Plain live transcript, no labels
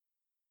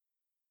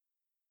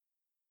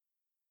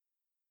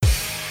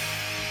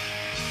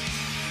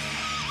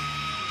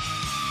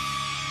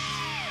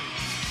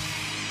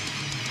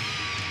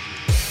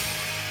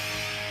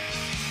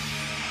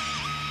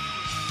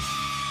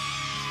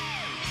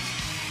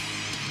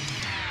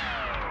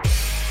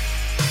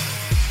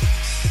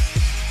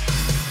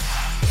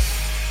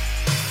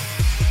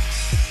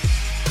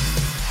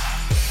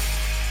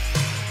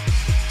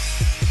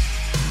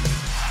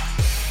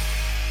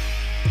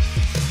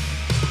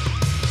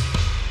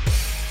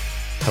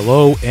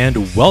Hello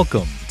and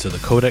welcome to the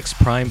Codex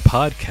Prime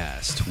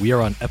podcast. We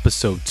are on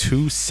episode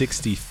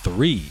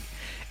 263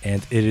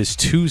 and it is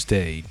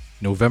Tuesday,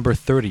 November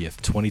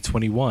 30th,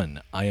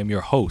 2021. I am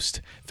your host,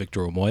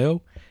 Victor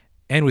Omoyo,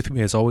 and with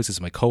me as always is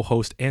my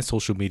co-host and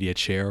social media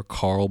chair,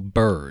 Carl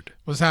Bird.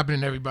 What's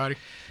happening, everybody?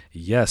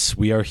 Yes,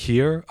 we are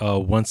here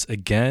once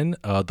again,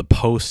 the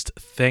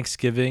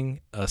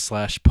post-Thanksgiving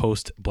 /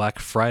 post-Black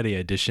Friday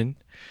edition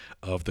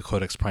of the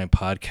Codex Prime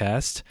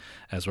podcast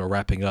as we're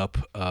wrapping up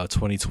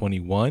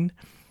 2021.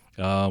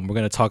 We're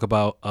going to talk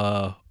about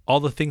all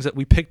the things that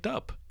we picked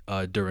up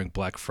during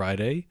Black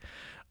Friday.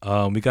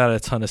 We got a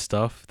ton of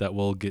stuff that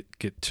we'll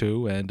get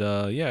to, and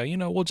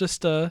we'll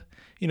just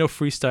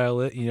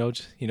freestyle it.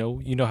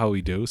 You know how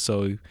we do.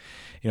 So,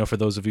 for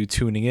those of you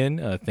tuning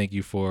in, thank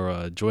you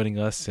for joining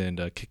us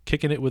and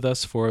kicking it with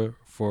us for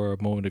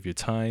a moment of your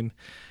time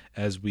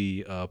as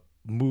we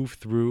move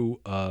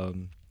through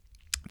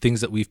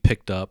things that we've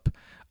picked up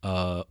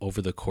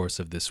over the course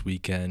of this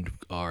weekend,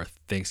 our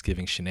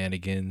Thanksgiving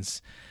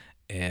shenanigans,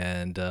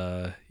 and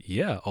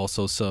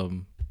also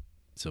some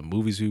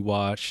movies we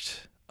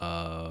watched,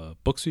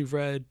 books we've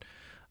read,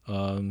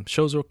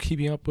 shows we're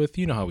keeping up with.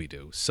 You know how we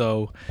do.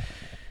 So,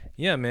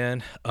 yeah,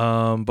 man.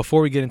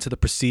 Before we get into the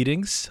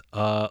proceedings,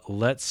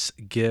 let's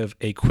give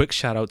a quick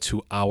shout out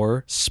to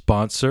our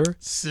sponsor,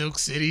 Silk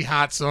City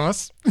Hot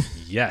Sauce.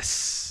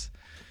 Yes,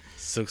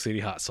 Silk City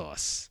Hot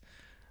Sauce.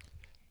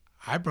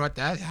 I brought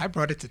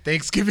it to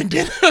Thanksgiving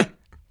dinner.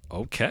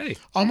 Okay.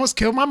 Almost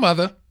killed my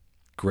mother.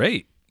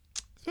 Great.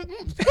 What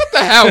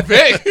the hell,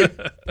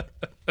 Vic?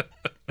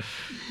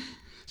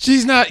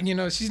 She's not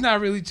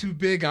really too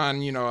big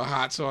on,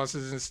 hot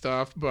sauces and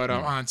stuff, but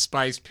on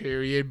spice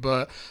period.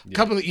 But a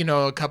couple of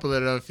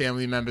the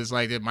family members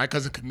like that. My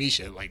cousin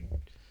Kamisha,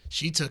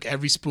 she took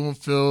every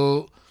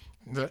spoonful.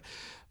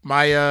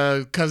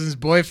 My cousin's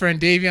boyfriend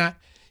Davion,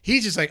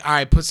 he's just like, all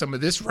right, put some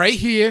of this right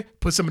here,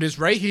 put some of this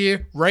right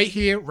here, right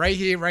here, right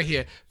here, right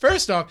here.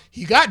 First off,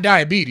 he got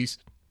diabetes.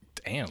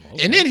 Damn.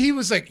 Okay. And then he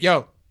was like,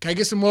 yo, can I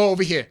get some more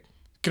over here?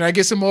 Can I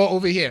get some more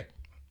over here?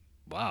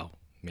 Wow.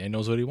 Man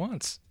knows what he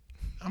wants.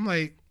 I'm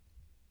like,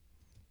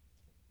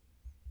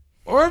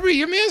 Aubrey,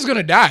 your man's going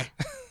to die.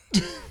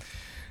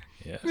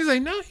 Yeah. He's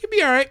like, no, he'll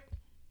be all right.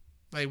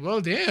 Like,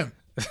 well, damn.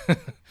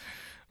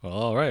 Well,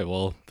 all right.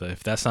 Well,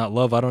 if that's not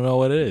love, I don't know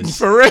what it is.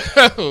 For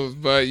real.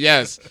 But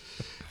yes,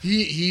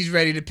 he's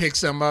ready to pick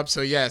some up.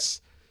 So yes,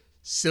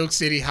 Silk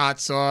City Hot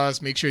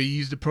Sauce. Make sure you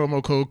use the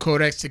promo code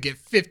Codex to get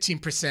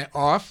 15%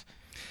 off.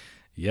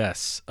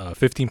 Yes,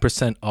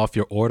 15% off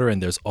your order,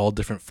 and there's all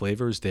different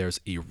flavors. There's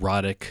the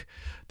erotic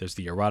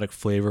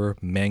flavor,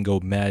 Mango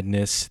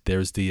Madness.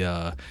 There's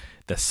the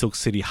Silk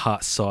City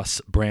Hot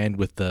Sauce brand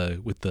with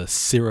the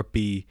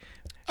syrupy.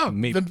 Oh,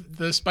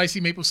 the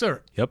spicy maple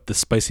syrup. Yep, the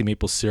spicy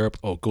maple syrup.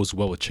 Oh, it goes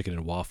well with chicken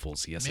and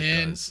waffles. Yes,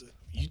 it does.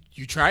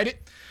 You tried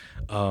it?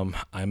 I'm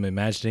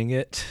imagining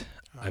it.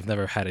 I've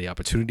never had the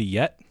opportunity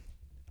yet.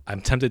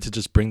 I'm tempted to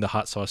just bring the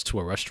hot sauce to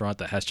a restaurant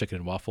that has chicken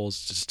and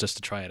waffles just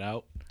to try it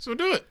out. So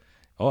do it.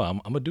 Oh, I'm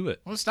gonna do it.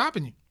 What's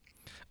stopping you?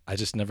 I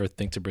just never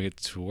think to bring it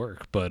to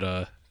work, but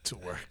to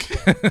work.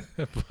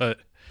 But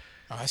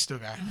I still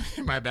got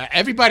it. My bad.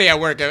 Everybody at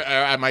work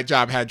at my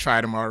job had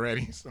tried them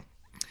already. So.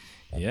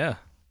 Yeah.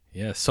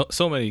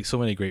 So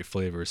many great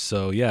flavors.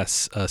 So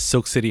yes,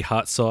 Silk City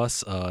Hot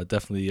Sauce.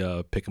 Definitely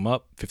pick them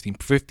up.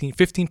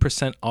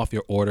 15% off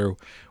your order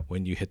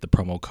when you hit the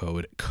promo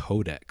code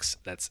Codex.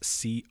 That's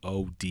CODEX.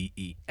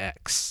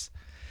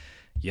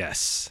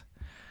 Yes.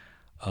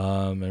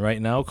 And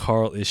right now,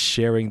 Carl is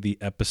sharing the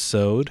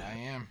episode. I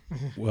am.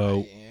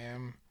 Well,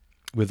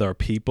 with our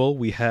people.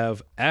 We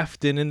have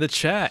Afton in the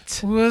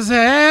chat. What's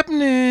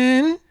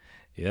happening?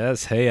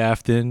 Yes. Hey,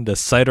 Afton, the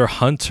Cider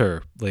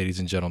Hunter, ladies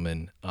and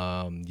gentlemen.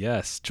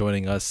 Yes,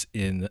 joining us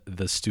in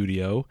the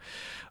studio.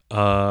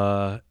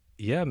 Yeah,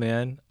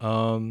 man.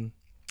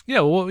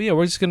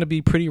 We're just gonna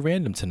be pretty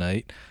random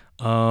tonight.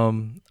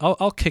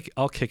 I'll kick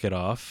it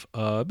off.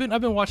 I've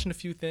been watching a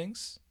few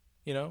things,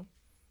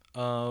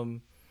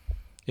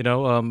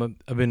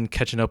 I've been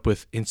catching up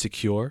with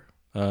Insecure.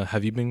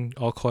 Have you been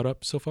all caught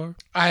up so far?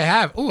 I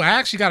have. Oh, I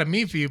actually got a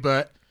meme for you,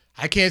 but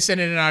I can't send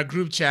it in our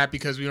group chat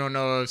because we don't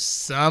know if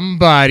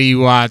somebody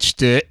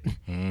watched it.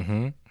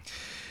 Mm-hmm.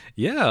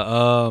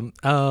 Yeah.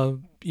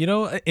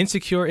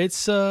 Insecure.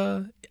 It's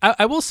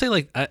I will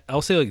say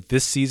I'll say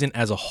this season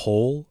as a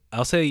whole,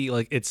 I'll say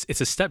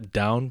it's a step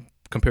down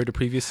compared to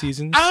previous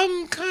seasons.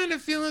 I'm kind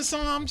of feeling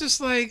something. I'm just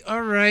like,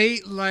 all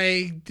right,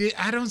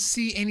 I don't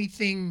see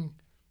anything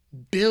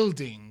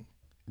building.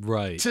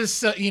 Right.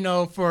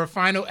 For a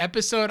final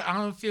episode, I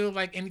don't feel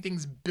like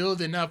anything's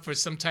building up for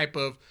some type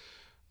of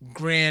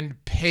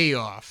grand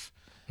payoff.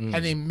 I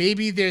think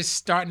maybe we're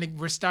starting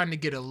to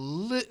get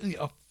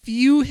a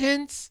few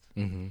hints.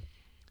 Mm-hmm.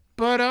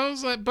 But I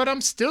was like,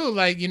 I'm still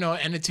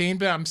entertained,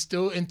 but I'm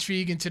still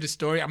intrigued into the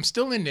story. I'm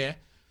still in there.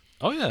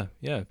 Oh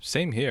yeah,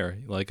 same here.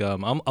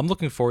 I'm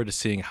looking forward to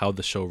seeing how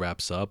the show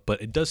wraps up,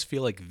 but it does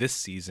feel like this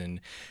season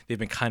they've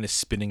been kind of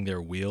spinning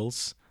their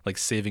wheels,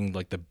 saving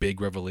the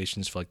big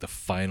revelations for the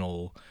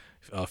final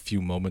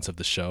few moments of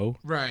the show.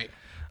 Right.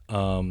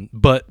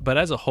 But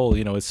as a whole,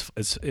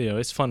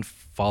 it's fun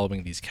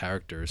following these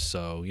characters.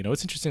 So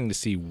it's interesting to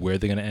see where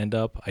they're gonna end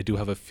up. I do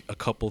have a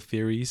couple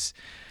theories,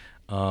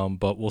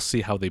 but we'll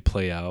see how they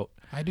play out.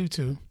 I do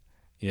too.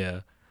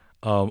 Yeah.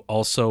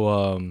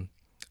 Also,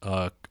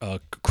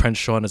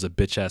 Crenshaw is a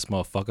bitch ass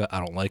motherfucker. I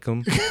don't like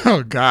him.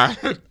 Oh God.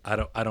 I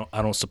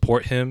don't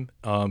support him.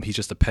 He's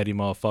just a petty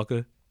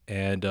motherfucker,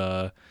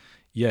 and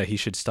yeah, he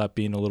should stop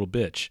being a little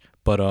bitch.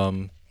 But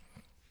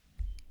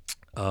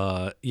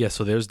yeah,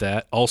 so there's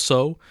that.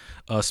 Also,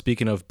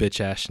 speaking of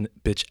bitch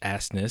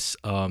assness,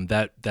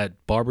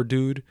 that barber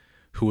dude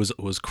who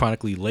was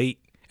chronically late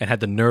and had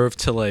the nerve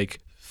to like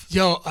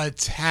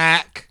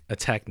attack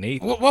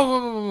Nate.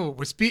 Whoa.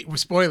 We're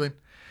spoiling.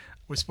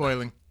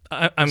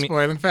 I mean,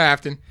 spoiling for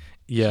Afton.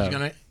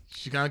 Yeah,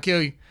 she's gonna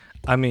kill you.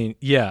 I mean,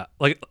 yeah,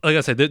 like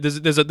I said,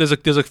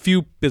 there's a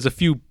few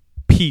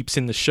peeps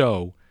in the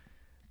show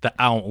that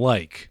I don't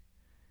like,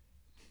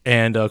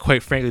 and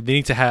quite frankly, they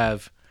need to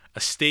have a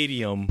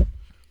stadium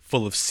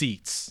full of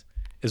seats,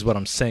 is what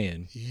I'm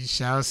saying. You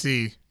shall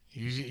see.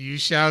 You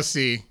shall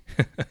see.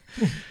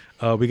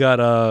 We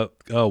got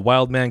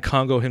Wild Man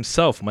Congo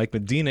himself, Mike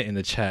Medina, in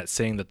the chat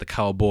saying that the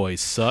Cowboys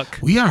suck.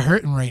 We are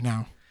hurting right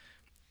now.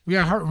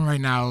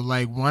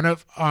 Like one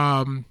of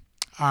our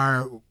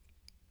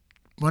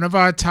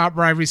top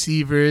wide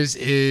receivers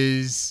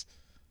is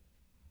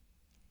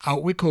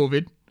out with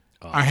COVID.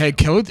 Our head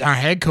coach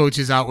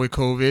is out with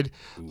COVID.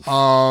 Oof.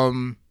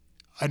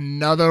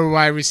 Another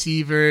wide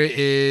receiver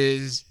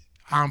is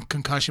on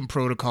concussion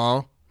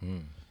protocol.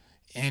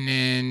 And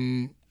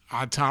then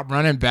our top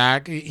running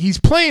back, he's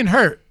playing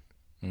hurt.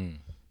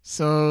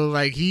 So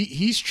like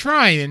he's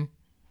trying.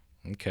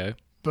 Okay.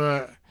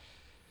 But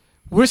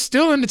we're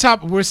still in the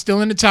top. We're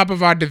still in the top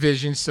of our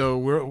division, so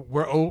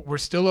we're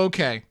still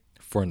okay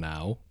for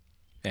now.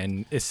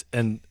 And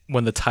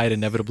when the tide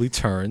inevitably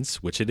turns,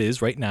 which it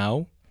is right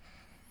now.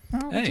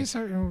 We're just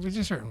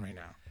hurting right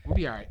now. We'll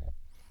be all right.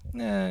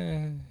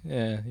 Yeah,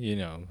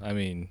 I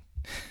mean,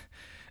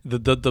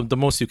 the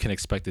most you can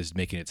expect is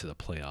making it to the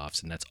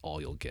playoffs, and that's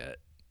all you'll get.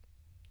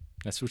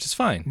 Which is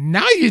fine.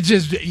 Now you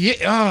just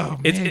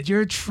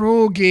your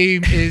troll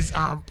game is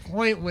on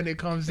point when it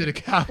comes to the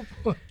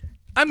Cowboys.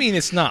 I mean,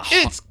 it's not.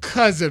 It's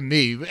because of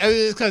me.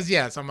 It's because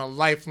yes, I'm a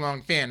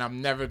lifelong fan.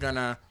 I'm never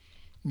gonna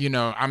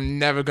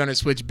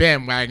switch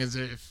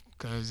bandwagons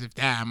because if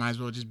that, I might as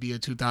well just be a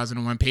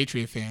 2001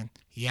 Patriot fan.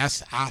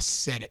 Yes, I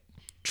said it.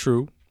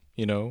 True.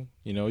 You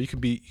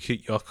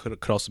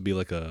could also be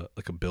like a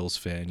Bills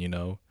fan.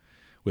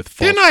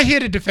 They're not here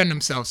to defend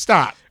themselves.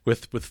 Stop.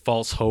 With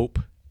false hope.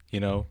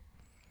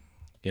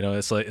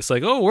 It's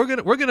like oh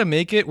we're gonna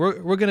make it.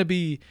 We're gonna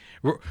be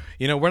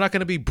we're not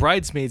gonna be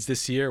bridesmaids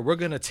this year. We're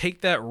gonna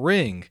take that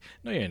ring.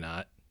 No, you're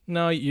not.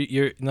 No,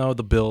 no.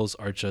 The Bills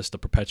are just the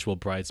perpetual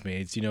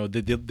bridesmaids. They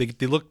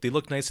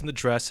look nice in the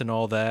dress and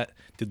all that.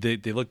 They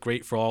look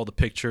great for all the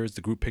pictures,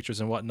 the group pictures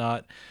and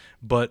whatnot.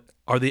 But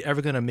are they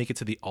ever gonna make it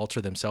to the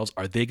altar themselves?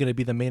 Are they gonna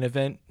be the main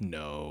event?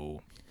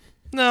 No,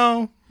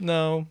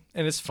 and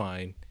it's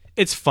fine.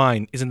 It's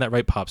fine. Isn't that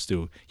right, Pop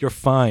Stew? You're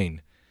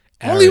fine.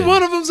 Aaron. Only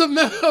one of them's a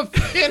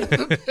fan of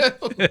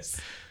the Bills.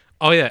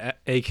 Oh yeah,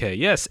 AK.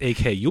 Yes,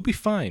 AK. You'll be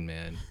fine,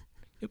 man.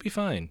 You'll be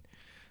fine.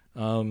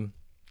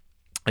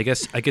 I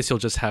guess you'll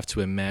just have to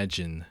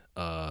imagine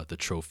the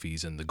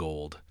trophies and the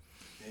gold.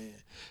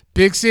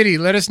 Big City,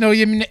 let us know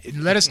your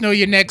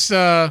next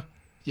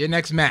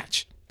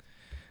match.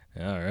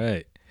 All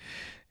right.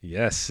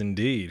 Yes,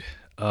 indeed.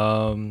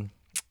 So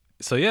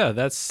yeah,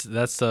 that's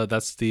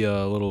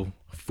the little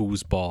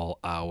foosball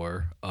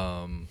hour.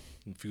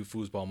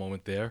 Foosball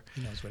moment there.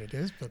 He knows what it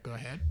is, but go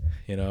ahead.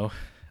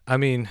 I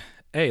mean,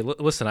 hey,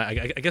 listen. I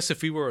guess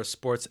if we were a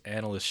sports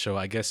analyst show,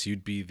 I guess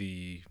you'd be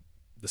the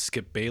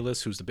Skip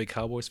Bayless, who's the big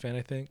Cowboys fan,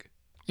 I think.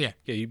 Yeah,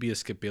 you'd be a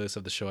Skip Bayless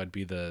of the show. I'd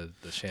be the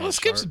Shannon. Well,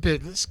 Skip's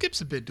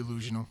a bit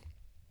delusional.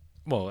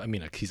 Well, I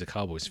mean, he's a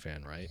Cowboys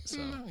fan, right? So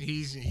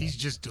he's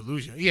just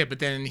delusional. Yeah, but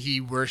then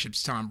he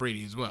worships Tom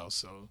Brady as well,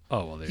 so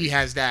he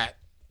has that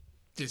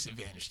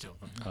disadvantage to him.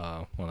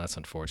 Oh, well, that's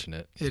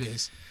unfortunate. It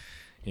is.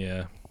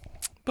 Yeah.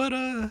 But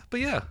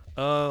yeah,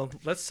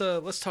 let's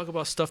talk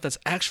about stuff that's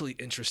actually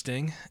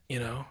interesting,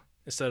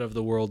 instead of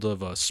the world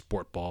of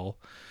sport ball.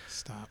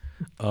 Stop.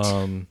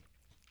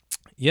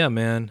 Yeah,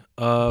 man.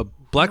 Yeah,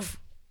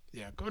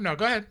 go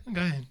ahead.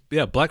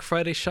 Yeah, Black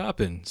Friday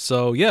shopping.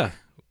 So yeah,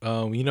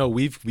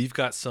 we've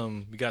got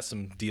some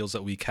deals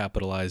that we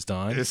capitalized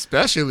on.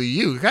 Especially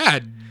you.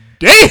 God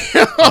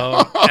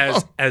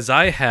damn. As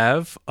I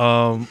have,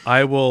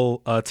 I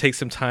will take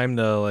some time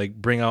to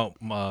bring out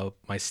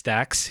my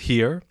stacks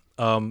here.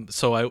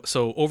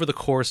 So over the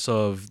course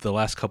of the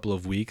last couple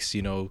of weeks,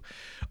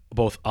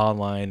 both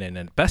online and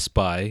at Best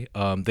Buy,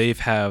 they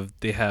have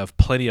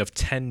plenty of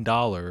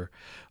 $10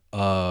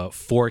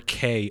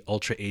 4K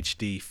Ultra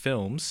HD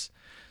films.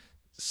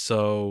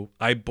 So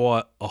I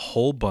bought a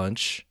whole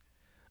bunch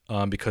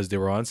because they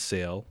were on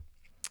sale,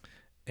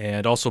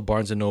 and also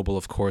Barnes and Noble,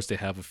 of course, they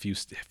have a few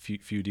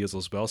deals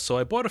as well. So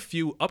I bought a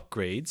few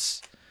upgrades,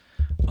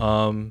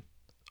 a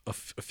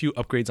few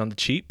upgrades on the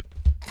cheap.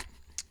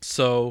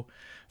 So,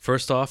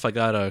 first off, I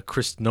got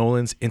Chris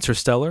Nolan's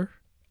Interstellar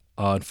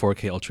on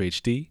 4K Ultra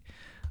HD.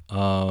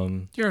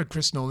 You're a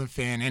Chris Nolan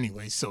fan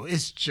anyway, so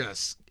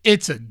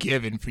it's a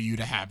given for you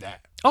to have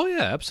that. Oh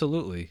yeah,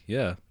 absolutely,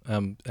 yeah.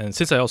 And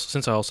since I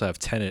also have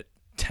Tenet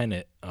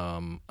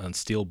on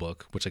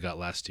Steelbook, which I got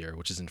last year,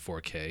 which is in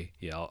 4K.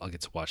 Yeah, I'll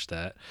get to watch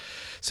that.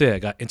 So yeah, I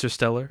got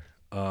Interstellar.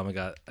 I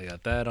got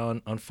that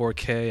on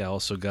 4K. I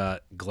also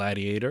got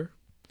Gladiator.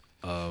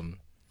 How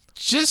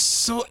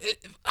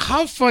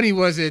funny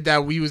was it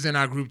that we was in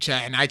our group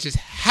chat and I just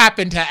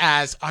happened to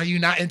ask, "Are you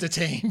not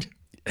entertained?"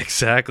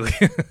 Exactly.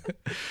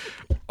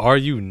 Are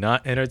you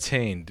not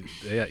entertained?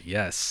 Yeah,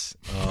 yes.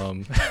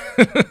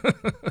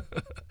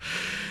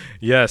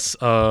 Yes.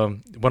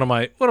 One of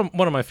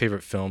my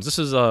favorite films. This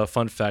is a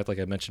fun fact, like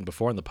I mentioned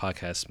before in the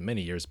podcast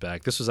many years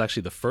back. This was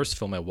actually the first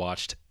film I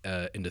watched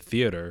in the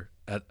theater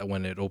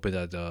when it opened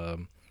at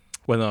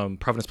when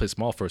Providence Place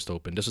Mall first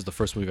opened. This was the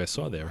first movie I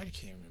saw there. I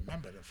can't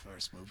remember the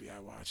first movie I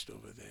watched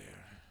over there.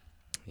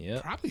 Yeah.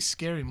 Probably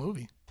Scary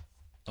Movie.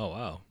 Oh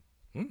wow.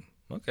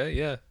 Okay.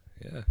 Yeah.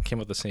 Came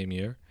out the same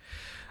year.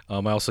 I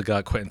also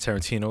got Quentin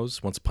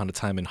Tarantino's Once Upon a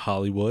Time in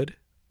Hollywood.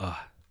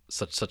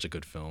 Such a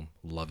good film.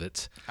 Love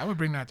it. I would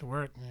bring that to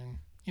work, man.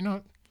 You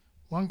know,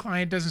 one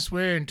client doesn't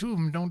swear and two of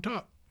them don't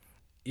talk.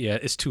 Yeah,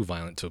 it's too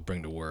violent to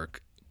bring to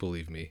work.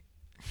 Believe me.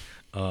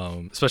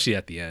 Especially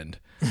at the end.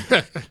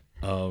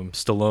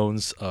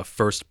 Stallone's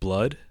First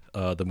Blood,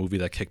 the movie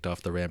that kicked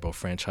off the Rambo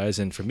franchise,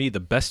 and for me,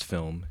 the best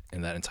film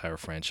in that entire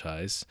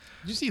franchise.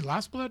 Did you see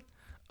Lost Blood?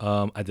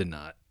 I did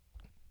not.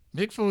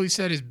 Mick Foley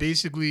said it's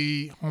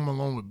basically Home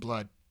Alone with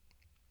blood.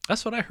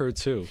 That's what I heard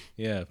too.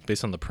 Yeah,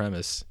 based on the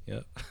premise.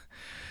 Yeah.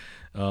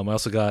 I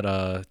also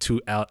got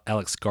two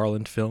Alex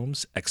Garland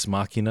films, Ex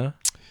Machina.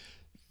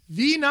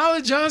 The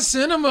knowledge on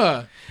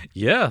cinema.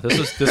 Yeah,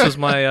 this was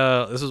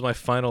my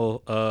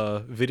final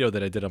video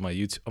that I did on my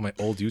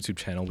old YouTube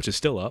channel, which is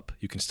still up.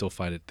 You can still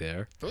find it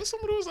there. Those some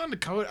of those on the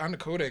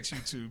Codex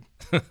YouTube.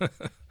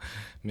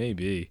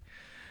 Maybe.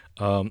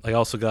 I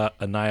also got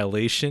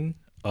Annihilation,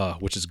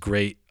 which is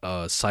great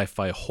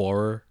sci-fi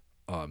horror.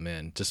 Oh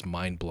man, just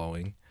mind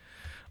blowing.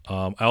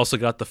 I also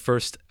got the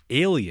first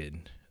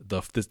Alien.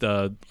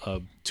 The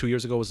 2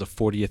 years ago was the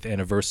 40th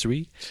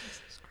anniversary.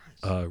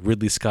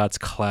 Ridley Scott's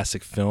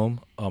classic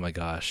film. Oh my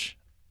gosh,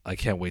 I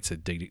can't wait to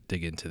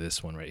dig into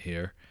this one right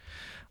here.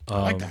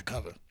 I like that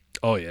cover.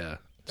 Oh yeah,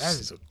 that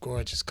is a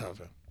gorgeous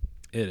cover.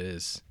 It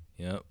is.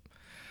 Yep.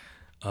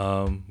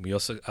 I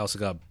also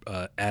got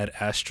Ad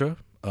Astra,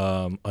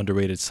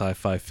 underrated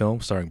sci-fi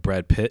film starring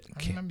Brad Pitt.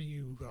 I remember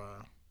you.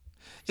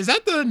 Is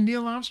that the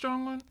Neil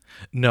Armstrong one?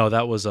 No,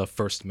 that was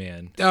First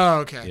Man. Oh,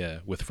 okay. Yeah,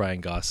 with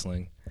Ryan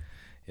Gosling.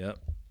 Yep.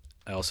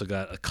 I also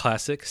got a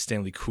classic,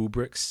 Stanley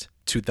Kubrick's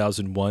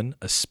 2001: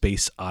 A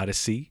Space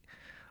Odyssey,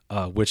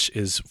 which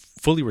is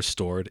fully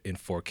restored in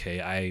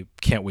 4K. I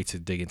can't wait to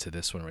dig into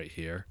this one right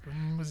here.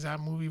 When was that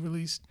movie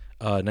released?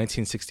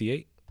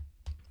 1968.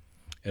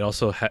 It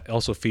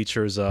also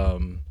features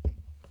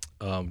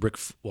Ric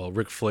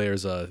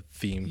Flair's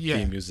theme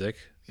music.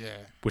 Yeah.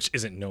 Which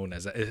isn't known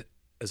as that. It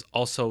is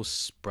also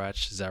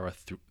Scratch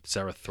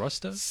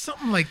Zarathustra.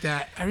 Something like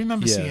that. I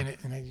remember seeing it,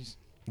 and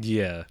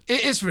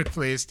it's Ric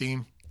Flair's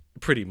theme.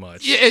 Pretty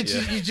much. Yeah,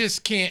 you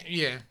just can't.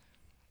 Yeah,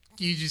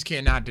 you just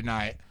cannot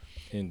deny it.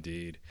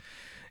 Indeed.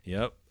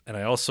 Yep. And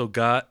I also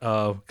got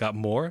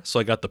more. So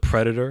I got the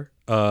Predator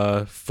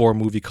 4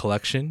 movie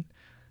collection,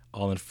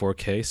 all in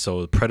 4K.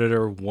 So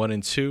Predator 1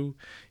 and 2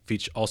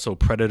 feature also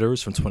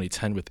Predators from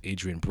 2010 with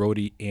Adrian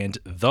Brody and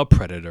The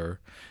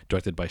Predator,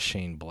 directed by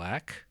Shane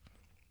Black.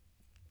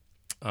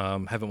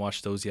 Haven't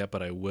watched those yet,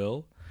 but I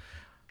will.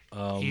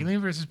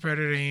 Alien vs.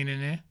 Predator ain't in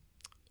there.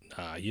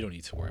 You don't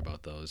need to worry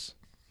about those.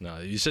 No,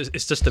 it's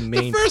just the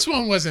main. The first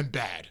one wasn't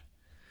bad.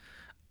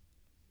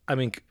 I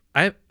mean,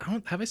 have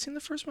I seen the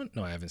first one?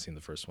 No, I haven't seen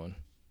the first one.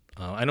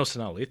 I know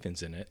Sanaa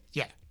Lathan's in it.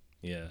 Yeah.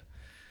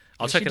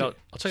 I'll check it out.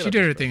 She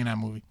did her thing in that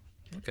movie.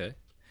 Okay.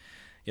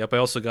 Yep. I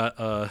also got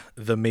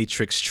the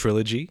Matrix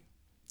trilogy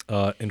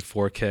in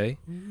 4K.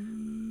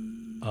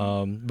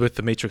 With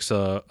the Matrix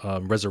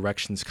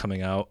Resurrections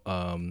coming out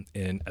by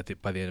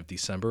the end of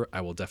December,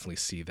 I will definitely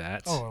see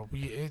that. Oh,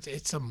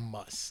 it's a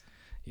must.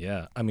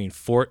 Yeah, I mean,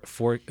 for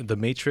the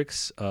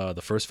Matrix,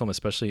 the first film,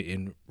 especially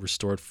in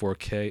restored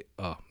 4K.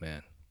 Oh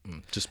man,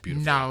 just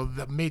beautiful. Now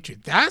the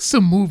Matrix, that's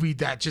a movie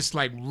that just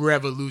like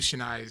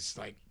revolutionized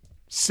like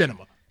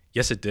cinema.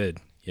 Yes, it did.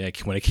 Yeah,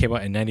 when it came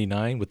out in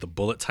 '99 with the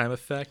bullet time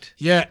effect.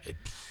 Yeah,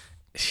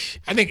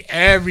 I think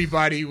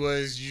everybody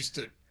was used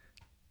to.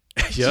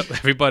 Yep,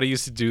 everybody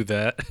used to do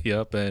that.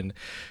 Yep, and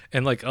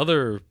like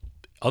other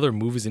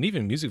movies and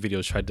even music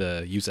videos tried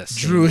to use that.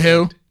 Drew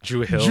Hill,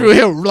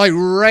 like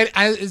right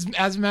as a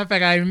matter of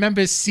fact, I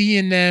remember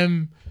seeing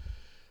them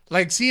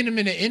in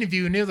an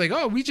interview, and they was like,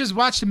 "Oh, we just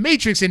watched The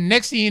Matrix," and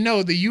next thing you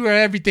know, the You Are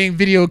Everything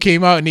video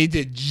came out, and they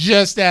did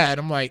just that.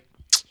 I'm like,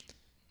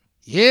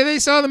 yeah, they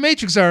saw The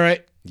Matrix, all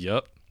right.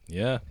 Yep,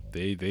 yeah,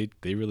 they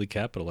really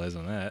capitalized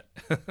on that.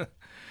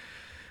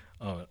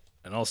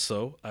 And I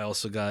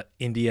also got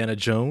Indiana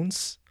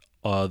Jones,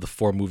 the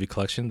 4 movie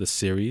collection, the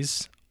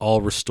series, all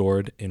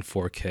restored in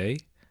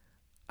 4K.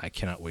 I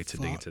cannot wait to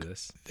dig Fuck into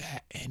this.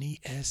 that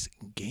NES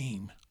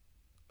game.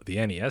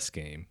 The NES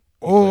game.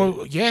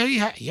 Oh, yeah,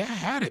 I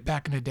had it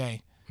back in the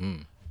day.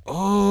 Hmm.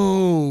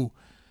 Oh,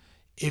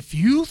 if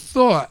you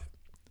thought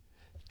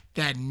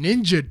that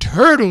Ninja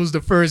Turtles,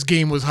 the first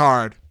game, was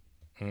hard,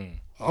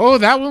 oh,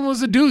 that one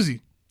was a doozy.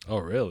 Oh,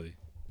 really?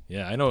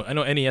 Yeah, I know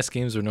NES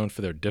games are known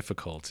for their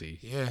difficulty.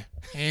 Yeah,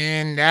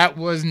 and that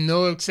was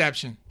no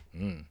exception.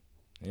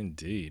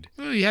 Indeed.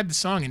 Well, you had the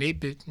song in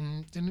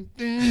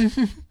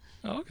 8-bit.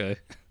 Oh, okay.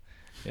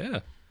 Yeah.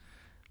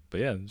 But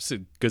yeah, it's a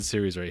good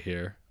series right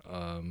here.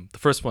 The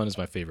first one is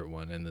my favorite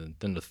one, and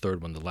then the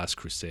third one, The Last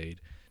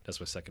Crusade. That's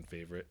my second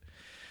favorite.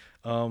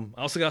 I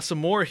also got some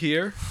more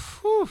here.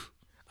 Whew.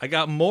 I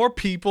got more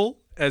people,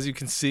 as you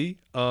can see.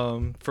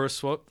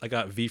 First one, I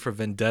got V for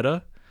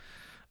Vendetta.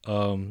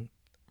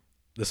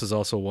 This is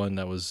also one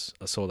that was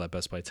sold at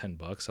Best Buy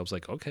 $10. I was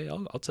like, okay,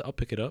 I'll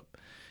pick it up.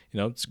 You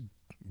know, it's a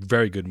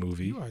very good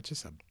movie. You are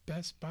just a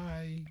Best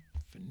Buy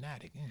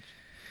fanatic.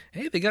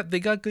 Hey, they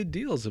got good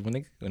deals. When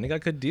they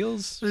got good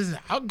deals, Listen,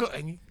 I'll go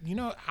and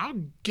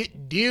I'll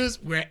get deals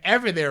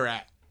wherever they're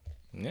at.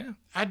 yeah.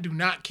 I do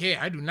not care.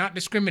 I do not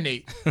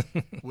discriminate.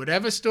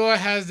 Whatever store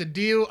has the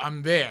deal,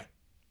 I'm there.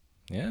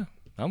 Yeah,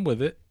 I'm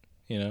with it.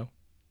 You know,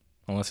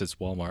 unless it's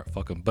Walmart,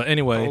 fuck them. But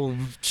anyway, Oh,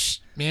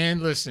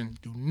 man, listen,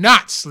 do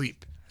not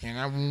sleep.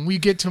 And when we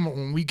get to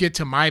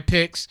my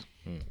picks,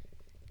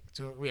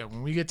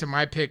 when we get to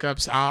my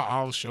pickups,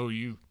 I'll show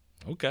you.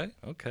 okay.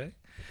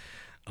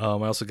 I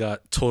also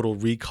got Total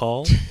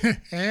Recall,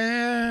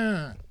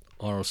 Yeah.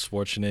 Arnold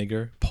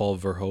Schwarzenegger, Paul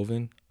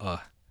Verhoeven.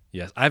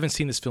 Yes, I haven't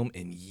seen this film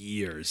in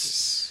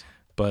years,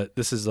 but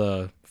this is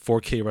a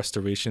 4K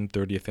restoration,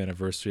 30th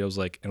anniversary. I was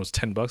like, it was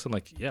 $10. I'm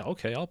like, yeah,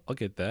 okay, I'll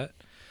get that.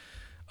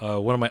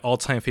 One of my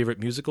all-time favorite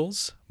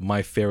musicals,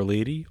 My Fair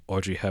Lady,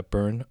 Audrey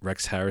Hepburn,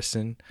 Rex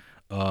Harrison.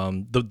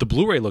 The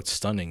Blu-ray looked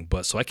stunning,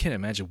 but so I can't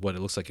imagine what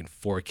it looks like in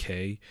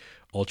 4K,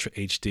 Ultra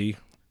HD.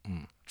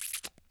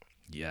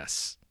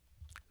 Yes.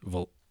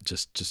 Well,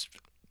 just It's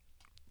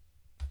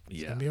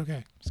yeah. gonna be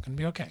okay. It's gonna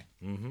be okay.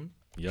 Yep.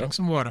 Drink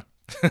some water.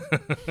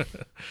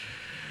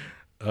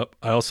 I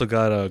also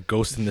got a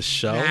Ghost in the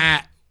Shell.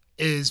 That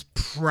is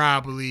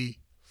probably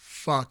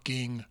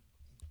fucking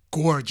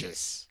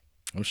gorgeous.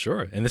 I'm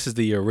sure. And this is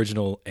the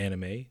original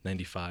anime,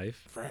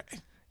 95.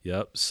 Right.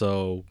 Yep.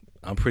 So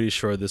I'm pretty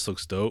sure this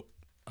looks dope.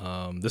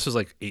 This was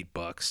like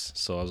 $8.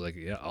 So I was like,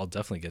 yeah, I'll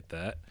definitely get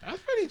that.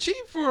 That's pretty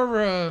cheap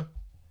for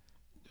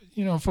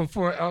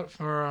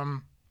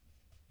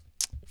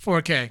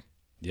 4K.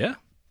 Yeah.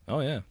 Oh,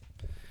 yeah.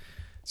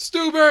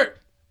 Stubert.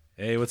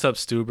 Hey, what's up,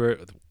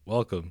 Stubert?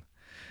 Welcome.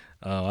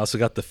 I also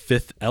got The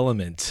Fifth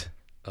Element,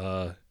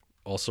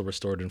 also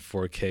restored in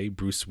 4K.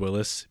 Bruce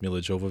Willis,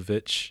 Mila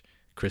Jovovich,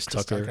 Chris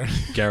Tucker,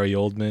 Gary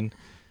Oldman,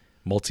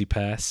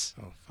 Multipass.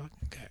 Oh fuck.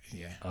 Okay.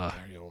 Yeah.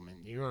 Gary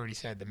Oldman. You already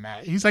said the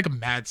mad. He's like a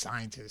mad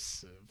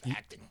scientist of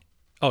acting.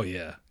 Oh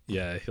yeah,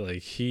 yeah.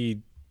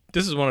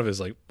 This is one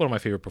of my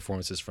favorite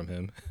performances from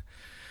him.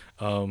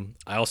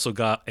 I also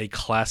got a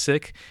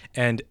classic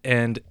and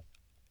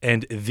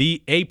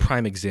the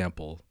prime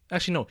example.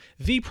 Actually, no,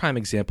 the prime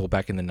example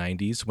back in the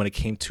 90s when it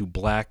came to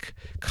black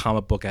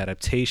comic book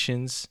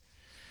adaptations.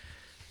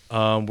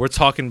 We're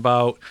talking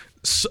about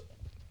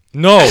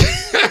no.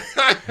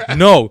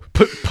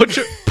 Put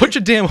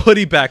your damn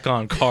hoodie back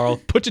on, Carl.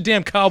 Put your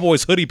damn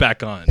Cowboys hoodie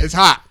back on. It's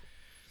hot.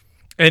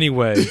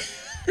 Anyway,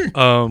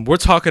 we're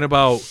talking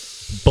about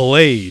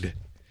Blade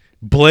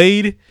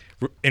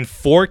in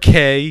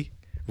 4K,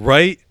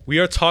 right? We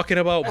are talking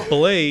about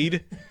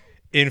Blade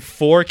in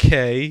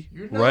 4K,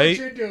 You know right? what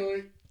you're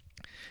doing.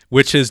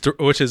 Which is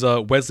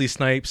Wesley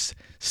Snipes,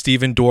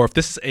 Steven Dorff.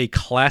 This is a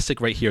classic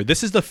right here.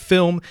 This is the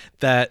film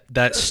that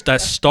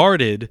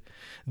started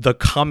the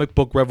comic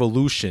book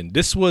revolution.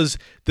 This was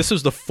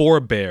the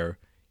forebear.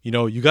 You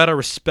know, you gotta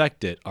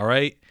respect it. All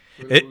right.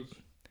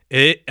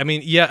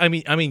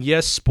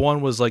 Yes,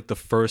 Spawn was like the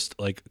first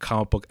like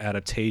comic book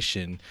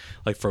adaptation,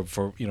 like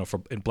for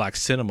in black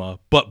cinema.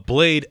 But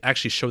Blade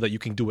actually showed that you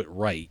can do it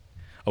right.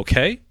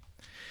 Okay.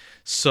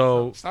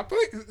 So Stop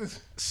playing.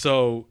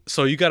 so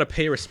you got to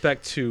pay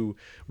respect to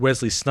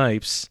Wesley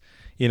Snipes,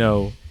 you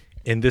know,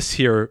 in this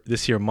here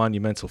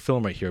monumental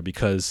film right here,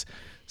 because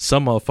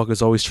some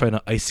motherfuckers always trying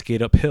to ice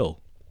skate uphill.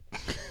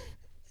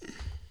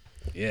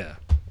 Yeah.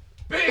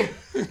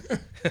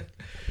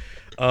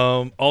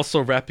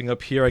 Also wrapping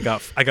up here, I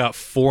got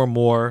four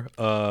more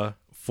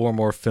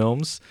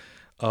films,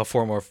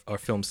 four more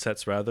film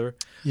sets rather.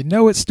 You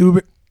know it,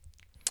 Stubert.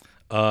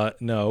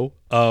 No.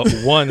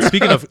 One.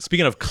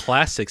 Speaking of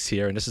classics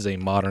here, and this is a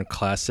modern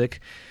classic,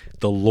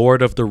 the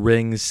Lord of the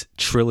Rings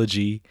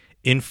trilogy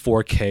in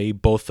 4K,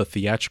 both the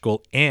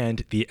theatrical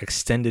and the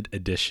extended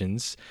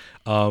editions.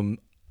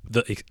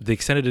 The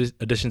extended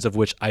editions of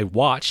which I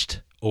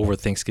watched over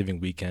Thanksgiving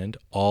weekend,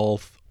 all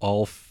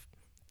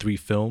three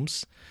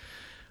films,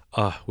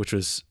 which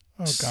was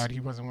Oh God, he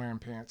wasn't wearing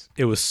pants.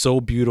 it was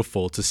so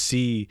beautiful to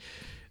see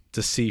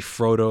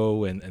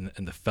Frodo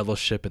and the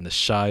Fellowship and the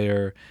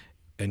Shire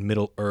and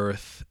Middle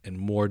Earth and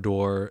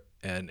Mordor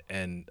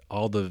and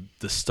all the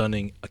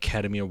stunning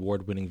Academy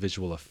Award winning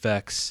visual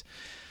effects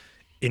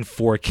in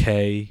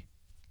 4K,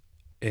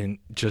 and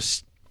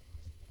just,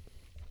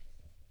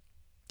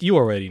 you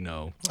already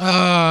know.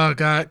 Oh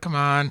God, come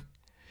on.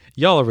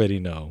 Y'all already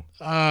know.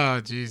 Oh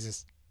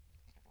Jesus.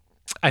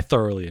 I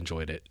thoroughly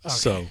enjoyed it. Okay.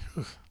 So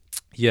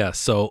yeah,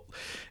 so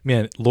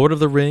man, Lord of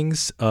the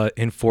Rings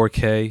in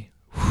 4K,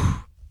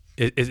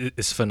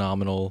 it's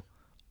phenomenal.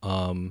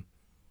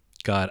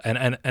 God,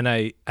 and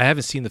I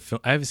haven't seen the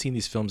film. I haven't seen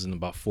these films in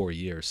about 4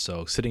 years.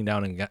 So sitting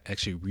down and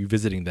actually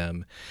revisiting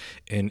them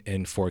in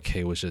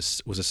 4K was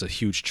just a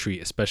huge treat,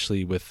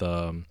 especially with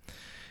oh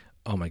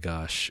my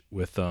gosh,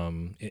 with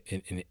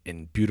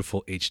in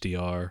beautiful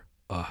HDR,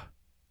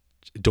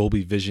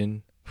 Dolby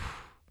Vision.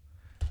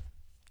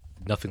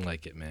 Nothing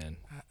like it, man.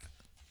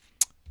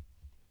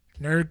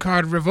 Nerd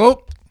card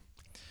revoked.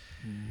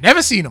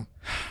 Never seen them.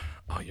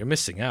 Oh, you're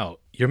missing out.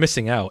 You're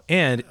missing out.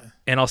 And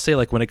I'll say,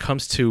 like, when it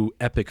comes to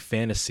epic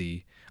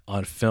fantasy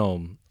on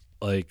film,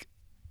 like,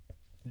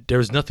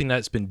 there's nothing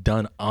that's been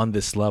done on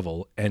this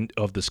level and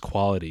of this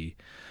quality.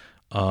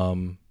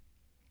 You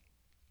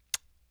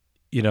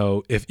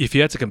know, if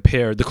you had to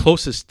compare, the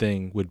closest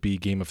thing would be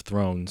Game of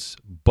Thrones,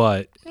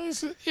 but Yeah,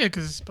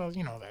 because it's about,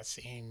 that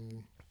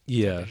same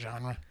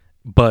genre.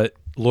 But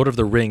Lord of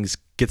the Rings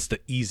gets the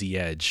easy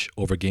edge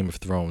over Game of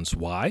Thrones.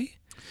 Why?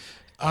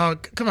 Oh,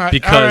 come on.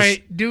 Because, all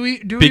right. Do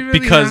we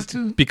really have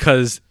to?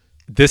 Because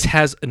this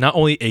has not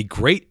only a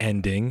great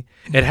ending,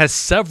 it has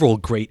several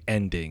great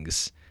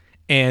endings,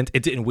 and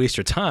it didn't waste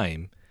your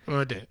time.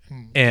 Well, it did.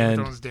 And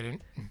Thrones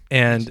didn't.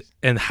 And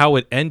how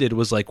it ended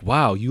was like,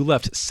 wow, you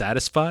left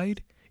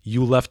satisfied.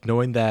 You left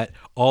knowing that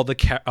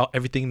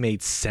everything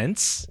made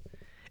sense,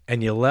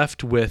 and you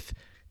left with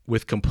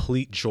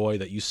complete joy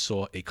that you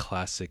saw a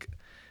classic,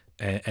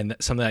 and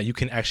something that you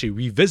can actually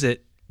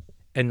revisit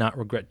and not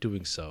regret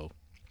doing so.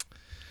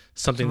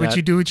 Something so what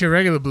you do with your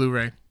regular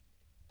Blu-ray?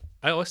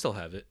 I still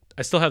have it.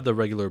 I still have the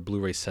regular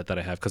Blu-ray set that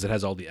I have because it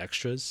has all the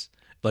extras.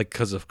 Like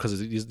because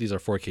these are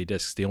 4K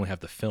discs, they only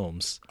have the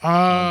films.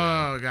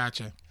 Oh,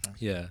 gotcha.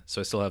 Yeah, so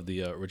I still have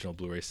the original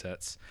Blu-ray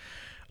sets.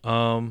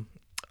 I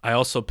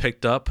also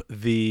picked up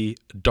the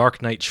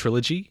Dark Knight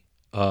trilogy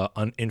in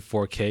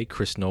 4K,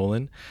 Chris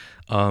Nolan.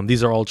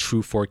 These are all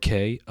true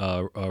 4K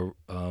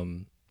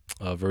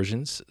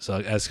versions. So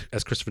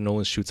as Christopher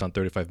Nolan shoots on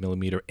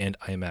 35mm and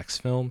IMAX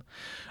film,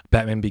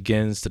 Batman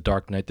Begins, The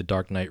Dark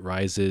Knight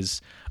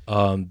Rises.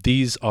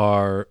 These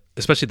are,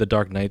 especially The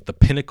Dark Knight, the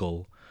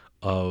pinnacle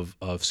of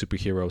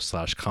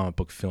superhero / comic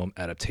book film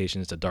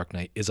adaptations. The Dark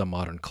Knight is a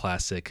modern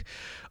classic.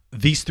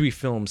 These three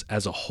films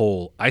as a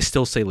whole, I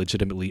still say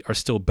legitimately, are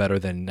still better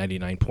than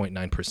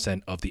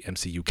 99.9% of the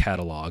MCU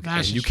catalog.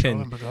 That's and you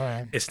trolling, can, but go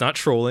ahead. it's not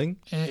trolling.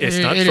 It's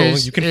It not is. trolling.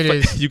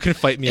 You can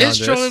fight me on this.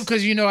 It's trolling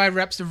because I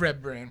reps the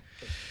Red brand.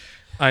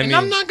 I mean,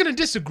 I'm not going to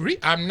disagree.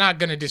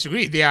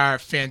 They are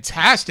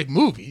fantastic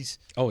movies.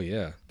 Oh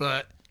yeah.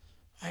 But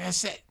like I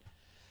said,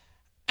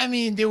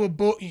 they were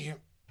both.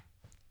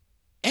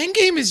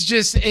 Endgame is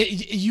just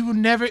you will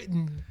never.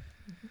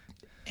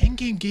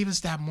 Endgame gave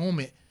us that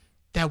moment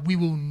that we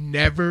will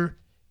never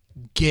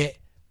get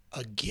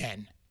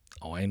again.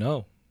 Oh, I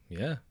know.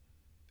 Yeah.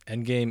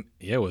 Endgame.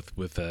 Yeah,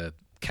 with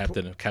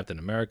Captain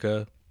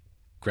America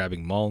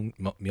grabbing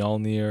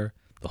Mjolnir,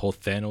 the whole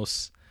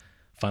Thanos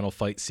final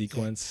fight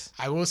sequence.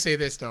 I will say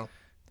this though,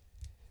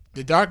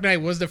 The Dark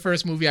Knight was the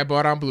first movie I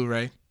bought on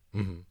Blu-ray,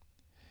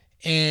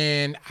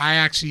 and I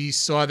actually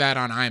saw that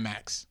on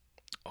IMAX.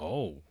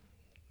 Oh,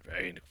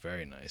 very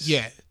very nice.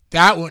 Yeah,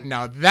 that one.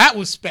 Now that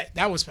was oh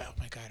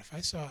my God! If I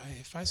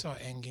saw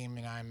Endgame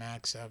in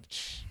IMAX,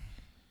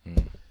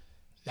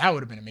 that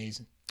would have been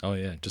amazing. Oh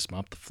yeah, just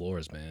mop the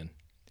floors, man.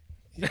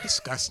 You're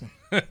disgusting.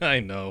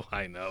 I know.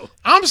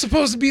 I'm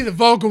supposed to be the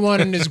vocal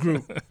one in this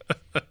group.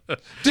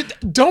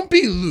 Don't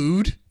be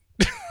lewd.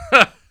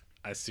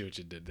 I see what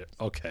you did there.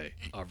 Okay,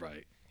 all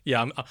right.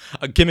 Yeah, I'm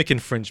a gimmick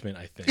infringement,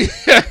 I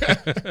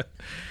think.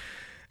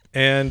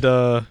 And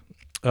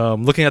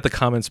looking at the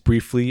comments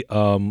briefly,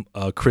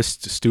 Chris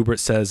Stubert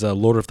says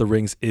Lord of the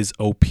Rings is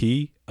OP.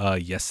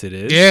 Yes, it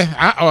is.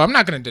 Yeah, I'm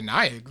not gonna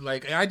deny it.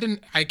 Like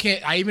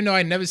even though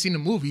I never seen the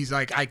movies,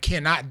 like I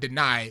cannot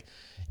deny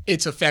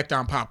its effect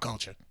on pop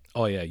culture.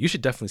 Oh yeah, you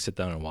should definitely sit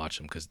down and watch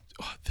them because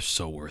they're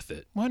so worth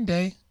it. One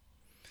day.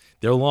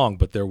 They're long,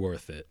 but they're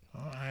worth it.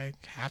 I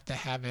have to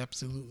have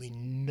absolutely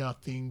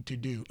nothing to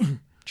do.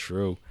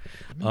 True.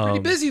 I've been pretty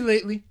busy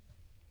lately.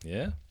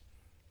 Yeah.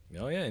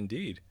 Oh yeah,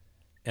 indeed.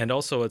 And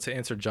also to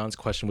answer John's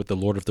question with the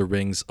Lord of the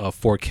Rings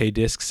 4K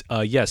discs,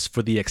 yes,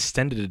 for the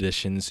extended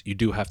editions, you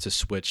do have to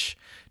switch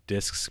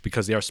discs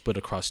because they are split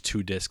across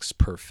 2 discs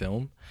per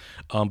film.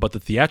 But the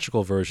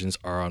theatrical versions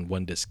are on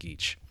 1 disc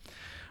each.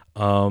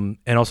 And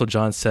also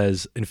John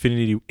says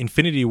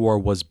Infinity War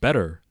was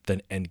better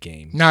than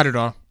Endgame. Not at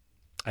all.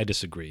 I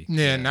disagree.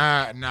 Yeah,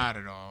 not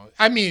at all.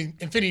 I mean,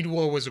 Infinity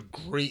War was a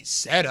great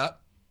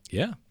setup.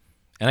 Yeah.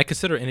 And I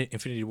consider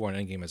Infinity War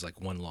and Endgame as like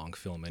one long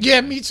film. Anyway.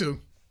 Yeah, me too.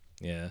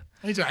 Yeah.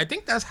 Me too. I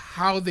think that's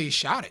how they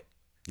shot it.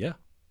 Yeah.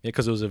 Yeah,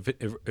 because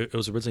it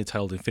was originally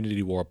titled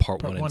Infinity War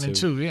Part 1 and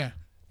 2. Yeah.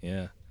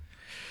 Yeah.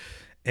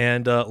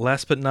 And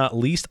last but not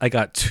least, I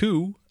got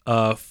two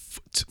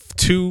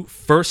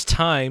first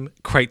time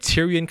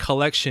Criterion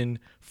Collection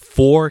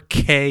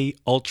 4K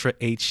Ultra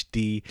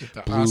HD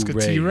The Blu-rays. Oscar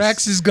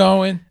T-Rex is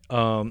going.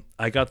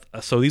 I got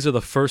so these are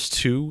the first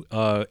two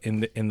in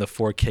the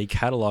 4K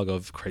catalog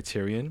of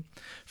Criterion.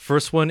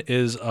 First one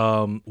is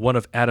one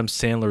of Adam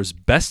Sandler's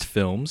best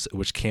films,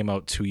 which came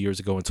out 2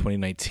 years ago in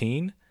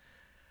 2019.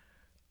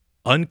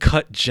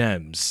 Uncut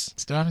Gems.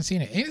 Still haven't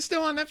seen it. Ain't it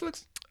still on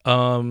Netflix?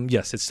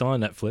 Yes, it's still on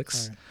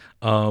Netflix.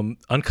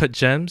 Uncut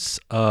Gems.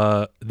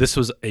 This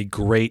was a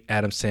great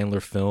Adam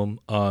Sandler film.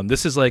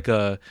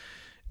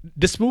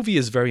 This movie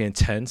is very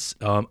intense.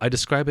 I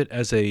describe it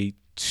as a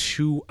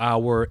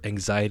 2-hour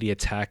anxiety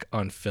attack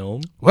on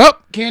film. Well,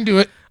 can't do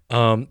it.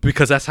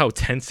 Because that's how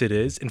tense it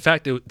is. In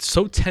fact,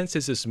 so tense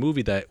is this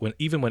movie that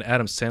even when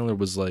Adam Sandler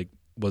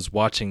was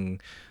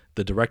watching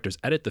the directors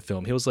edit the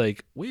film, he was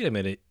like, "Wait a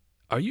minute,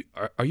 are you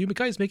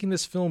guys making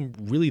this film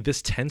really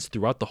this tense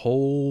throughout the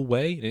whole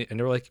way?" And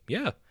they were like,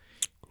 "Yeah."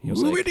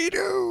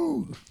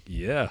 Who-dee-doo.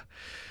 Yeah.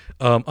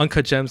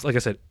 Uncut Gems, like I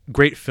said,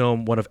 great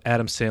film. One of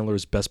Adam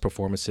Sandler's best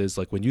performances.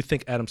 Like when you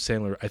think Adam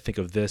Sandler, I think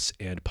of this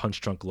and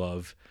Punch Drunk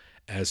Love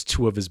as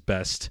two of his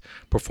best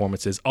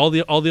performances. All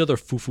the other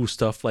foo-foo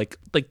stuff, like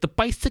the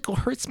Bicycle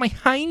Hurts My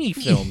Hiney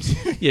films.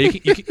 Yeah,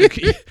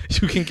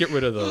 you can get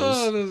rid of those.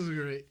 Oh, those are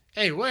great.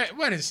 Hey,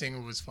 Wedding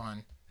Singer was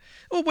fun.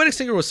 Well, Wedding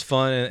Singer was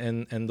fun,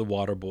 and The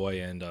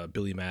Waterboy and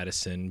Billy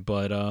Madison,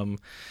 but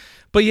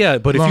yeah,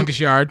 but Longest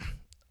Yard.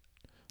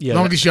 Yeah,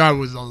 Longest Yard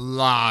was a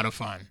lot of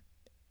fun.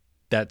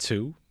 That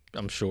too,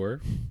 I'm sure.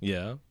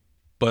 Yeah.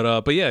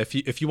 But yeah,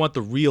 if you want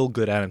the real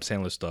good Adam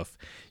Sandler stuff,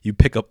 you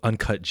pick up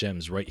Uncut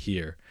Gems right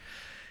here.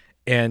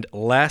 And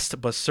last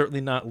but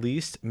certainly not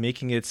least,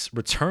 making its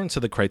return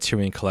to the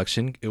Criterion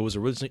Collection, it was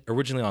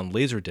originally on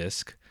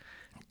Laserdisc,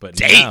 but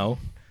now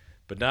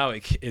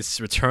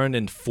it's returned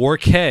in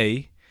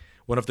 4K.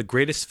 One of the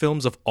greatest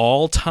films of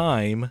all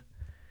time,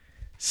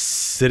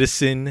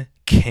 Citizen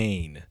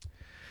Kane.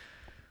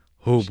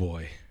 Oh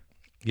boy.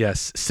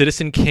 Yes,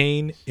 Citizen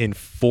Kane in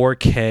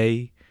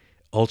 4K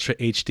Ultra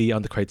HD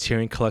on the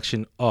Criterion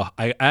Collection. Oh,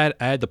 I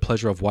had the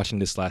pleasure of watching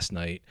this last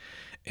night,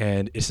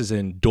 and this is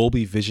in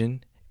Dolby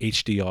Vision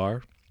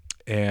HDR,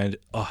 and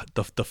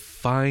the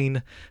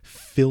fine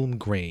film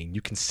grain. You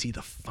can see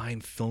the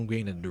fine film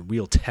grain and the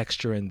real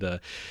texture and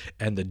the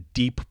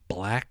deep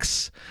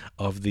blacks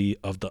of the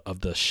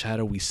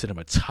shadowy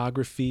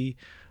cinematography.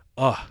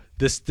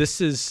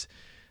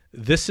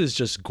 This is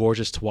just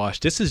gorgeous to watch.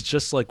 This is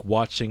just like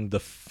watching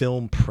the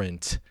film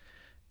print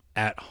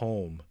at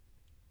home.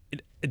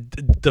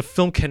 The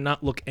film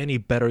cannot look any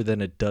better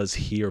than it does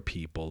here,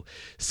 people.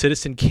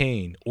 Citizen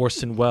Kane,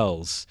 Orson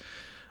Welles.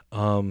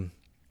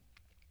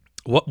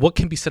 What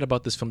can be said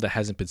about this film that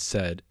hasn't been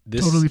said?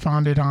 Totally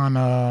found it on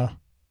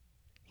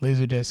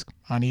Laserdisc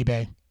on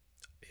eBay.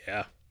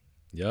 Yeah.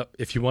 Yep.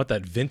 If you want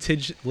that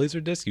vintage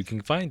Laserdisc, you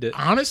can find it.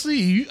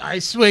 Honestly, I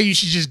swear you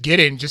should just get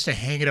it just to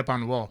hang it up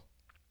on the wall.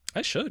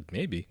 I should,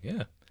 maybe,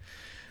 yeah.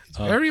 It's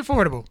very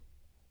affordable.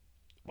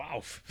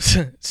 Wow,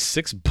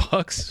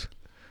 $6.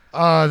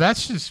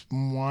 That's just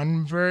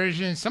one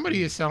version.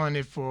 Somebody is selling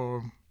it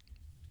for.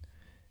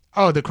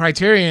 Oh, the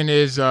Criterion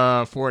is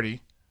 $40.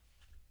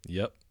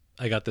 Yep,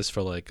 I got this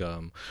for like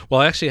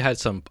Well, I actually had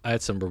some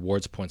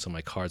rewards points on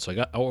my card, so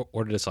I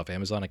ordered this off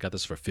Amazon. I got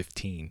this for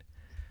 $15.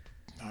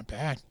 Not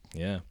bad.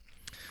 Yeah.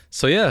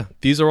 So yeah,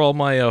 these are all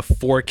my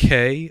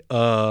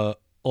 4K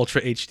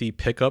Ultra HD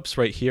pickups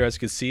right here. As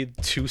you can see,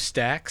 2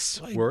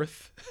 stacks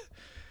worth.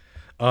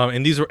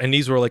 And these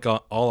were like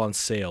all on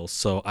sale,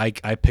 so I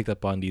picked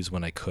up on these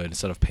when I could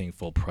instead of paying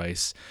full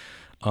price.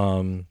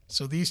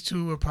 So these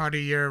two were part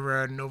of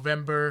your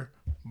November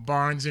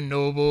Barnes and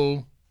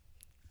Noble.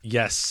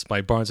 Yes,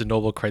 my Barnes and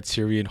Noble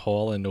Criterion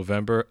haul in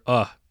November.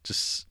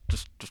 Just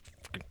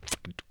fucking.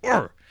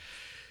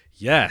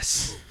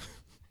 Yes,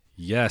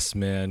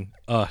 man.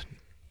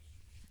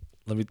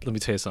 Let me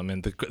tell you something,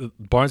 man. The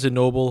Barnes and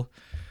Noble.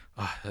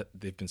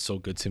 They've been so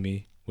good to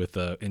me with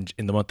in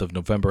the month of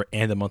November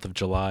and the month of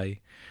July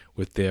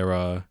with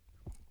their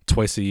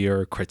twice a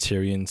year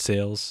Criterion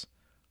sales.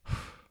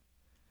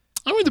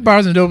 I went to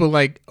Barnes and Noble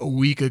like a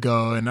week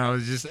ago, and I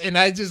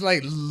just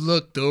like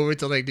looked over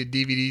to like the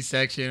DVD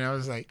section. I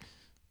was like,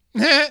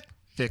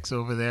 Fix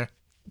over there.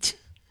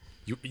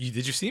 You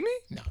did you see me?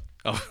 No.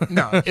 Oh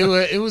no,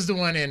 it was the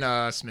one in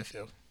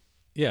Smithfield.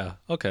 Yeah.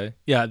 Okay.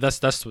 Yeah. That's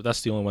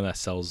the only one that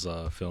sells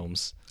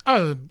films.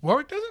 Oh,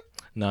 Warwick doesn't?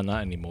 No,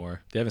 not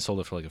anymore. They haven't sold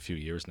it for like a few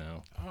years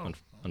now,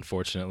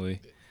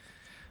 unfortunately.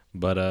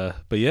 But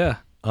yeah,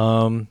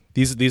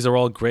 these are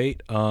all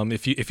great.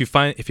 If you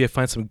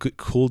find some good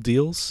cool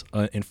deals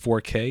in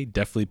 4K,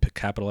 definitely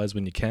capitalize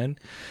when you can.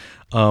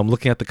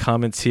 Looking at the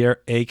comments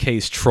here,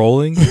 AK's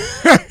trolling.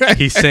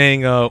 He's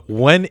saying,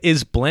 when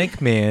is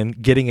Blank Man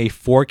getting a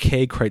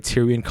 4K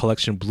Criterion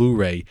Collection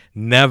Blu-ray?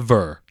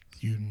 Never.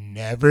 You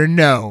never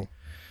know.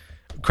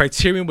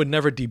 Criterion would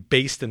never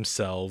debase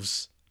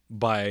themselves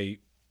by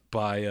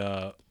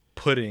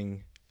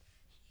putting.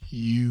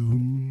 You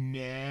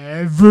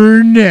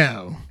never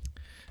know.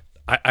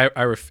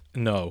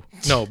 No,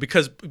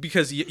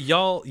 because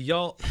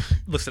y'all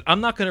listen.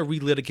 I'm not gonna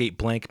relitigate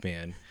Blank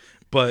Man,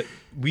 but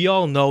we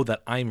all know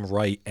that I'm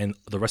right and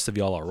the rest of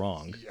y'all are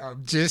wrong.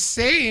 I'm just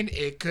saying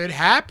it could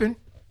happen.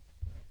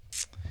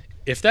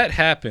 If that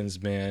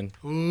happens, man.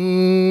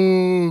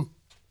 Ooh.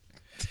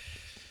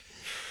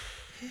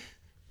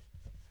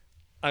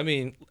 I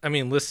mean,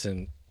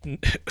 listen.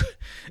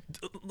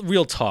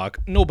 Real talk.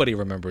 Nobody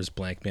remembers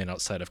Blank Man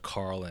outside of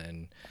Carl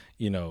and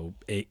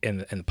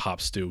and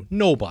Pop Stew.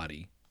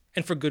 Nobody,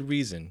 and for good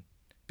reason,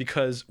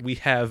 because we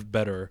have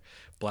better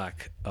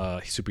black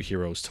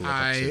superheroes to look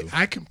up to.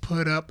 I can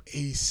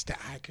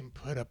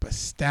put up a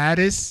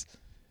status,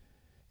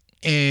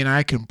 and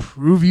I can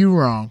prove you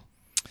wrong.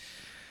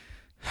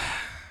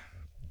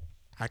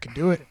 I can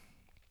do it.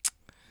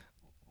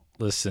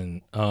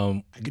 Listen,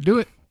 I can do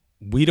it.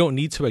 We don't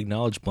need to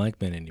acknowledge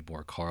Blank Man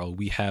anymore, Carl.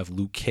 We have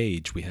Luke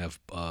Cage. We have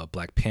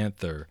Black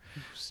Panther.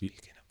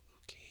 Speaking of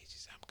Luke Cage,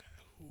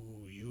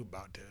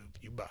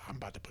 I'm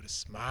about to put a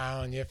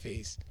smile on your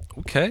face.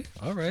 Okay,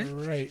 all right. All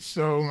right,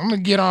 so I'm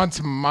gonna get on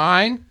to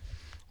mine.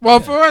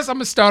 Well, first I'm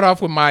gonna start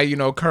off with my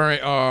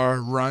current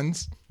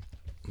runs.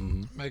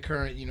 Mm-hmm. My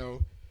current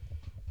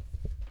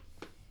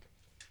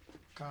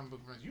comic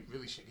book runs. You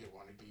really should get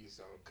one of these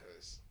though,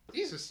 because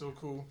these are so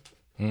cool.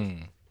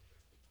 Mm.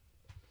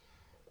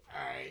 All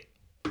right.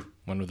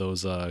 One of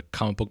those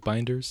comic book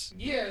binders?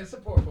 Yeah, it's a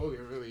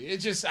portfolio, really.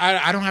 It's just,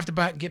 I don't have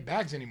to get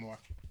bags anymore.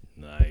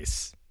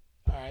 Nice.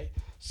 All right.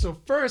 So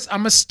first, I'm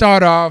going to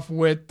start off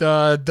with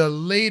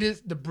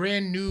the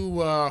brand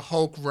new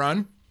Hulk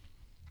run.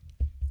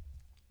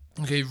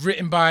 Okay,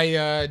 written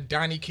by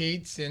Donny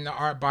Cates and the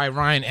art by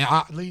Ryan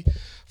Otley.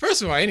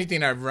 First of all, anything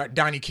that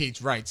Donny Cates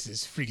writes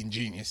is freaking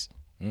genius.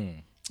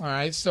 Mm. All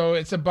right, so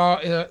it's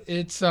about, the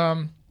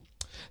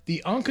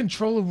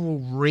uncontrollable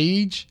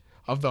rage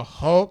of the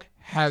Hulk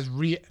has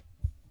reached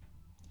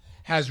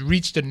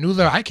a new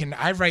level.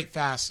 I write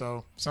fast,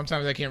 so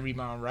sometimes I can't read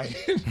my own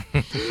writing.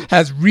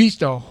 Has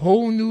reached a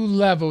whole new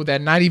level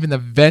that not even the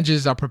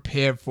Avengers are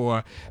prepared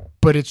for.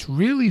 But it's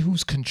really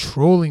who's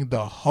controlling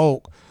the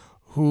Hulk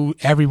who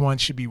everyone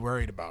should be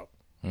worried about.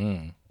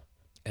 Mm.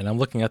 And I'm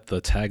looking at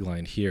the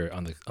tagline here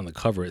on the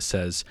cover. It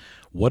says,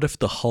 "What if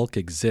the Hulk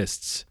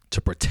exists to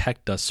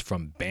protect us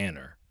from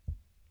Banner?"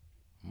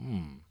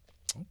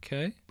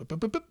 Okay.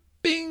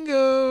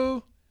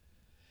 Bingo.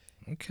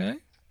 Okay.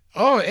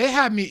 Oh, it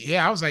had me.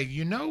 Yeah, I was like,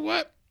 you know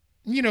what?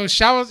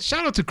 Shout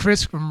out to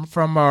Chris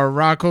from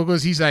Rock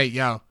Cocos. He's like,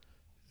 yo,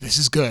 this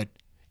is good.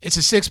 It's a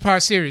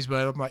 6-part series,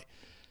 but I'm like,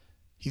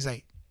 he's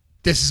like,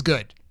 this is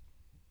good.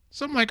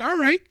 So I'm like, all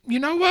right, you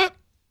know what?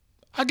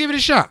 I'll give it a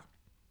shot.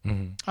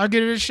 Mm-hmm. I'll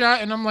give it a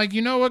shot. And I'm like,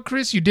 you know what,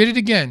 Chris? You did it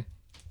again.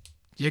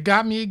 You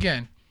got me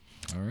again.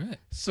 All right.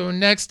 So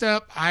next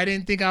up, I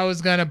didn't think I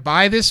was going to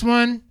buy this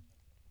one,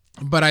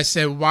 but I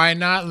said, why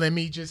not? Let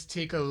me just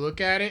take a look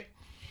at it.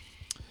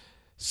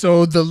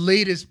 So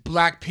the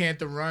Black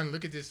Panther run.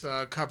 Look at this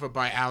cover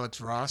by Alex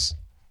Ross.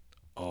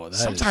 Oh,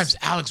 sometimes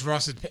Alex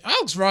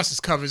Ross's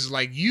covers,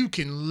 like, you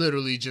can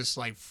literally just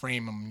like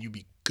frame them and you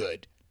be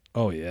good.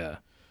 Oh yeah.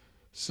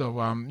 So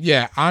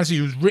honestly,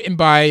 it was written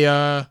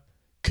by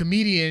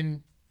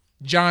comedian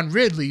John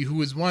Ridley, who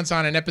was once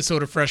on an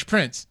episode of Fresh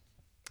Prince.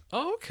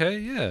 Oh, okay,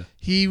 yeah.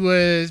 He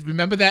was.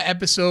 Remember that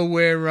episode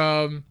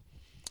where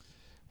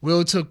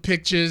Will took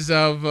pictures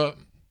of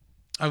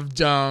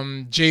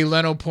Jay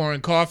Leno pouring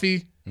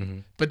coffee? Mm-hmm.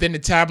 But then the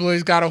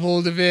tabloids got a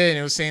hold of it, and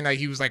it was saying like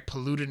he was like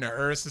polluting the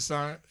earth or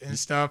something and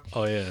stuff.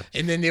 Oh yeah.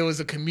 And then there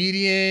was a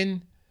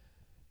comedian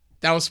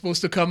that was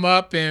supposed to come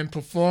up and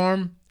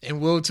perform,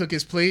 and Will took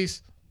his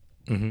place.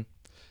 Mm-hmm.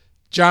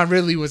 John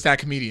Ridley was that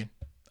comedian.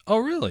 Oh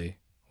really?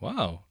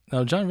 Wow.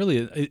 Now John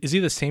Ridley, is he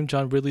the same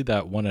John Ridley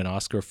that won an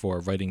Oscar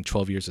for writing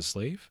 12 Years a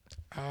Slave?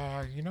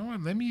 You know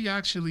what? Let me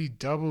actually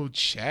double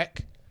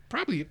check.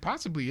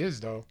 Possibly is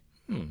though.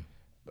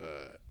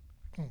 But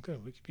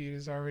good.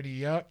 Wikipedia's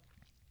already up.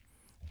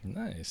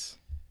 Nice.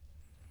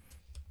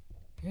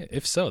 Yeah,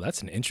 if so,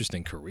 that's an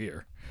interesting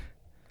career.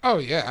 Oh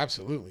yeah,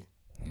 absolutely.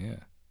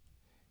 Yeah.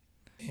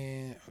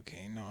 And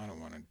okay, no, I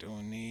don't want to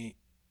donate.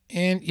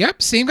 And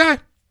yep, same guy.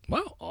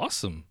 Wow,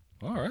 awesome.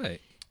 All right.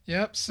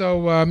 Yep.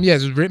 So it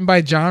was written by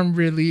John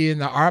Ridley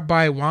and the art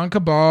by Juan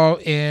Cabal,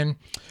 and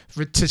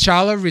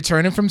T'Challa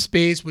returning from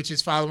space, which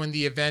is following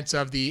the events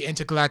of the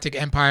Intergalactic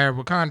Empire of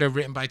Wakanda,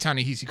 written by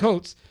Ta-Nehisi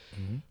Coates.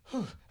 Mm-hmm.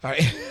 All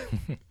right.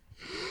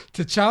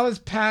 T'Challa's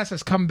past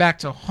has come back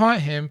to haunt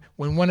him.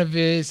 When one of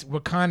his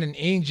Wakandan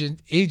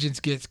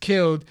agents gets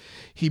killed,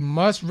 he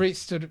must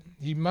race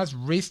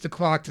the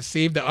clock to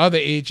save the other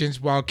agents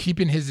while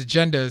keeping his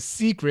agenda a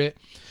secret.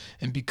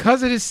 And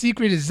because this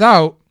secret is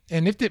out,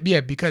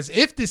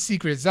 if this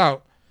secret is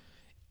out,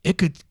 it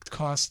could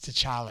cost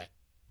T'Challa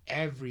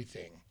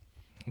everything.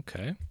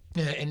 Okay.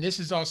 Yeah, and this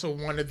is also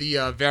one of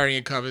the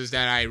variant covers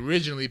that I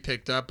originally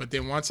picked up, but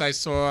then once I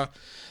saw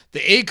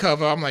the A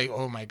cover, I'm like,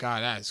 oh my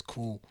god, that is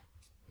cool.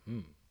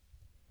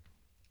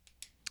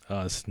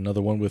 It's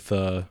another one with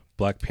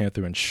Black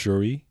Panther and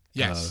Shuri.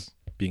 Yes.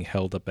 Being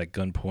held up at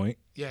gunpoint.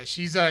 Yeah,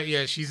 she's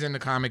in the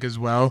comic as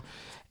well.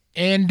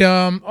 And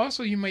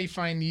also, you might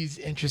find these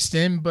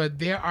interesting, but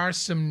there are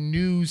some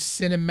new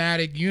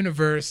cinematic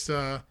universe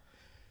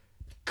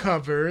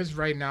covers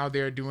right now.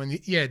 They're doing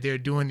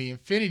the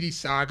Infinity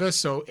Saga.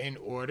 So in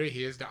order,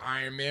 here's the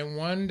Iron Man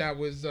one that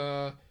was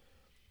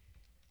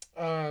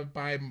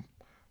by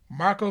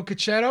Marco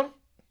Caccetto,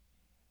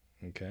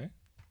 Okay.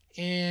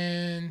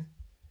 and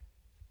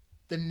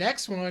the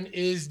next one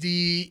is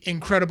the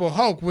Incredible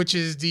Hulk, which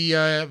is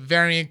the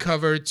variant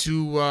cover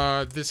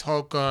to this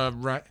Hulk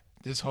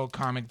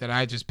comic that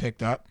I just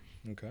picked up.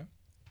 Okay.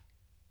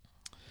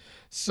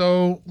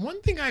 So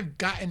one thing I've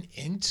gotten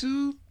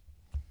into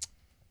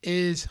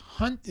is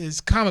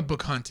comic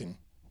book hunting.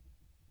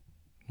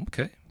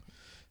 Okay.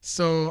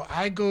 So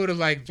I go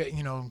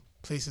to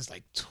places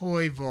like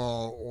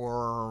Toyville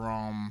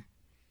or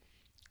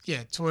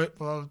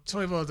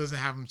Toyville doesn't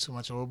have them too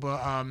much,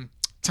 but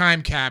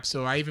Time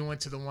Capsule. I even went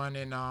to the one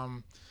in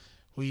in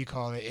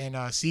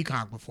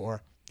Seekonk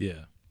before.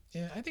 Yeah.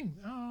 Yeah, I think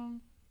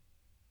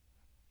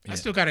I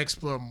still got to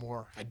explore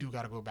more. I do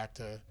got to go back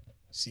to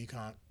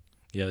Seekonk.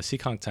 Yeah, the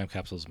Seekonk Time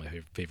Capsule is my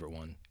favorite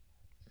one.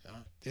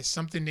 There's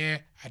something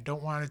there I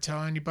don't want to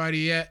tell anybody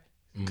yet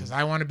because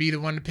I want to be the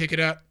one to pick it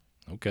up.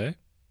 Okay.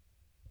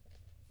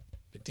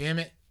 But damn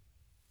it,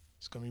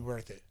 it's going to be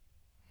worth it.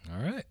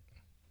 All right.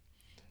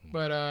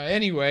 But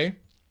anyway,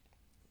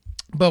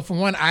 but for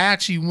one, I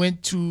actually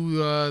went to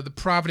the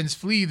Providence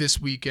Flea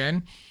this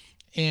weekend.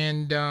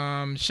 And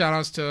shout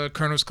outs to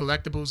Colonel's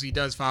Collectibles. He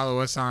does follow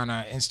us on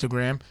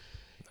Instagram.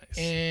 Nice.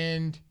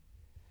 And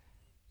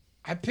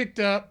I picked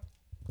up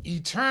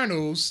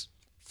Eternals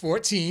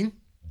 14.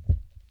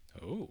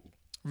 Oh.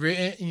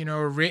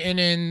 Written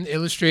and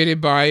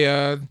illustrated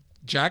by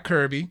Jack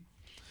Kirby.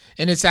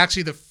 And it's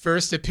actually the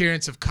first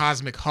appearance of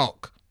Cosmic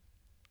Hulk.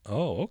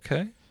 Oh,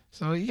 okay.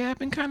 So, yeah, I've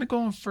been kind of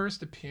going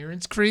first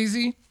appearance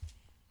crazy.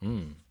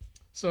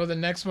 So the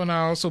next one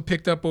I also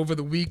picked up over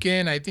the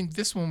weekend, I think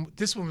this one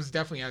was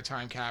definitely a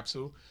time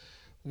capsule,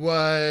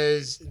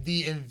 was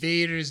The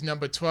Invaders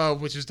number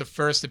 12, which was the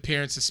first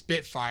appearance of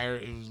Spitfire.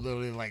 It was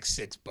literally like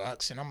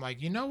 $6. And I'm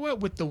like, you know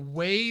what? With the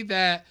way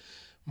that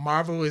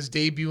Marvel is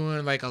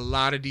debuting like a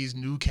lot of these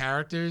new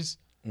characters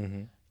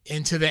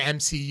into the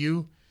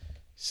MCU,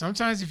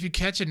 sometimes if you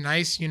catch a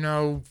nice,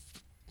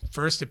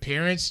 first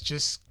appearance,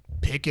 just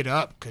pick it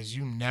up because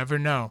you never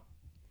know.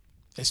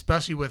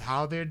 Especially with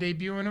how they're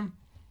debuting them.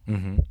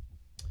 Mm-hmm.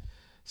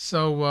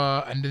 So,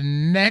 and the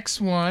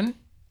next one,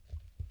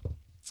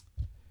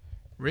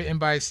 written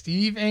by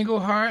Steve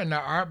Englehart and the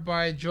art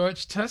by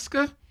George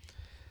Tuska.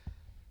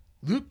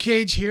 Luke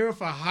Cage Hero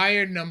for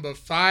Hire number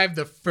 5,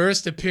 the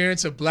first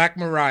appearance of Black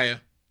Mariah.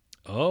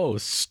 Oh,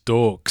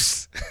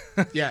 Stokes.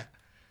 Yeah.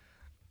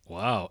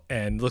 Wow.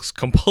 And looks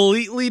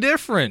completely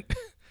different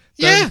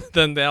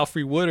than the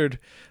Alfre Woodard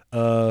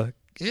that's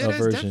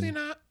version. Definitely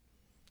not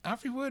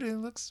Alfre Woodard. It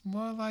looks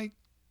more like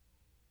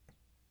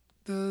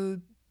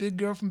the big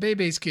girl from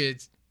Bebe's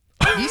Kids.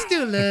 He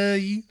still love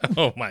you.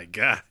 Oh, my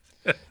God.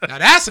 Now,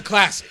 that's a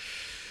classic.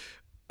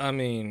 I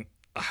mean,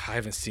 I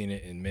haven't seen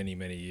it in many,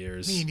 many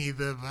years. Me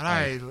neither,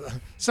 but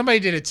somebody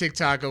did a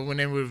TikTok of when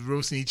they were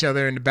roasting each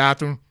other in the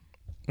bathroom.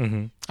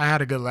 Mm-hmm. I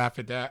had a good laugh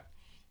at that.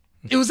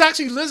 It was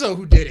actually Lizzo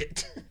who did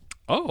it.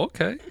 Oh,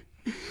 okay.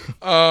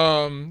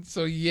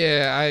 So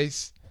yeah,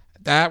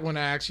 that one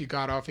I actually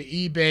got off of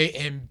eBay,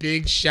 and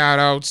big shout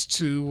outs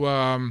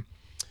to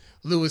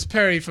Louis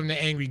Perry from the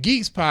Angry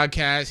Geeks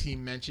podcast. He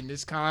mentioned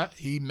this comic.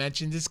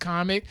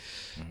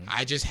 Mm-hmm.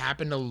 I just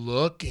happened to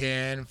look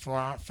and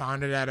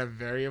found it at a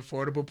very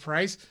affordable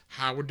price.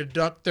 Howard the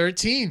Duck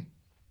 13.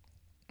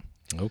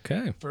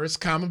 Okay.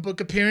 First comic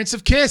book appearance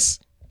of Kiss.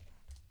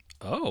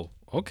 Oh,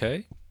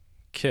 okay.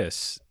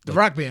 Kiss. The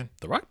rock band.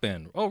 The rock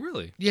band. Oh,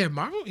 really? Yeah,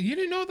 Marvel. You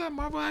didn't know that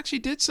Marvel actually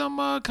did some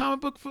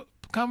comic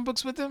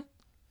books with them?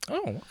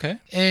 Oh, okay.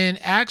 And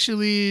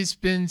actually, it's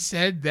been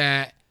said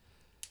that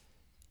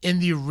in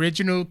the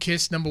original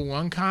Kiss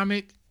 #1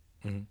 comic,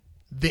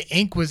 the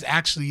ink was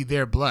actually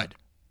their blood.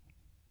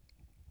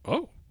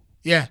 Oh.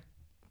 Yeah.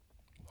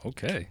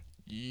 Okay.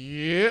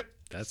 Yep.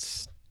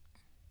 That's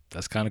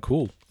kind of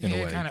cool in a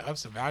way. It kind of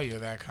ups the value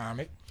of that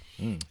comic.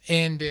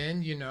 And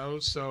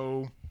then,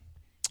 so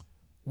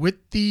with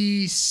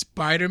the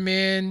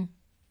Spider-Man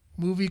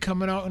movie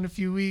coming out in a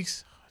few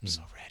weeks, I'm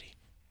so ready.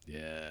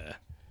 Yeah.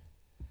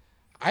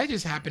 I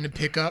just happened to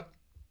pick up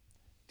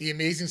The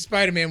Amazing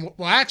Spider-Man.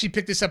 Well, I actually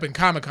picked this up in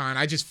Comic-Con.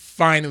 I just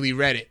finally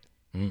read it.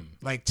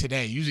 Like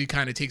today. Usually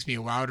kind of takes me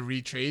a while to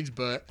read trades,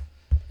 but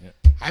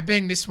I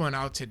banged this one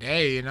out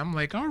today, and I'm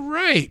like, all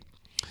right.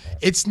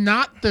 It's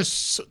not the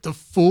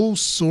full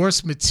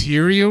source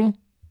material,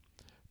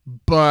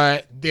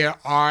 but there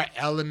are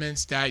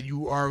elements that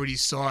you already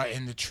saw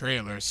in the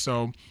trailer.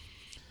 So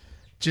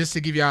just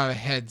to give y'all a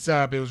heads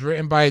up, it was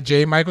written by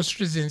J. Michael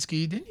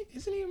Straczynski.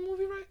 Isn't he a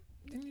movie writer?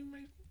 Didn't he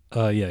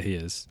write? Yeah, he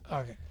is.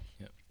 Okay.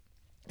 Yep.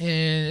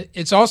 And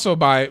it's also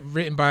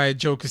written by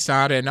Joe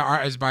Quesada, and the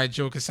art is by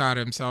Joe Quesada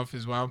himself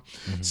as well.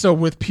 So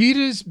with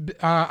Peter's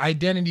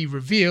identity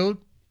revealed,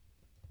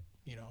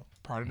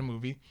 part of the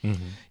movie.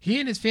 Mm-hmm. He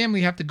and his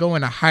family have to go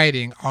into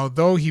hiding,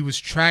 although he was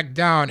tracked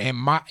down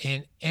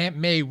and Aunt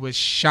May was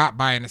shot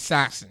by an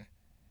assassin.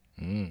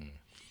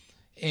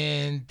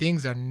 And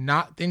things are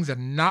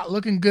not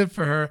looking good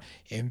for her.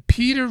 And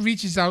Peter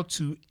reaches out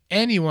to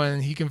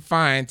anyone he can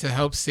find to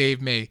help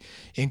save May,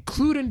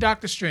 including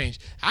Doctor Strange.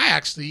 I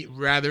actually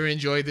rather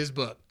enjoyed this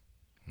book.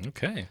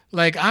 Okay.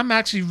 Like, I'm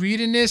actually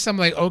reading this. I'm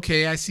like,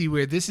 okay, I see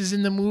where this is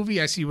in the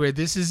movie. I see where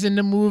this is in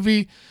the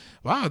movie.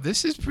 Wow,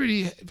 this is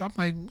pretty. I'm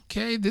like,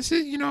 okay, this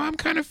is, I'm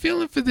kind of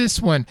feeling for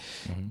this one.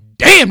 Mm-hmm.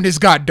 Damn, this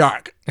got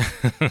dark.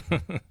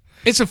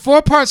 It's a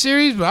 4-part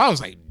series, but I was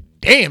like,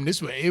 damn,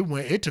 this way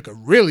it took a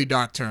really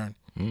dark turn.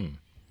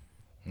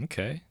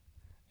 Okay.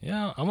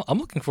 Yeah, I'm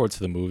looking forward to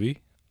the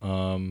movie.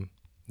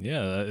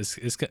 Yeah,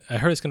 I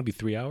heard it's going to be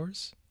 3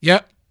 hours.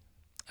 Yep.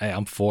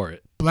 I'm for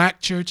it.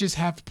 Black churches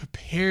have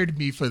prepared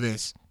me for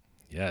this.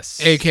 Yes.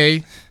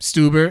 AK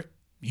Stuber,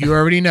 you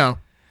already know.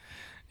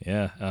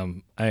 Yeah.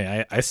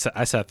 I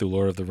sat through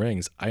Lord of the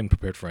Rings. I'm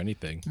prepared for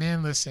anything.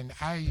 Man, listen,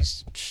 I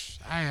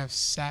have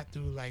sat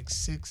through like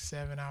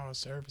 6-7 hour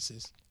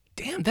services.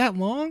 Damn, that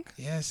long?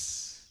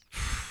 Yes.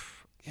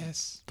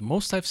 Yes. The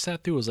most I've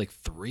sat through was like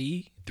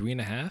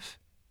 3.5.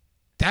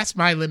 That's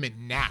my limit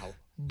now,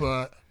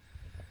 but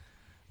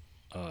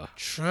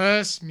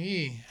trust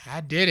me,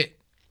 I did it.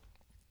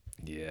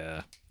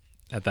 Yeah.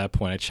 At that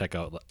point, I check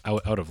out. I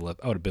would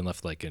have been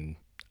left like an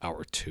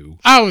hour 2.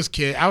 I was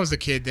a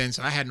kid then,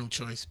 so I had no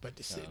choice but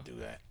to sit and do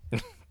that.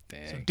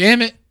 Dang. So,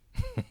 damn it.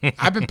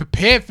 I've been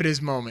prepared for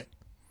this moment.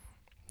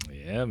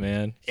 Yeah,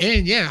 man.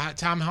 And yeah,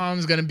 Tom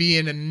Holland's going to be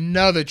in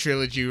another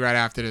trilogy right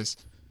after this.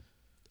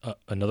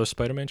 Another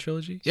Spider-Man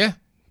trilogy? Yeah.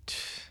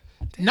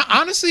 No,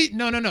 honestly,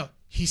 no.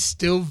 He's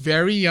still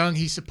very young.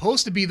 He's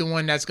supposed to be the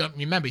one that's going to,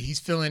 remember, he's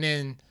filling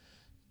in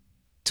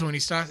Tony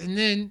Stark. And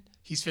then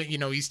he's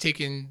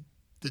taking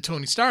the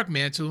Tony Stark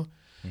mantle.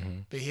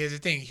 Mm-hmm. But here's the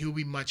thing. He'll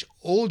be much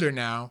older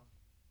now.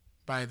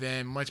 By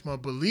then, much more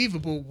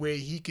believable, where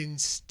they can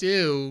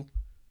still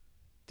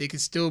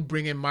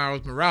bring in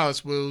Miles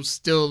Morales, will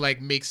still like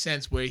make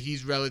sense where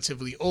he's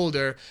relatively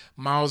older.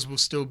 Miles will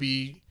still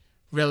be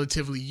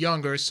relatively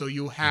younger, so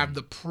you'll have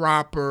the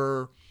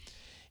proper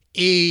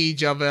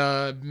age of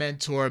a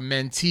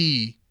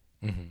mentor-mentee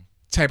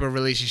type of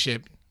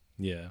relationship.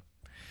 Yeah.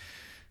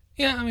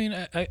 Yeah, I mean,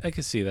 I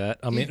could see that.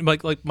 I mean,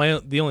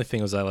 the only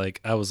thing was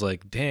I was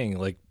like,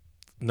 dang,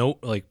 No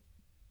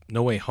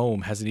Way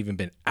Home hasn't even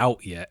been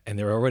out yet, and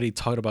they're already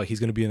talking about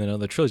he's going to be in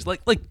another trilogy.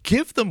 Like,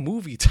 give the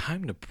movie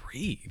time to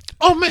breathe.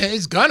 Oh man,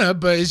 it's gonna,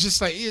 but it's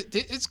just like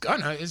it's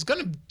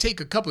gonna take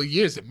a couple of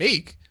years to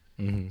make.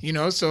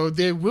 Mm-hmm. So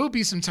there will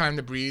be some time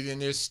to breathe,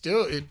 and there's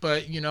still,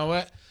 but you know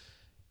what?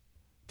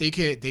 They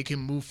can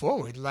move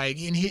forward. Like,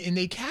 and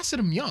they casted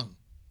him young.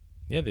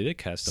 Yeah, they did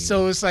cast him.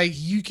 So it's like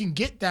you can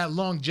get that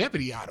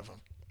longevity out of him.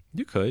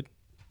 You could.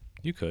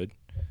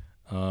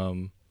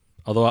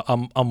 Although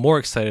I'm more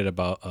excited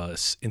about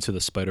Into the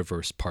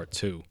Spider-Verse Part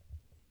 2.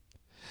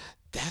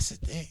 That's the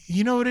thing.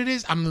 You know what it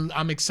is?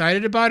 I'm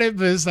excited about it,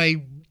 but it's like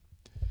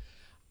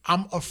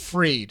I'm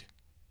afraid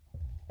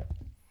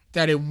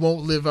that it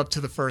won't live up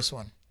to the first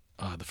one.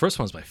 The first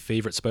one's my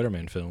favorite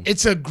Spider-Man film.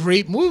 It's a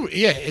great movie.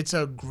 Yeah, it's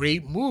a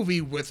great movie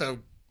with a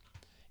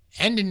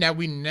ending that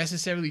we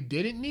necessarily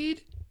didn't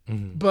need,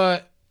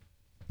 but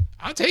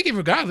I'll take it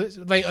regardless.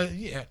 Like,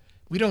 yeah,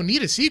 we don't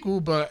need a sequel,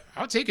 but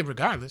I'll take it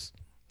regardless.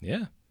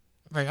 Yeah.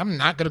 Like, I'm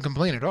not going to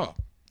complain at all.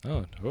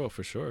 Oh,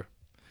 for sure.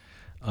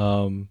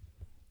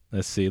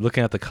 Let's see.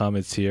 Looking at the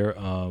comments here,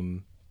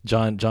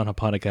 John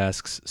Haponic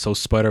asks, so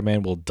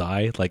Spider-Man will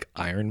die like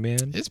Iron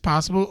Man? It's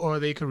possible, or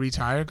they could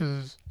retire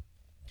because,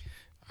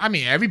 I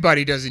mean,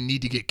 everybody doesn't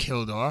need to get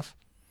killed off.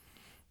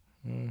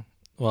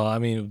 Well, I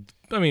mean,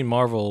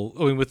 Marvel,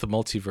 with the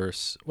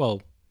multiverse,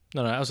 well,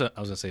 no, I was going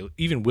to say,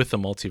 even with the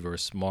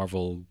multiverse,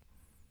 Marvel,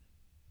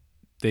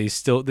 they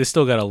still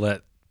got to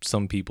let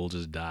some people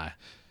just die.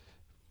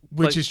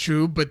 Which is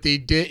true, but they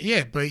did,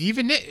 yeah. But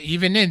even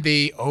then,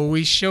 they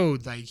always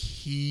showed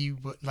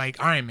like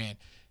Iron Man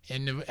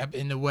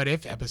in the What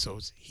If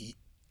episodes. He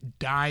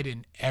died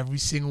in every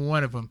single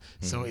one of them,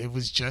 so it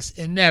was just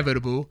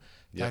inevitable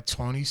that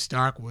Tony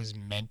Stark was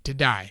meant to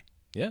die.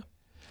 Yeah.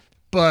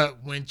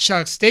 But when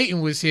Chuck Staten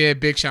was here,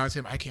 big shout out to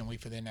him. I can't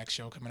wait for their next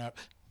show coming up.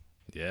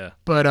 Yeah.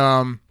 But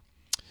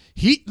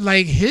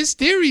his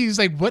theories,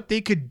 like what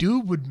they could do,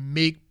 would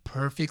make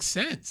perfect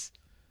sense.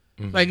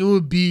 Like, it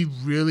would be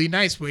really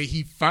nice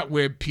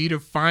where Peter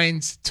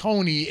finds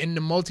Tony in the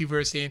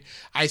multiverse saying,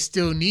 I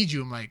still need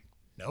you. I'm like,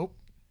 nope,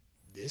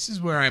 this is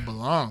where I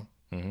belong.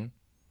 Mm-hmm.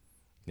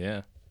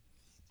 Yeah.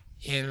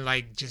 And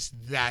like, just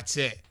that's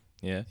it.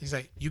 Yeah. He's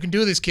like, you can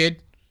do this,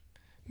 kid.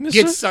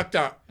 Get sucked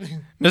up.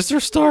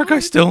 Mr. Stark, I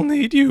still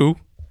need you.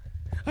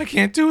 I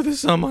can't do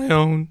this on my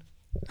own.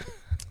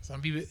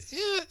 Some people,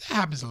 that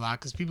happens a lot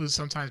because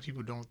sometimes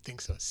people don't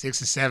think so.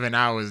 6 or 7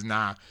 hours,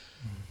 nah.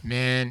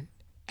 Man,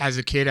 as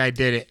a kid, I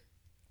did it.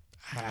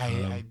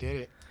 I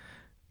did it.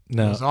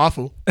 No. It was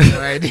awful.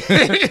 I did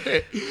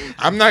it.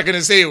 I'm not going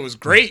to say it was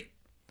great.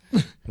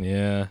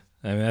 Yeah.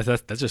 I mean,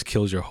 that just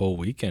kills your whole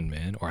weekend,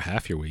 man, or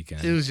half your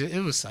weekend.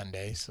 It was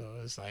Sunday, so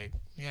it's like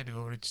we had to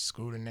go to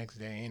school the next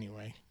day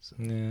anyway. So.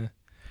 Yeah.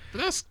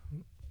 But that's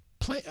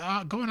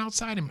going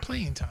outside and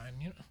playing time,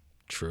 you know.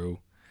 True.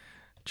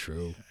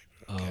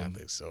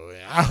 Catholic, so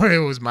yeah, it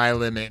was my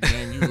limit,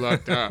 man. You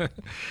lucked up.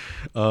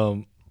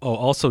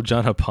 Also,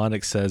 John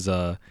Haponic says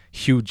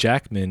Hugh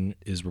Jackman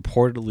is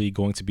reportedly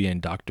going to be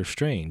in Doctor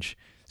Strange,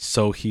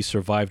 so he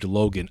survived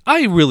Logan.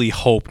 I really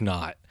hope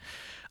not.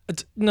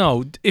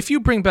 No, if you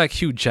bring back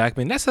Hugh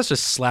Jackman, that's such a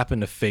slap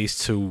in the face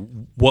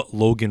to what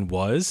Logan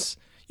was.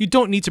 You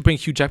don't need to bring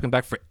Hugh Jackman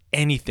back for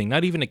anything,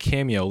 not even a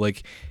cameo.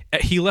 Like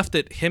he left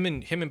it. Him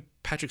and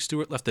Patrick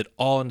Stewart left it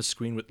all on the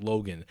screen with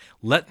Logan.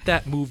 Let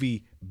that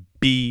movie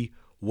be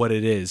what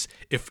it is.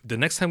 If the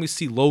next time we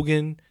see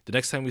Logan, the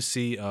next time we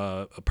see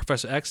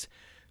Professor X,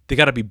 they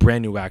got to be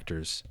brand new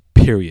actors.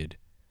 Period.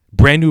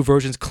 Brand new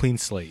versions, clean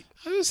slate.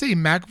 I was gonna say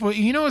McAvoy.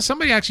 You know,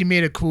 somebody actually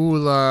made a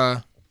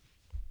cool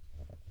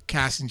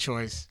casting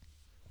choice.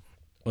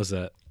 What's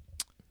that?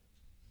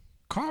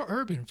 Carl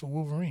Urban for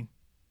Wolverine.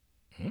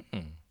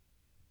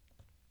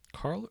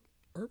 Carl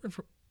Urban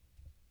for.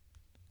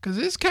 Because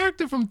his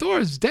character from Thor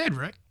is dead,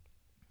 right?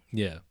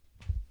 Yeah.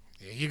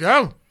 There you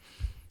go.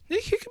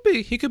 He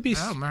could be.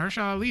 Well,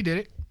 Mahershala Ali did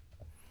it.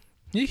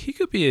 He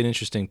could be an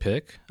interesting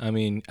pick. I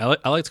mean,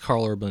 I liked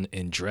Carl Urban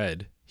in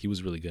Dredd. He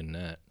was really good in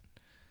that.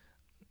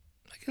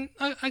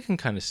 I can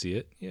kind of see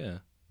it. Yeah.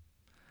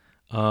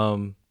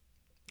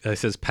 It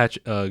says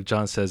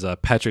John says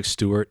Patrick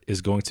Stewart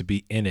is going to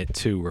be in it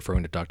too,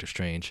 referring to Doctor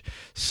Strange.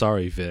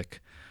 Sorry, Vic.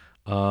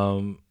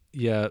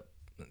 Yeah,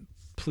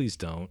 please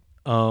don't.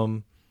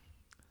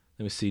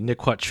 Let me see. Nick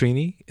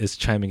Quattrini is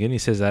chiming in. He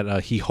says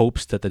that he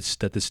hopes that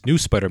this new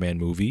Spider-Man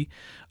movie,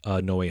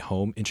 No Way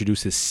Home,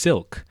 introduces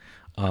Silk.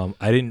 I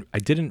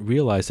didn't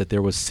realize that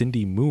there was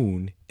Cindy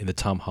Moon in the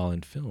Tom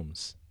Holland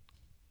films.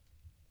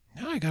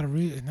 Now I gotta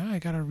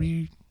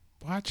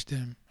re-watch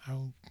them.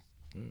 I'll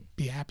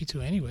be happy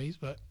to anyways,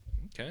 but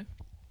okay,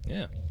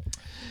 yeah.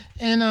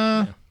 And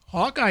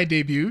Hawkeye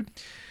debuted.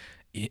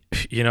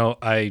 You know,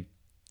 I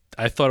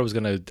thought it was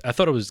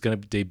gonna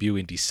debut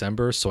in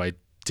December, so I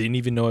didn't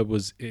even know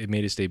it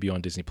made its debut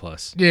on Disney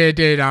Plus. Yeah, it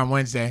did on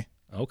Wednesday.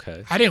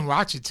 Okay. I didn't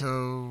watch it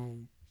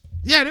till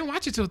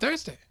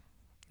Thursday.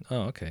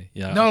 Oh, okay.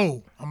 Yeah.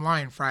 No, I'm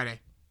lying.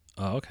 Friday.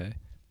 Oh, okay.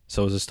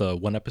 So is this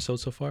one episode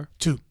so far?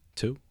 Two.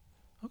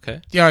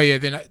 Okay. Yeah.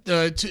 Then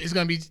it's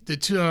gonna be the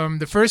two.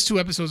 The first two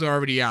episodes are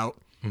already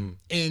out,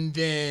 and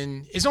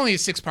then it's only a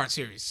 6-part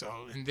series. So,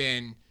 and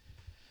then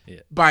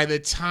by the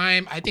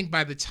time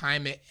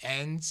it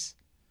ends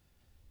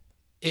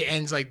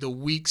like the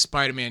week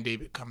Spider-Man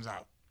debut comes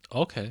out.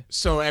 Okay.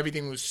 So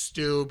everything will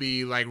still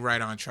be like right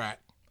on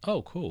track.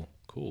 Oh, cool.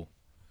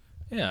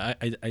 Yeah,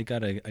 I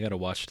gotta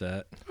watch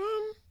that.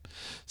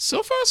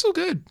 So far so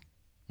good.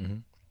 Mm-hmm.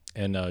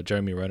 And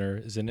Jeremy Renner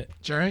is in it.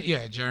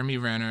 Jeremy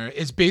Renner.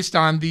 It's based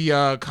on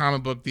the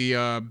comic book, the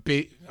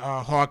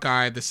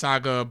Hawkeye, the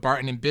saga of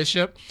Barton and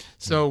Bishop.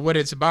 So what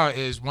it's about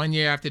is 1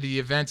 year after the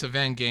events of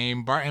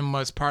Endgame, Barton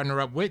must partner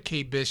up with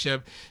Kate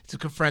Bishop to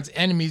confront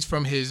enemies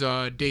from his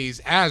days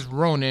as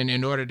Ronin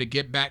in order to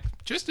get back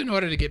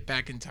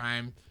in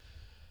time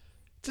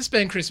to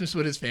spend Christmas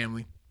with his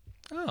family.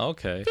 Oh,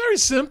 okay. Very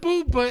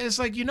simple, but it's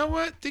like, you know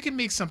what? They can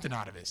make something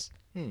out of this.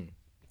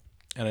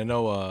 And I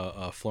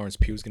know Florence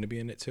Pugh is going to be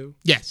in it too.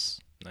 Yes.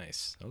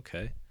 Nice.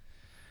 Okay.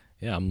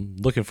 Yeah, I'm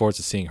looking forward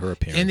to seeing her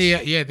appearance. And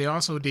they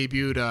also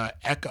debuted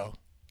Echo.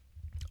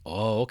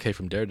 Oh, okay,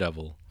 from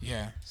Daredevil.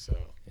 Yeah. So.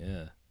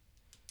 Yeah.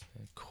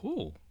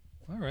 Cool.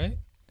 All right.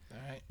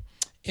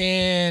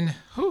 And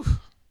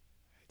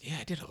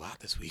I did a lot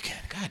this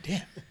weekend. God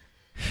damn.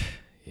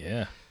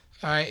 Yeah.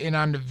 All right, and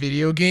on the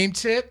video game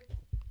tip,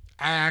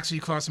 I actually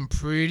caught some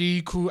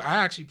pretty cool.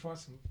 Caught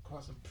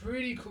some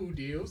pretty cool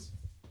deals.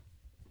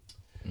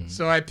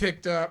 So I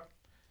picked up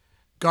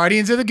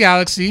Guardians of the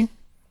Galaxy.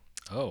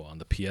 Oh, on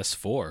the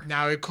PS4.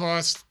 Now it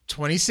costs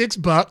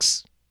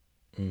 $26.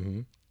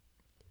 Mm-hmm.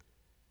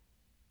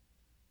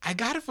 I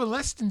got it for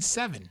less than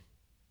 $7.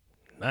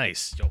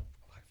 Nice. Yo.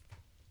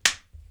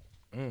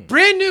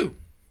 Brand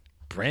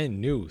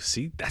new.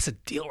 See, that's a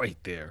deal right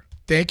there.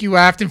 Thank you,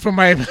 Afton, for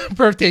my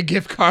birthday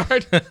gift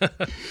card.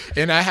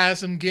 And I had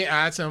some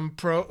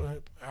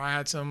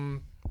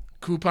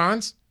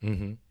coupons.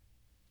 Mm-hmm.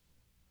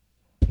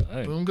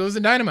 Nice. Boom goes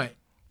the dynamite.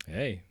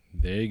 Hey,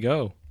 there you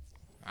go.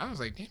 I was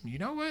like, damn, you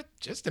know what?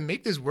 Just to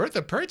make this worth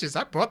a purchase,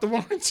 I bought the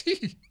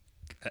warranty.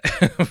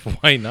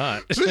 Why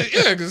not?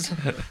 Yeah, because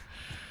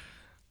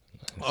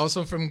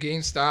also from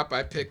GameStop,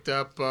 I picked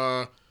up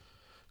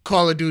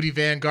Call of Duty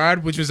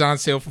Vanguard, which was on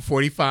sale for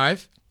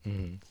 $45.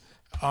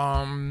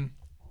 Mm-hmm.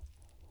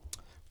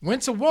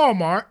 Went to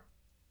Walmart,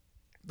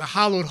 the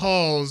hallowed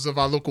halls of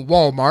our local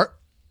Walmart.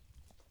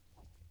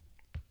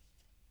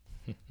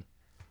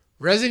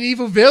 Resident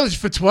Evil Village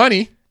for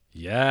 $20.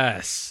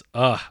 Yes.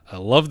 I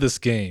love this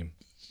game.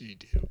 You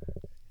do.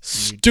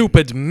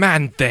 Stupid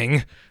man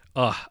thing.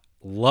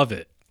 Love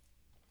it.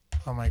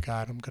 Oh my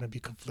God, I'm gonna be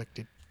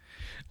conflicted.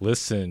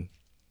 Listen,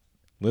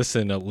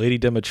 Lady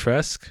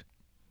Dimitrescu.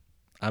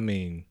 I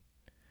mean,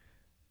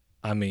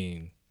 I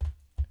mean,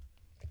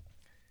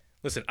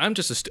 listen, I'm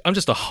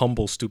just a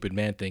humble, stupid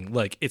man thing.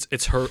 Like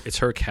it's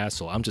her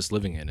castle. I'm just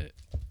living in it.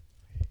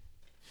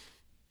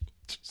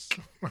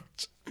 So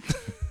much.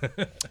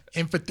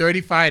 And for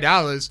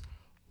 $35,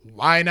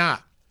 why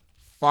not?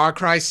 Far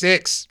Cry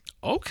 6.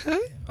 Okay,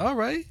 all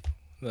right.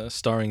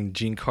 Starring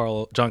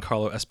Giancarlo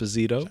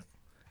Esposito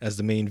as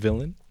the main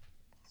villain.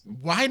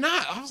 Why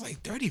not? I was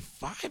like,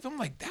 35? I'm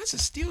like, that's a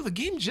steal. The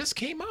game just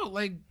came out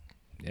like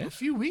a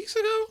few weeks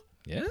ago.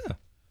 Yeah.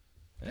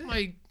 I'm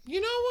like, you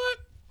know what?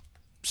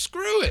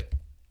 Screw it.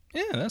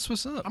 Yeah, that's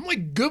what's up. I'm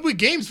like good with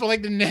games for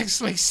like the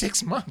next like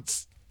 6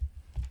 months.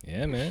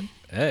 Yeah, man.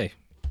 Hey,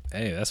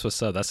 that's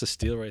what's up. That's a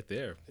steal right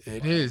there.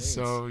 It is.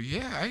 So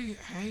yeah, I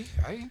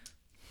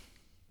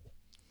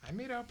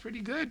made out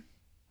pretty good.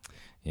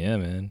 Yeah,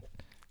 man.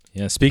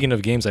 Yeah, speaking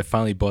of games, I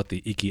finally bought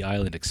the Iki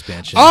Island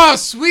expansion. Oh,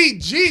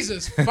 sweet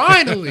Jesus.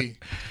 Finally.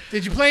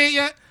 Did you play it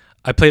yet?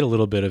 I played a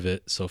little bit of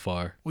it so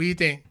far. What do you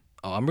think?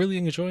 Oh, I'm really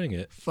enjoying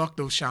it. Fuck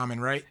those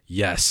shaman, right?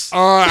 Yes.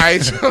 All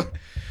right.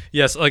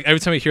 Yes, like every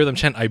time I hear them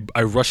chant, I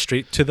rush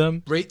straight to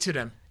them. Right to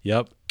them.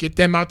 Yep. Get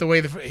them out the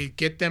way.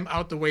 Get them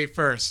out the way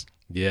first.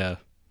 Yeah.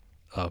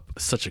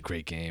 Such a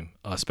great game,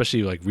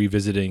 especially like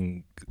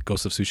revisiting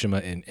Ghost of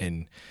Tsushima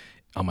in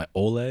on my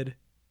OLED.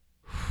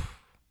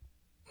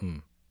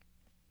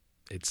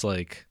 It's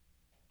like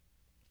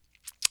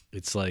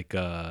it's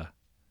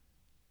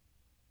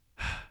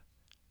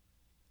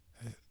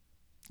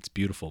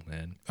beautiful,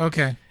 man.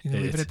 Okay, you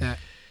can leave it at that.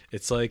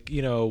 It's like,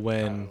 you know,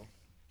 when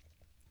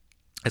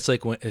it's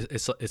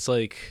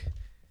like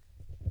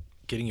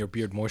getting your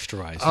beard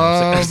moisturized.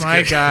 Oh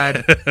my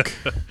God.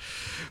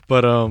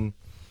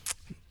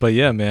 But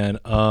yeah, man.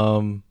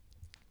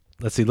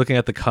 Let's see. Looking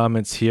at the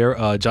comments here,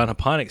 John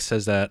Haponic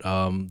says that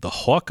the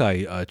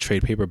Hawkeye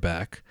trade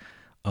paperback,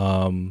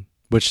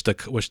 which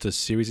the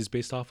series is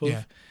based off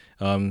of,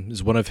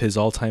 is one of his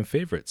all-time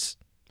favorites.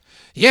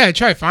 Yeah, I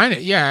tried to find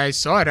it. Yeah, I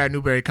saw it at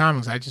Newberry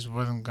Comics. I just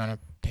wasn't gonna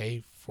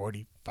pay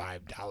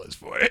 $45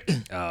 for it.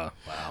 Wow.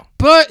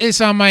 But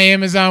it's on my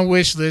Amazon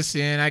wish list,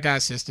 and I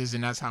got sisters,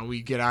 and that's how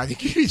we get out and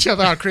give each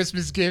other our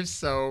Christmas gifts.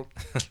 So,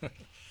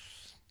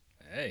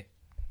 hey,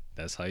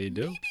 that's how you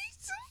do.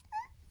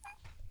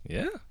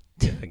 Yeah,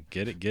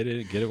 get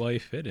it while you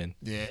fit in.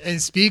 Yeah,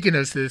 and speaking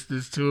of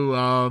sisters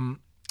too,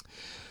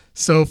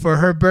 so for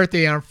her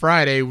birthday on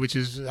Friday, which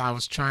is I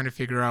was trying to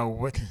figure out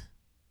what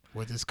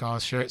this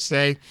call's shirt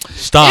say.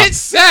 Stop. It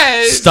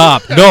says.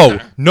 Stop.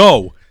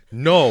 No.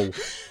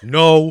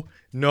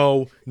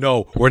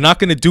 We're not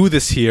going to do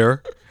this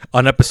here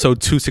on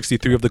episode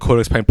 263 of the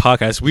Codex Prime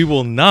podcast. We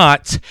will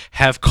not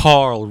have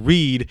Carl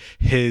read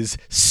his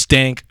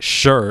stank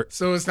shirt.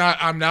 So it's not.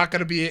 I'm not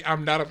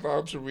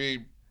about to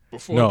read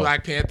before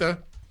Black Panther.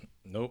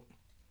 Nope.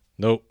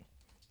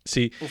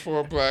 See,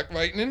 before Black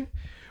Lightning.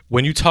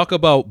 When you talk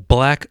about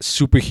black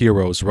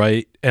superheroes,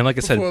 right? And like I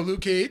said, before Luke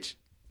Cage.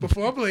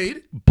 Before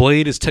Blade.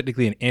 Blade is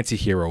technically an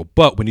anti-hero,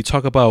 but when you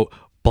talk about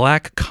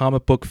black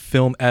comic book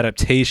film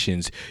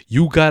adaptations,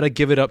 you gotta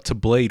give it up to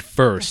Blade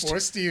first.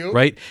 Before Steel.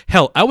 Right?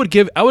 Hell, I would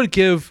give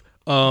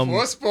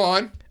before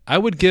Spawn. I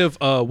would give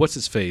what's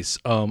his face?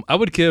 I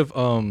would give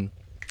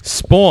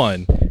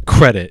Spawn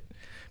credit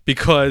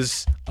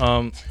because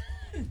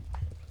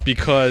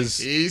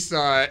he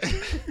saw it.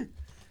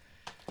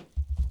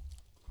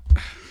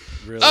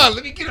 Really? Oh,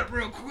 let me get up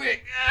real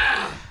quick.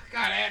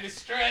 Gotta have to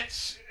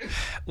stretch.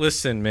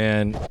 Listen,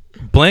 man.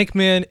 Blank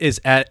Man is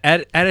at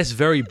its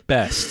very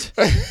best.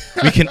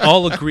 We can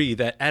all agree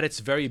that at its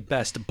very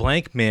best,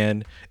 Blank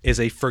Man is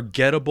a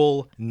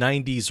forgettable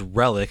 90s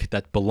relic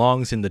that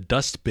belongs in the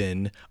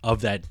dustbin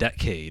of that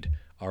decade.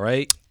 All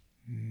right?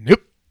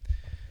 Nope.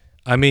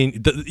 I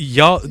mean,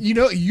 y'all... You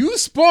know, you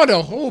spawned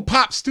a whole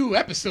Pop Stew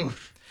episode.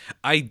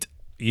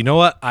 You know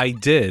what? I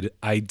did,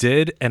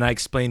 and I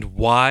explained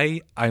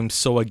why I'm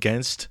so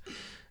against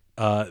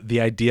the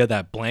idea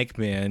that Blank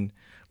Man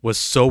was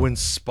so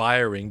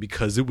inspiring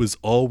because it was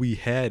all we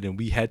had and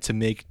we had to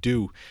make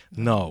do.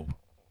 No.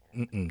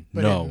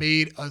 But it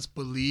made us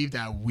believe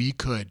that we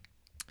could.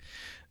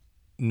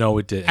 No,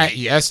 it didn't.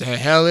 Yes, the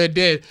hell it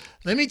did.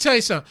 Let me tell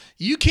you something.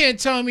 You can't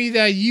tell me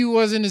that you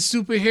wasn't a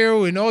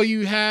superhero and all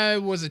you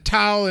had was a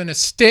towel and a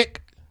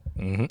stick.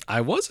 Mm-hmm.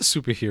 I was a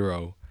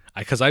superhero.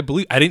 Because I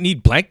didn't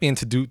need Blank Man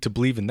to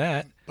believe in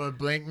that. But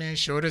Blank Man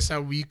showed us how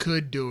we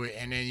could do it,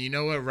 and then you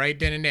know what? Right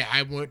then and there,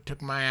 I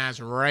took my ass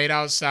right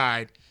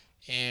outside,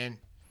 and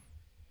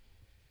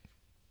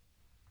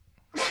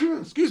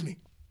excuse me,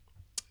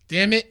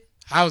 damn it,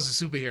 I was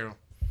a superhero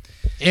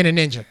and a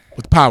ninja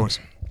with powers.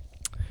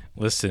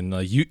 Listen,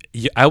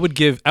 I would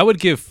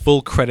give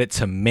full credit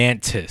to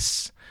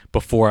Mantis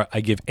before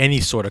I give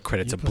any sort of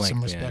credit to Blank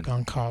Man. Put some respect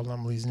on Carl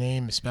Lumbly's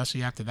name,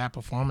 especially after that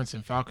performance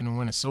in Falcon and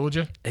Winter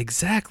Soldier.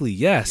 Exactly,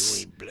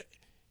 yes.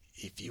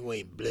 If you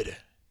ain't bitter,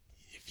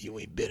 you're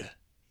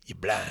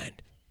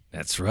blind.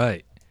 That's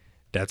right.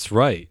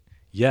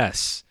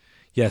 Yes,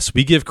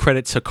 we give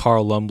credit to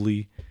Carl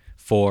Lumbly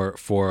for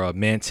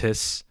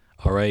Mantis,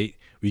 all right?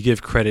 We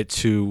give credit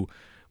to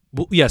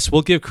Well, yes,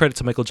 we'll give credit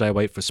to Michael Jai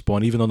White for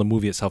Spawn, even though the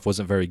movie itself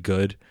wasn't very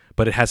good,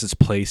 but it has its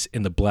place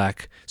in the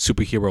black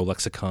superhero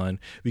lexicon.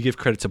 We give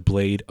credit to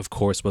Blade, of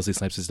course. Wesley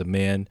Snipes is the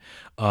man.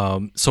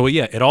 So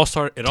yeah, it all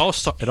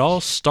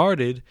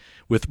started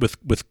with.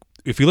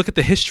 If you look at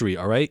the history,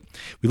 all right,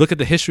 we look at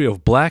the history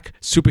of black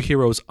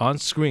superheroes on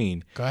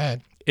screen. Go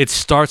ahead. It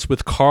starts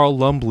with Carl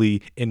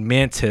Lumbly in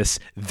Mantis,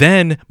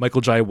 then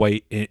Michael Jai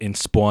White in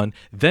Spawn,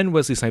 then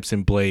Wesley Snipes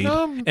in Blade,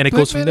 and it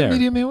goes from there.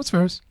 Media Man was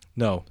first.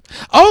 No.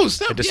 Oh,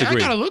 stop. I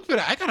disagree. Yeah, I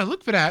gotta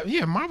look for that.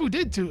 Yeah, Marvel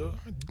did too.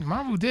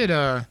 Marvel did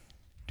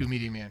do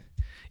Media Man.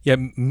 Yeah,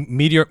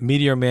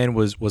 Meteor Man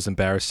was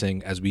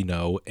embarrassing, as we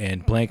know,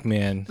 and Blank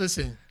Man.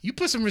 Listen, you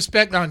put some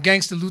respect on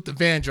Gangster Luther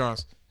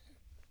Vandross.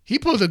 He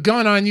pulled a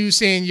gun on you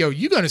saying, yo,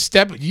 you're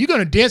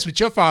gonna dance with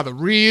your father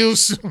real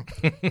soon.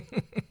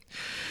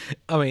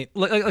 I mean,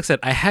 like I said,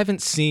 I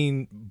haven't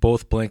seen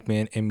both Blank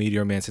Man and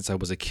Meteor Man since I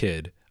was a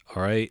kid,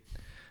 all right?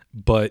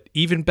 But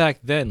even back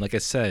then, like I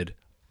said,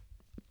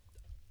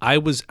 I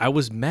was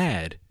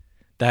mad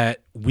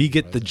that we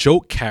get the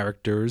joke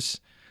characters,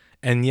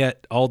 and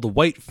yet all the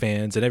white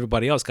fans and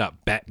everybody else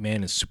got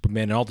Batman and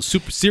Superman and all the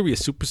super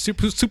serious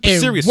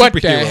superheroes. What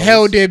the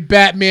hell did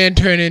Batman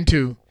turn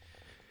into?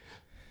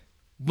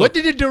 What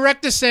did the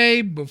director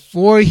say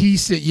before he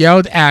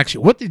yelled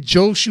action? What did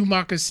Joel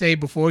Schumacher say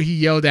before he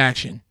yelled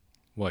action?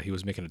 What, he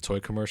was making a toy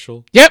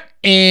commercial? Yep.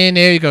 And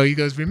there you go. He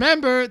goes,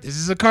 remember, this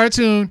is a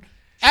cartoon.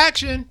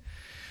 Action.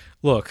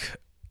 Look,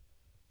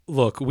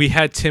 we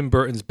had Tim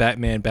Burton's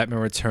Batman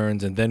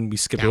Returns, and then we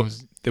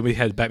then we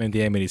had Batman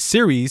the Animated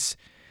Series,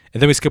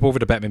 and then we skip over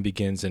to Batman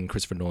Begins and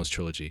Christopher Nolan's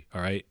trilogy.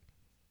 All right,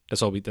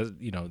 that's all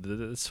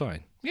that's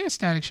fine. Yeah,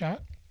 Static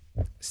Shock.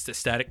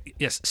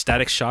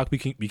 Static Shock. We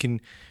can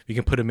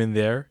put him in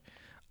there.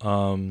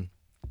 We're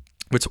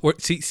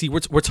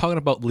talking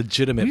about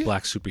legitimate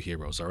black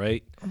superheroes. All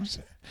right.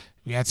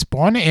 We had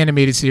Spawn, the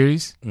animated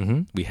series.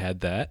 Mm-hmm. We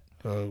had that.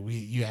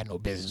 You had no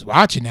business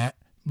watching that,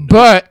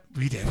 but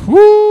we did.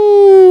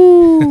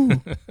 Woo!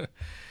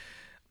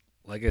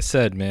 Like I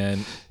said,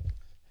 man.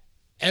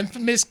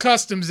 Infamous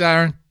Customs,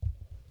 Aaron.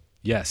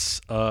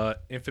 Yes,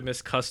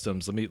 Infamous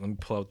Customs. Let me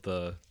pull out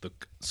the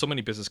so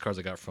many business cards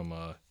I got from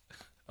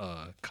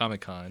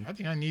Comic-Con. I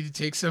think I need to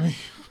take some.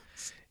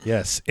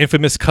 Yes,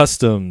 Infamous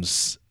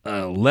Customs.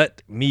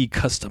 Let me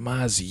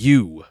customize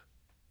you.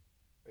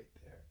 Right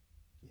there.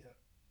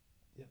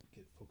 Yep.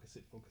 Focus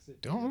it.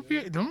 Don't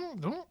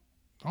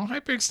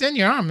hyperextend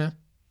your arm, man.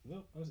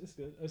 No, it's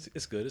good.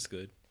 It's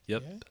good.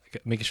 Yep. Yeah.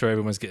 Making sure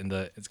everyone's getting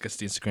the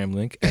Instagram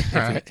link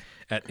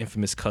at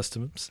Infamous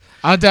Customs.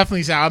 I'll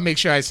make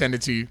sure I send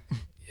it to you.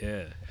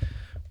 Yeah.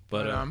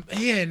 But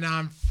and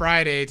on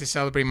Friday, to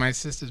celebrate my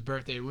sister's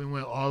birthday, we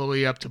went all the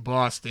way up to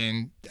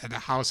Boston at the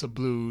House of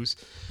Blues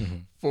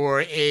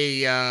for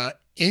a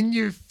In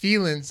Your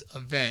Feelings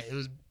event. It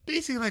was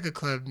basically like a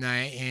club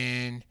night,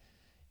 and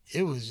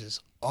it was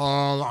just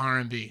all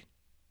R&B.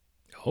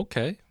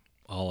 Okay.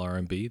 All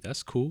R&B.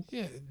 That's cool.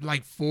 Yeah,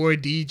 like 4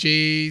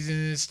 DJs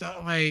and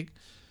stuff. Like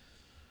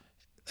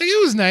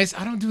it was nice.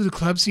 I don't do the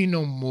club scene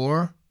no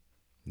more.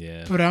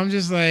 Yeah. But I'm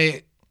just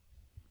like,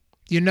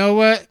 you know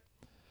what?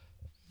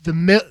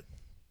 The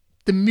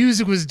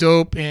music was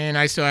dope, and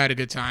I still had a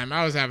good time.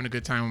 I was having a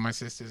good time with my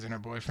sisters and her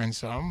boyfriend,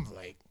 so I'm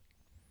like,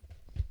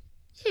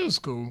 it was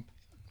cool.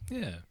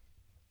 Yeah,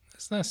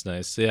 that's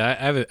nice. Yeah, I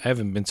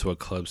haven't been to a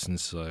club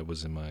since I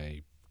was in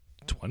my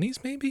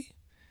 20s, maybe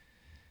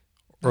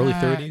early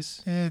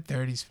 30s.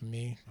 30s for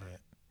me.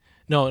 But.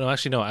 No,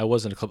 actually, no. I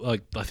wasn't a club.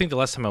 Like, I think the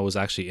last time I was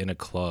actually in a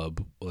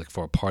club, like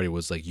for a party,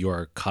 was like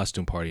your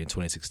costume party in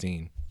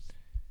 2016.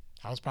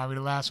 That was probably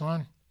the last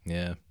one.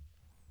 Yeah.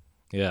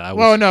 Yeah,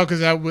 well, no,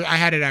 because I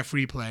had it at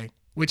Free Play,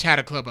 which had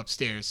a club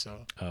upstairs.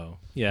 So. Oh,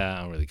 yeah, I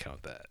don't really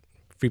count that.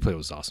 Free Play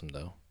was awesome,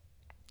 though.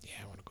 Yeah,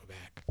 I want to go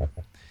back.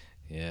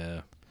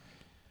 Yeah.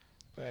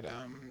 But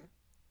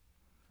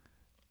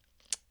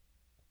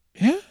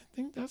yeah, I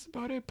think that's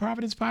about it.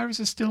 Providence Pirates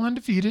is still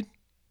undefeated.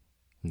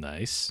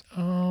 Nice.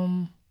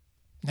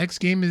 Next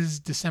game is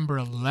December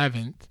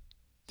 11th.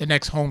 The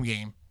next home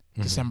game,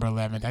 December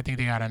 11th. I think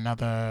they got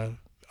another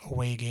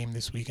away game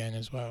this weekend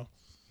as well.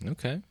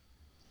 Okay.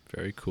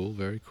 Very cool.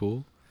 Very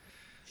cool.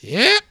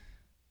 Yeah.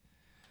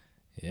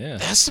 Yeah.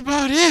 That's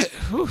about it.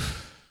 Whew.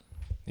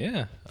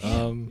 Yeah.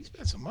 We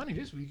spent some money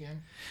this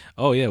weekend.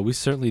 Oh yeah, we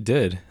certainly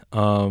did.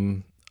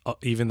 Even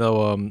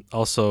though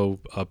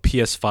also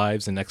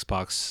PS5s and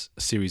Xbox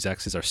Series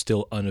X's are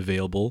still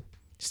unavailable.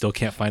 Still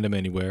can't find them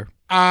anywhere.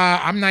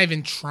 I'm not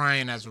even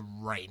trying as of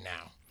right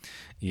now.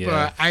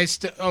 Yeah.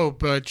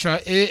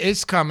 But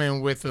it's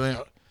coming with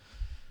with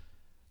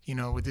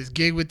this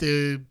gig with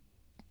the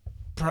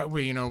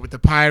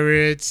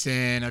Pirates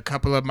and a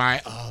couple of one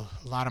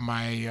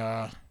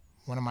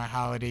of my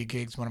holiday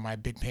gigs, one of my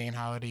big paying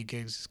holiday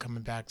gigs is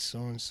coming back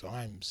soon, so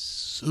I'm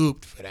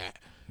souped for that.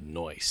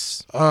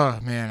 Nice. Oh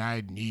man,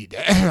 I need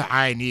that.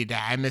 I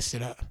messed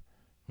it up.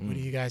 What do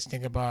you guys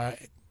think about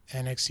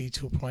NXT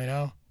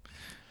 2.0?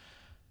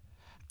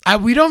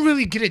 We don't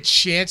really get a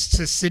chance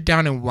to sit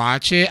down and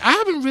watch it. I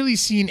haven't really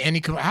seen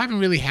I haven't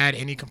really had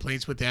any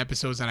complaints with the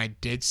episodes that I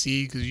did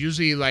see, because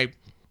usually, like,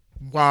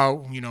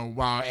 while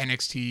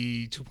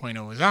NXT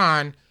 2.0 is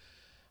on,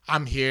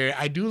 I'm here.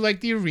 I do like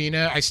the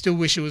arena. I still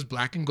wish it was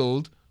black and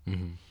gold.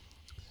 Mm-hmm.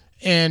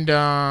 And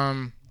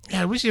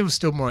I wish it was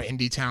still more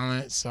indie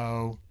talent.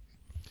 So,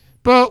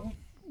 but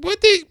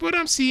what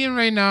I'm seeing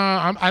right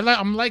now,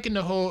 I'm liking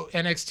the whole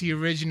NXT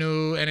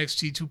original,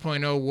 NXT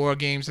 2.0 War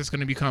Games that's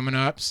going to be coming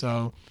up.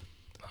 So,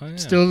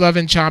 still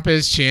loving Ciampa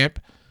as champ.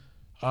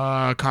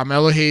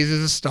 Carmelo Hayes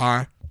is a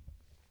star.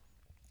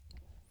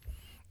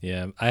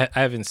 Yeah, I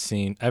haven't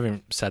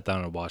sat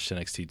down and watched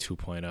NXT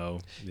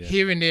 2.0. Yeah.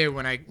 Here and there,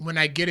 when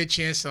I get a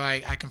chance to,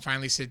 like, I can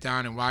finally sit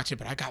down and watch it,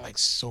 but I got like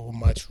so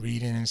much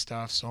reading and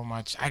stuff,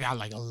 I got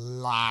like a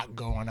lot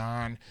going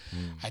on.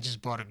 I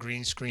just bought a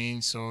green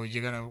screen, so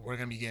we're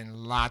gonna be getting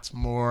lots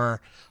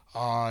more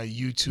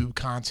YouTube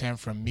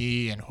content from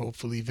me and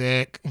hopefully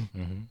Vic.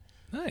 Mm-hmm.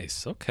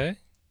 Nice. Okay.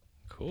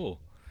 Cool.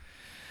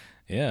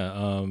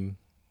 Yeah.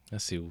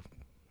 Let's see. I'm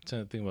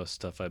trying to think about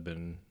stuff I've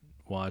been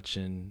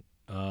watching.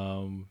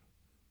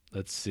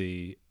 Let's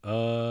see.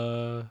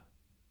 As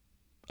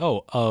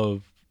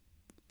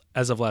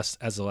of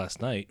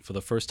last night, for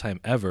the first time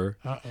ever,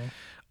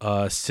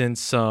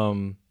 since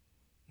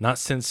not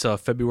since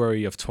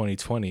February of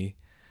 2020,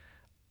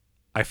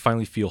 I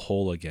finally feel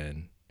whole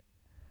again.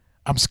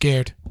 I'm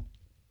scared.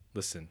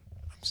 Listen,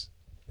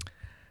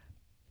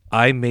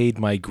 I made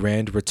my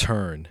grand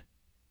return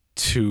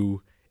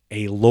to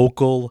a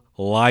local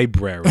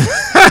library.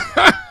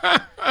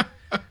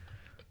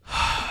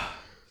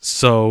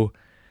 So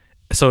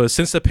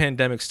since the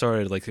pandemic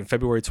started, like in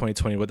February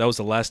 2020, that was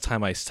the last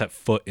time I stepped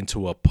foot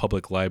into a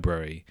public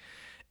library,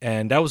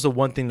 and that was the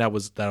one thing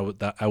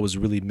that I was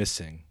really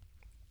missing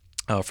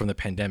from the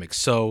pandemic.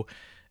 So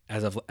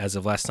as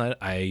of last night,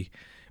 I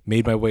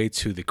made my way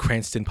to the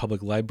Cranston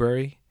Public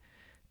Library,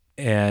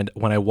 and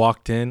when I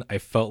walked in, I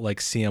felt like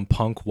CM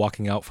Punk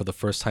walking out for the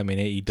first time in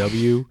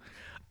AEW.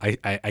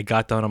 I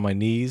got down on my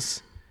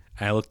knees,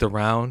 and I looked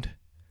around.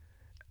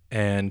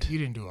 And you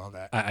didn't do all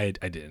that. I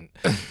didn't.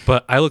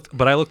 But I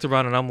looked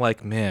around and I'm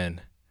like,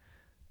 man,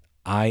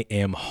 I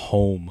am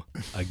home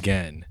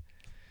again.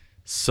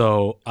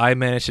 So I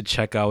managed to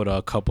check out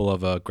a couple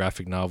of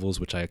graphic novels,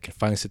 which I can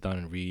finally sit down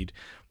and read.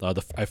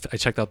 I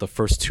checked out the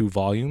first 2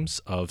 volumes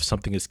of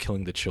Something Is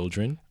Killing the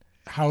Children.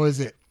 How is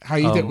it?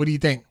 What do you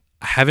think?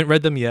 I haven't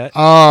read them yet.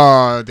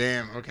 Oh,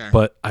 damn. Okay.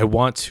 But I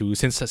want to,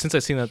 since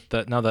I've seen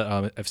that now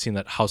that I've seen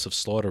that House of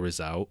Slaughter is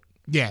out.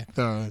 Yeah,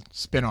 the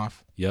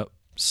spinoff. Yep.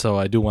 So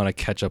I do want to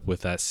catch up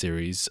with that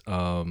series.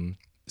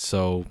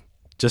 So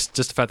just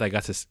the fact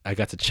that I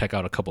got to check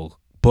out a couple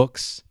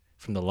books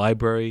from the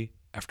library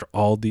after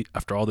all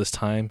this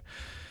time,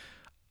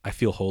 I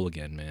feel whole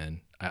again,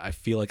 man. I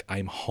feel like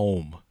I'm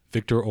home.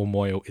 Victor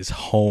Omoyo is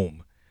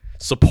home.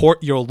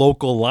 Support your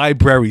local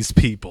libraries,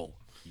 people.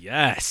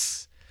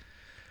 Yes.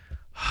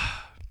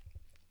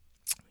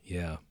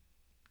 Yeah.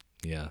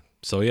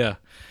 So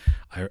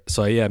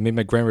I made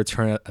my grand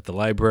return at the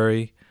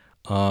library.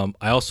 I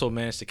also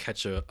managed to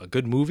catch a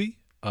good movie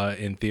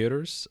in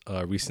theaters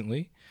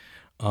recently.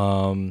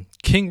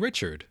 King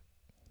Richard.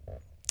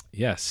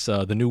 Yes,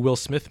 the new Will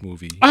Smith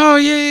movie. Oh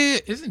yeah.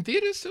 It's in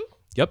theaters too?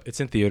 Yep, it's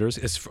in theaters.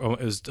 It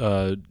was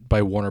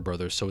by Warner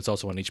Brothers, so it's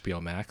also on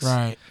HBO Max.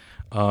 Right.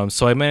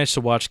 So I managed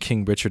to watch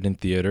King Richard in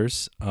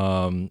theaters.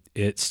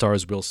 It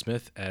stars Will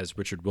Smith as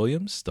Richard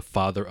Williams, the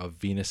father of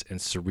Venus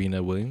and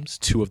Serena Williams,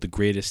 2 of the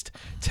greatest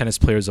tennis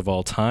players of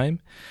all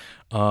time.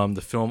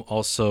 The film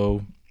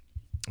also...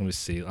 Let me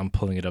see. I'm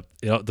pulling it up.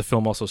 The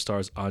film also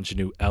stars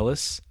Anjanou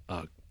Ellis.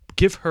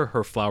 Give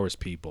her flowers,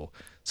 people.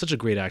 Such a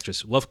great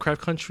actress. Lovecraft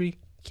Country?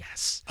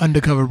 Yes.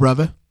 Undercover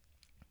Brother.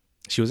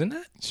 She was in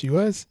that? She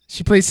was.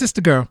 She played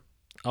Sister Girl.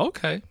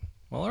 Okay.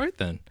 Well, all right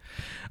then.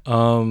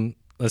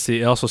 Let's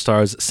see. It also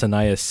stars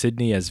Sanaya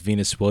Sidney as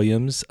Venus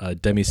Williams,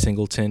 Demi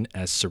Singleton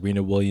as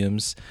Serena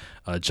Williams,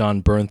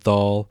 John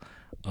Bernthal.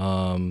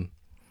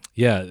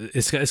 Yeah,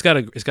 it's got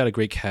a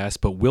great cast,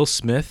 but Will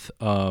Smith.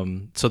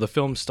 So the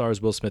film stars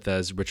Will Smith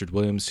as Richard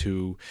Williams,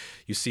 who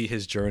you see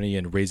his journey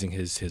in raising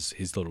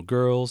his little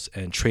girls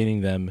and training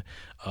them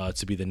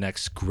to be the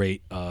next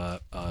great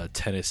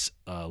tennis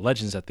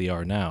legends that they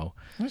are now.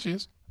 There she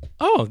is.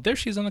 Oh, there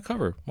she is on the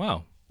cover.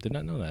 Wow, did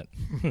not know that.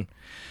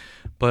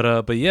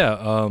 But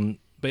yeah, and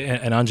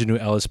Anjanou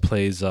Ellis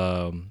plays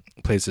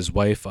his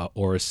wife,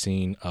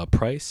 Oracene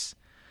Price,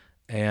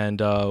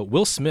 and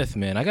Will Smith.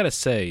 Man, I gotta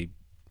say.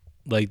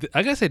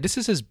 This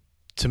is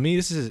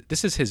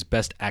his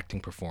best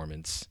acting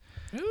performance.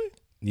 Really?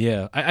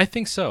 Yeah, I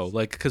think so.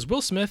 Like, because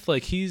Will Smith,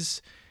 he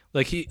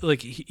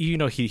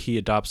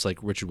adopts like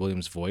Richard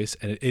Williams' voice,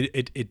 and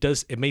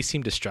it may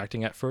seem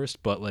distracting at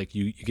first, but like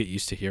you get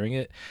used to hearing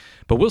it.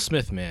 But Will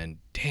Smith, man,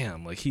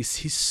 damn, like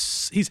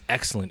he's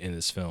excellent in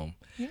this film.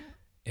 Yeah.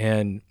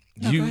 And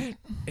you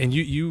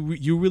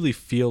really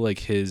feel like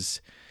his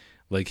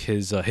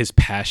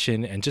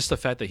passion, and just the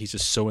fact that he's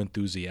just so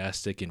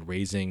enthusiastic in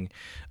raising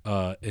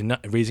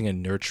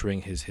and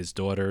nurturing his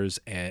daughters,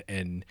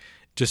 and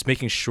just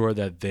making sure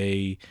that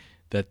they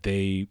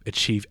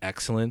achieve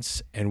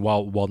excellence, and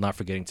while not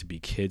forgetting to be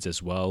kids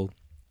as well.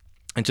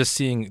 And just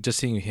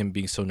seeing him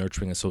being so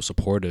nurturing and so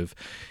supportive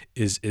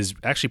is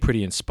actually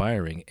pretty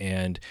inspiring.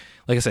 And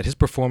like I said, his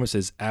performance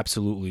is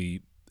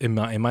absolutely, in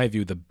my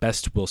view, the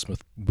best Will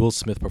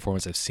Smith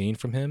performance I've seen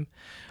from him.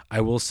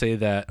 I will say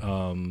that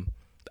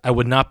I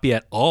would not be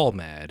at all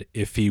mad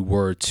if he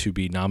were to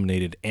be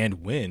nominated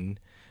and win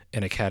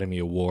an Academy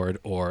Award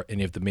or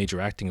any of the major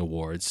acting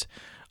awards.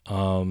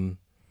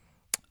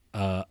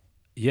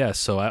 Yeah,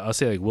 so I'll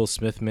say like Will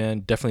Smith,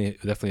 man,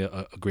 definitely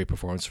a great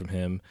performance from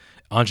him.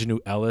 Anjanou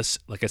Ellis,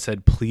 like I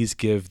said, please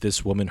give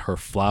this woman her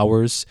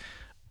flowers.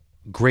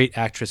 Great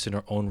actress in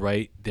her own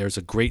right. There's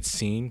a great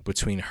scene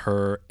between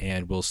her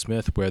and Will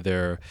Smith where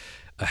they're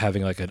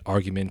having like an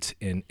argument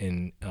in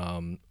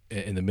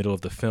the middle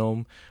of the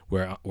film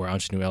where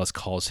Anjanou Ellis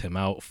calls him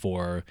out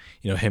for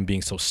him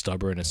being so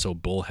stubborn and so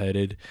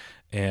bullheaded,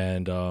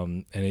 and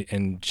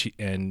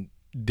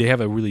they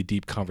have a really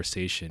deep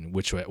conversation,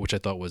 which I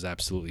thought was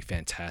absolutely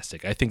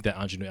fantastic. I think that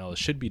Anjanou Ellis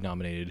should be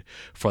nominated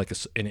for like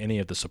in any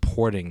of the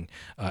supporting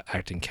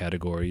acting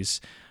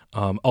categories.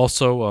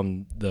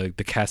 Also,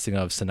 the casting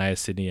of Sanaya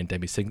Sidney and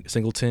Demi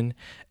Singleton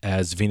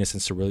as Venus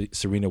and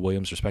Serena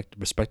Williams,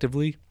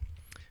 respectively,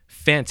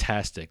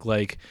 fantastic.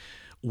 Like,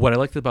 what I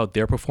liked about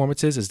their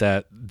performances is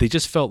that they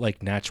just felt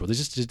like natural. They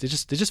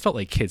just felt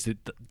like kids,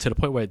 to the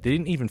point where they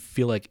didn't even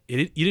feel like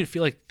it. You didn't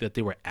feel like that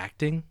they were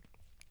acting.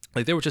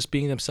 Like they were just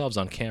being themselves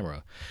on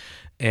camera.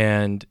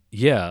 And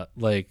yeah,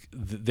 like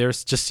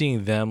there's just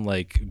seeing them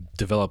like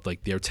develop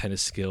like their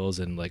tennis skills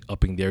and like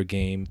upping their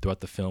game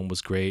throughout the film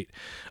was great.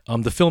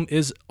 The film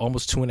is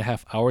almost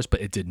 2.5 hours,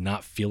 but it did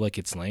not feel like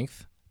its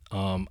length.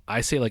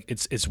 I say like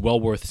it's well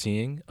worth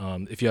seeing.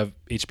 If you have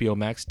HBO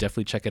Max,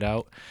 definitely check it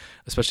out,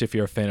 especially if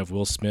you're a fan of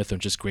Will Smith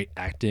and just great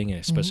acting, and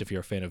especially if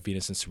you're a fan of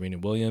Venus and Serena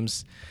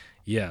Williams.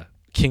 Yeah,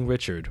 King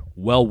Richard,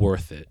 well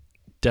worth it.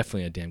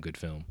 Definitely a damn good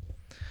film.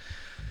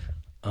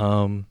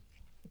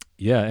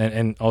 Yeah,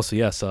 and also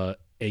yes,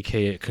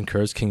 AK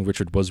concurs. King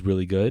Richard was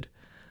really good.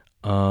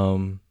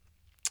 Let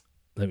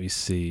me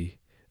see.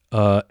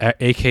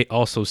 AK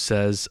also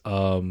says,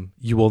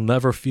 you will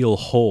never feel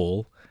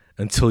whole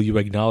until you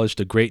acknowledge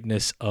the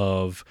greatness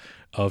of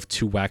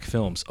two whack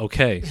films.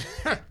 Okay.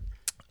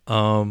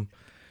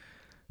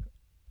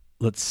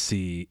 Let's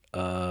see.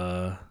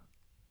 Yeah,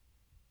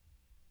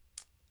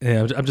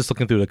 I'm just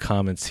looking through the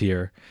comments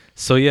here.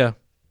 So yeah.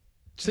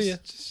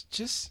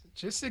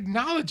 Just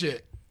acknowledge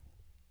it.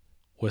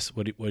 What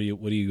are you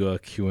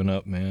queuing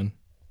up, man?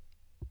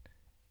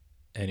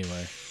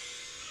 Anyway.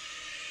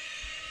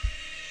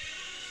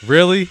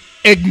 Really?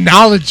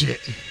 Acknowledge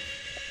it.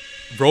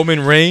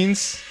 Roman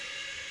Reigns?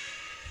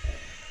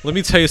 Let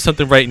me tell you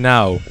something right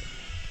now.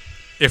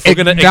 If we're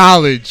gonna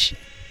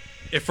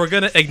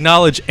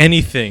acknowledge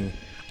anything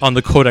on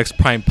the Codex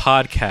Prime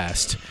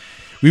podcast,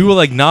 we will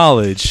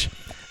acknowledge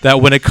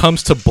that when it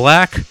comes to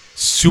black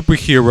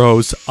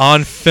superheroes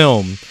on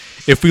film,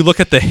 if we look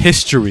at the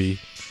history,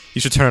 you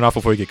should turn it off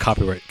before you get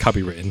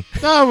copywritten.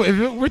 No,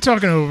 we're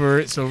talking over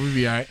it, so we'll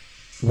be all right.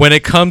 When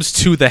it comes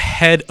to the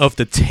head of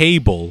the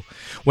table,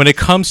 when it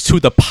comes to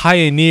the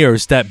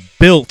pioneers that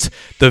built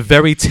the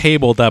very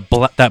table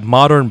that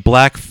modern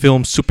black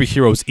film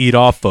superheroes eat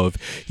off of,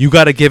 you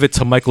got to give it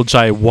to Michael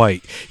Jai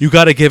White. You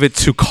got to give it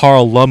to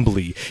Carl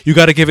Lumbly. You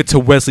got to give it to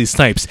Wesley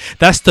Snipes.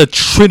 That's the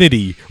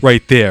trinity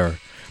right there.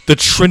 The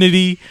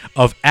trinity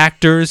of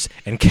actors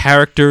and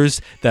characters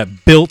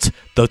that built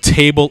the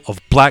table of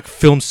black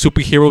film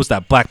superheroes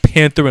that Black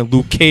Panther and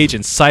Luke Cage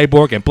and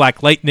Cyborg and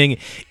Black Lightning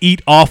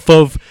eat off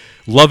of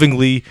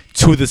lovingly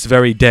to this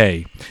very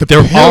day. The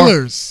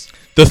pillars.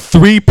 The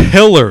three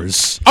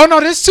pillars. Oh,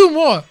 no, there's two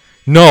more.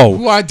 No.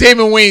 Who are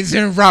Damon Wayans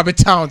and Robert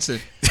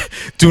Townsend.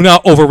 Do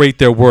not overrate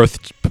their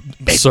worth,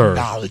 sir.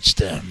 Acknowledge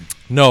them.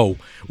 No.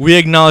 We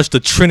acknowledge the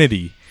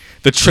trinity.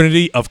 The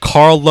trinity of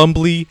Carl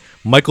Lumbly,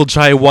 Michael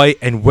Jai White,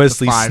 and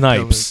Wesley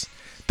Snipes. Pillars.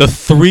 The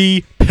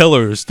three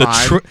pillars.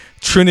 The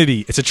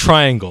trinity. It's a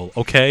triangle,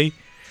 okay?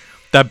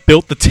 That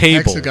built the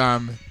table.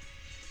 Hexagon.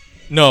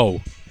 No.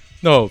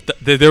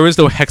 There is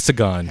no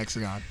hexagon.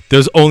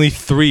 There's only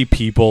three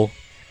people.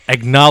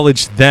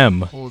 Acknowledge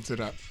them. Holds it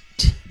up.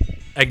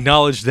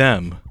 Acknowledge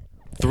them.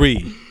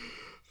 Three.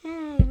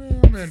 Oh,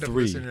 man, I'm gonna end up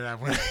listening to that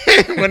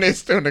when it's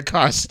still in the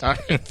car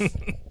starts.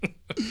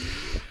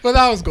 But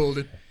that was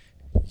golden.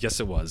 Yes,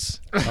 it was.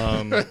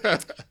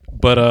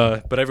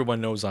 But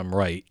everyone knows I'm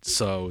right,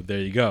 so there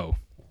you go.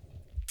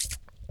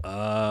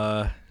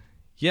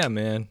 Yeah,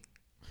 man.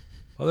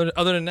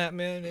 Other than that,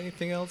 man,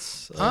 anything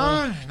else?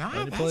 No,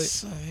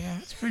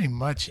 that's pretty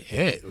much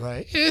it.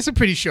 Like, it's a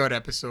pretty short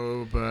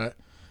episode, but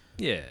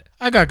yeah,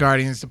 I got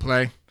Guardians to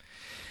play.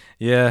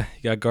 Yeah,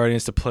 you got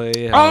Guardians to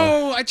play.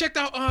 I checked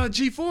out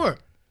G4.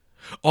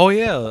 Oh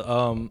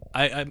yeah,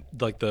 I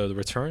like the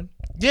return.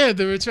 Yeah,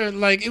 the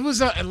return. Like, it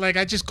was like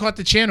I just caught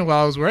the channel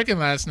while I was working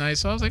last night,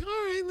 so I was like, all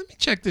right, let me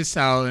check this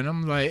out. And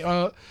I'm like,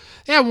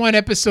 they had one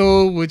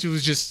episode which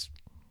was just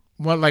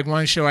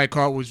one show I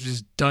caught was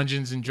just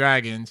Dungeons and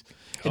Dragons.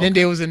 And then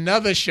there was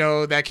another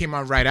show that came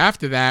out right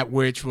after that,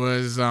 which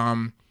was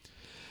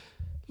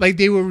like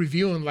they were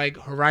reviewing like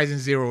Horizon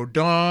Zero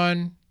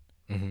Dawn,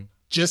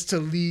 just to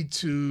lead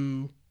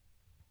to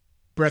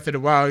Breath of the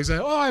Wild. He's like,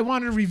 oh, I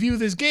wanted to review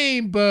this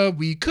game, but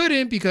we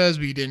couldn't because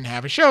we didn't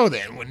have a show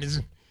then.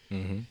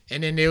 And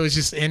then there was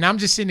just, and I'm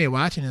just sitting there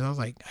watching it. I was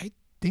like, I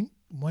think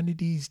one of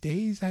these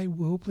days I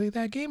will play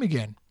that game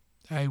again.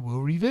 I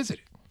will revisit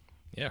it.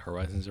 Yeah,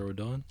 Horizon Zero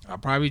Dawn. I'll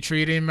probably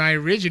trade in my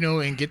original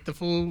and get the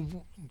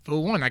full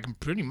one. I can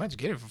pretty much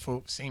get it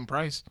for same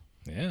price.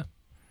 Yeah.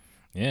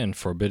 Yeah, and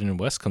Forbidden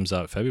West comes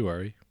out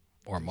February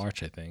or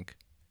March, I think.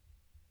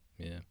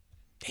 Yeah.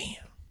 Damn.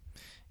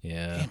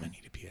 Yeah. Damn, I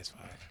need a PS5.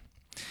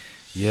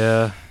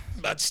 Yeah. I'm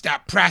about to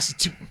stop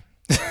prostituting.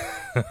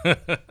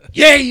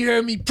 Yeah, you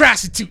heard me,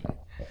 prostituting.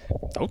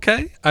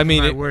 Okay. I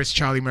mean, my worst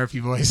Charlie Murphy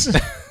voice.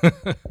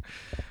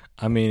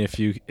 I mean, if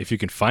you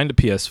can find a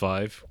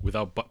PS5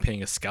 without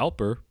paying a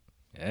scalper,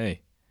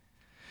 hey.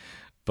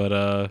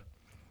 But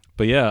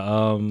yeah,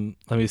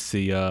 let me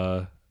see.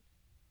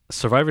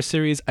 Survivor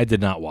Series, I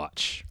did not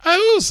watch.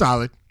 It was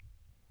solid.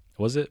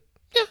 Was it?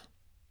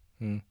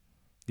 Yeah.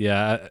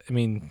 Yeah, I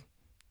mean,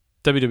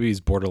 WWE is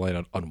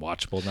borderline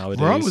unwatchable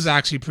nowadays. Raw was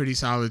actually pretty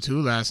solid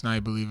too last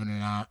night, believe it or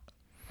not.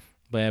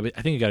 But yeah,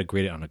 I think you got to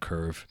grade it on a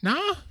curve.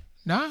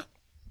 Nah.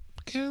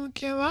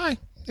 Can't lie.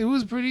 It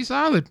was pretty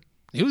solid.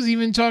 It was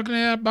even talking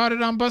about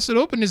it on Busted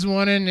Open this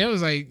morning. It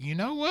was like, you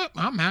know what?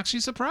 I'm actually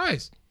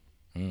surprised.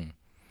 It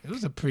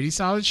was a pretty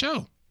solid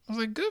show. I was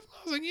like, good.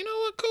 I was like, you know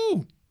what?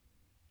 Cool.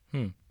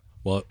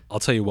 Well, I'll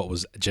tell you what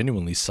was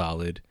genuinely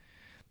solid.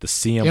 The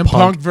CM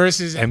Punk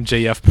versus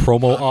MJF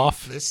promo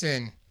off.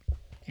 Listen,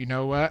 you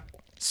know what?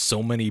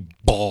 So many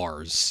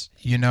bars.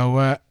 You know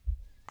what?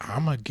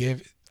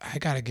 I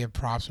gotta give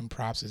props and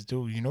props is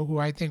due. You know who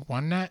I think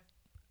won that?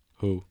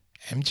 Who?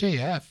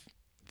 MJF.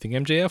 Think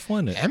MJF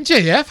won it?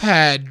 MJF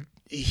had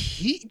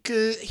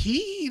because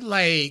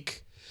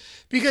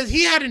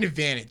he had an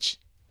advantage.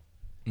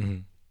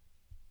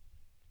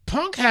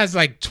 Punk has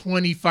like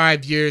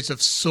 25 years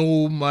of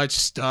so much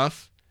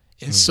stuff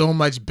and so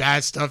much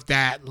bad stuff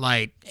that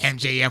like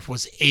MJF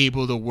was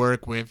able to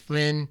work with.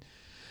 When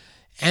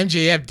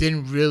MJF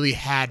didn't really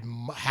have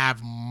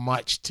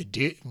much to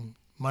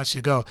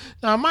go.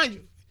 Now, mind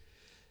you,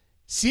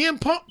 CM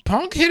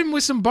Punk hit him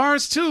with some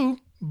bars too,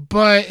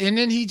 and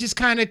then he just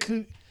kind of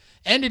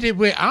ended it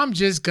with, I'm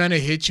just gonna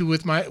hit you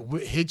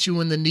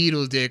in the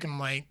needle, dick. I'm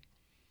like,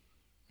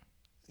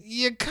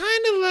 you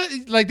kind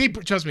of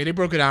like trust me, they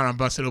broke it down on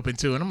Busted Open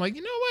too, and I'm like,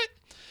 you know what?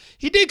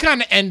 He did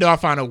kind of end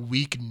off on a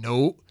weak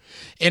note,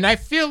 and I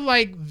feel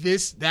like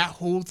that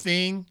whole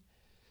thing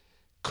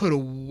could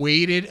have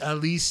waited at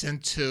least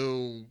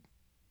until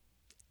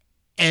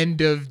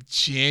end of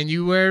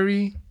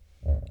January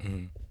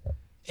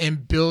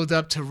and build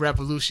up to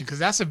Revolution, because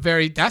that's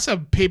a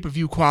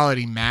pay-per-view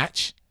quality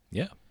match.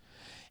 Yeah.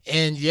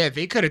 And yeah,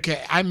 they could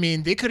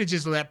have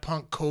just let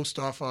Punk coast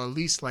off for at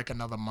least like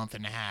another month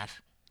and a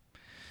half.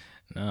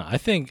 No, I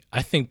think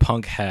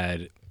Punk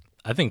had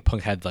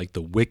like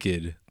the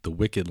wicked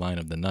line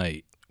of the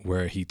night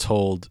where he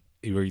told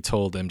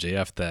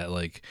MJF that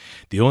like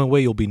the only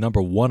way you'll be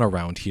number one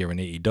around here in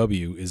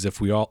AEW is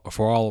if we're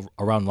all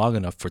around long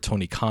enough for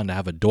Tony Khan to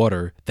have a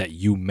daughter that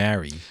you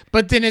marry.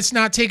 But then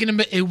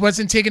it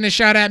wasn't taking a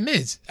shot at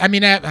Miz. I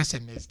mean, I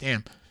said Miz,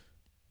 damn.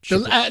 The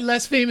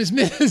less famous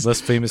Miz. Less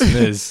famous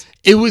Miz.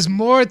 It was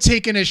more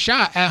taking a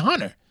shot at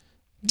Hunter.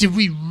 Did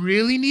we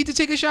really need to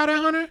take a shot at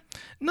Hunter?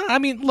 No, I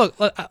mean, look,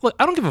 I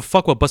don't give a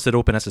fuck what Busted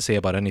Open has to say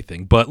about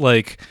anything, but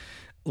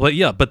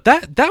yeah, but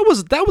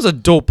that was a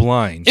dope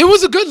line. It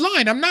was a good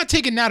line. I'm not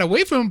taking that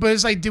away from him, but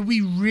it's like, did we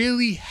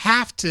really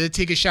have to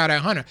take a shot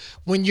at Hunter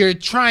when you're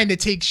trying to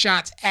take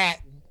shots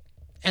at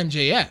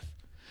MJF?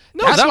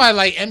 No, that's why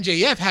like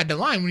MJF had the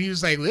line when he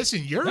was like,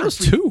 "Listen, that was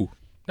two.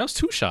 That was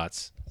two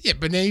shots." Yeah,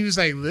 but then he was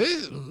like,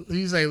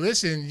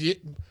 "Listen,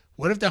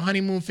 what if the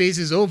honeymoon phase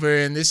is over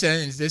and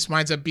this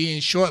winds up being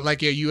short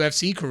like your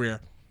UFC career?"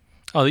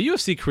 Oh, the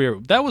UFC career,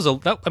 that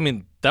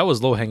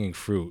was low hanging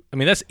fruit. I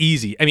mean, that's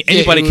easy. I mean,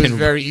 anybody can. It was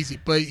very easy,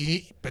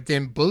 but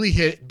then Bully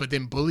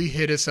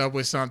hit us up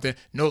with something.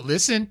 No,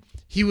 listen,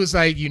 he was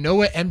like, you know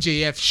what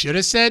MJF should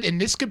have said,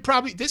 and this could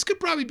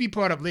probably be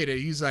brought up later.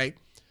 He was like,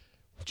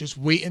 just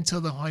wait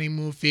until the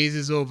honeymoon phase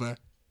is over,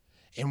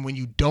 and when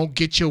you don't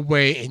get your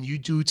way, and you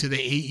do to the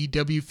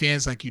AEW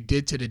fans like you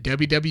did to the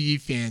WWE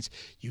fans,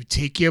 you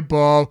take your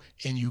ball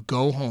and you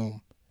go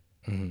home.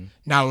 Mm-hmm.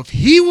 Now, if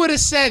he would have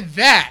said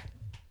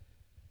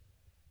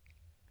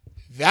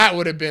that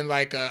would have been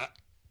like a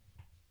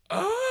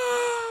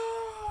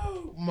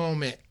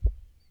moment.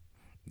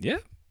 Yeah.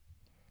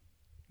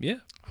 Yeah.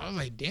 I was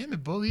like, damn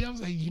it, Bully. I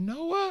was like, you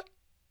know what?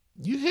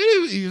 You hit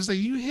it. He was like,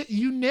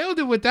 you nailed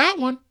it with that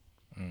one.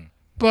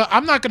 But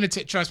I'm not going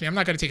to trust me. I'm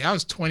not going to take it. That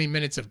was 20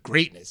 minutes of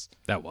greatness.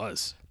 That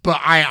was.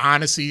 But I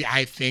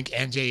think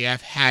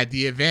MJF had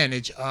the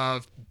advantage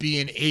of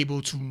being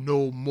able to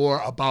know more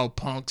about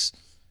Punk's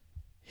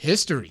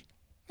history.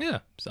 Yeah,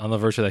 on the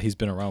virtue that he's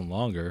been around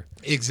longer.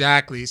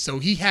 Exactly. So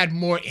he had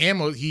more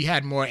ammo. He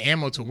had more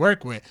ammo to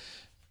work with.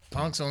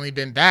 Punk's only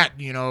been back,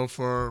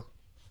 for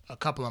a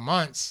couple of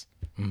months.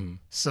 Mm-hmm.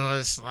 So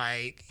it's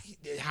like,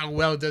 how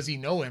well does he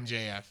know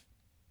MJF?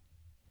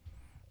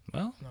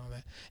 Well,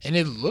 and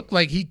it looked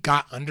like he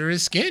got under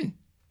his skin.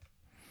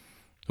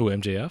 who,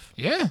 MJF?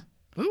 Yeah.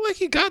 Looked like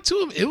he got to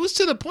him. It was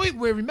to the point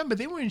where, remember,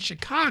 they were in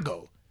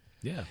Chicago.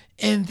 Yeah.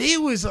 And they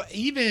was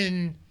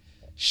even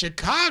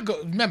Chicago.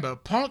 Remember,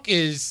 Punk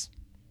is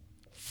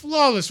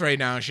flawless right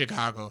now in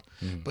Chicago.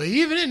 Mm. But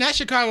even in that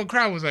Chicago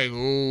crowd was like,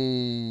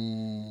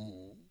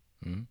 oh.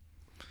 Mm.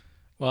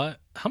 Well,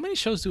 how many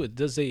shows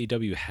does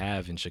AEW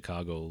have in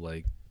Chicago?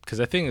 Like, because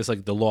I think it's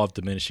like the law of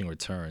diminishing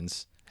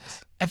returns.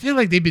 I feel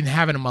like they've been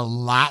having them a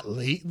lot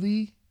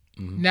lately.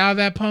 Mm-hmm. Now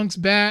that Punk's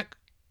back.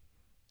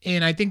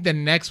 And I think the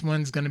next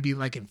one's going to be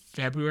like in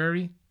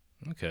February.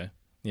 Okay.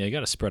 Yeah, you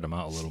got to spread them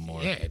out a little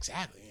more. Yeah,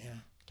 exactly. Yeah.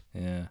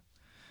 Yeah.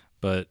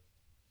 But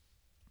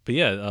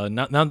yeah,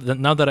 now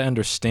that I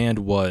understand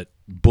what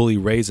Bully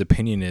Ray's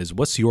opinion is,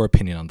 what's your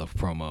opinion on the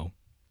promo?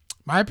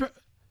 I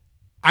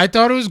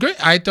thought it was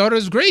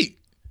great.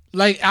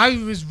 Like,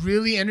 I was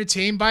really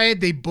entertained by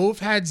it. They both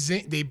had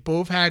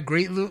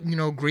great,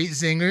 great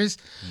zingers.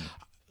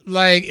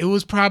 Like, it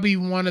was probably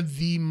one of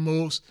the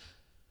most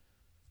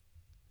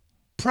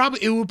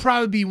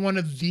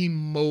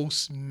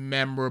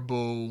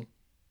memorable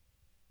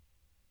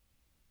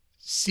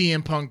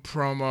CM Punk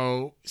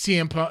promo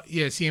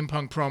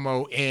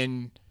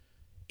in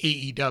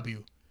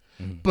AEW.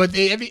 Mm-hmm.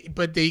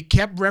 But they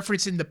kept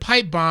referencing the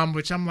pipe bomb,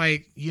 which I'm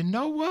like, you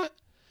know what?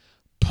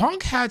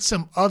 Punk had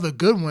some other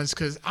good ones,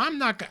 because I'm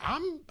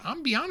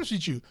be honest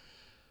with you.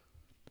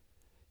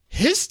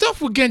 His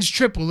stuff against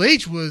Triple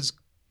H was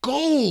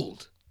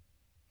gold.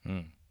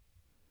 And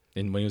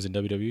when he was in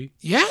WWE?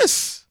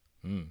 Yes.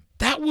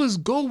 That was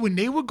gold. When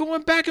they were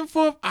going back and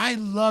forth, I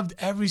loved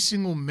every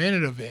single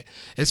minute of it.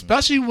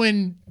 Especially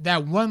when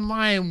that one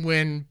line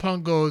when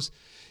Punk goes,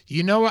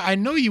 you know what? I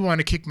know you want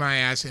to kick my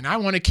ass, and I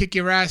want to kick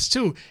your ass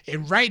too.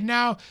 And right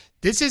now,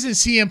 this isn't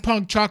CM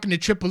Punk talking to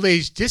Triple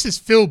H. This is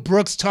Phil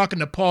Brooks talking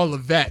to Paul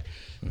Levesque.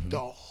 Mm-hmm. The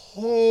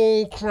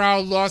whole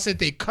crowd lost it.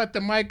 They cut the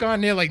mic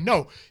on. They're like,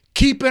 no,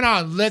 keep it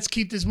on. Let's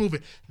keep this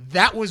moving.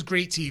 That was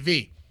great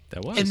TV.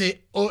 That was. And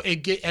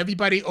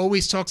everybody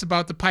always talks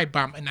about the pipe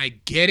bomb, and I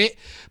get it,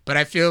 but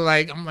I feel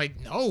like,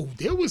 no,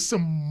 there was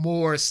some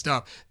more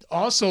stuff.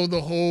 Also,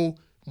 the whole,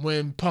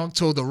 when Punk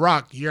told The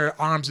Rock, your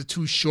arms are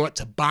too short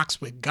to box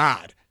with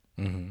God.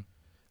 Mm-hmm.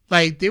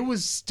 Like, there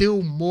was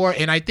still more,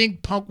 and I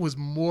think Punk was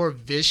more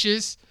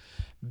vicious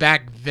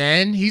back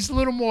then. He's a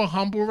little more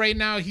humble right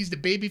now. He's the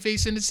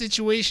babyface in the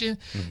situation,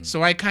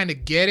 so I kind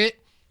of get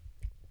it.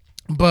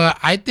 But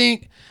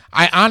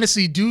I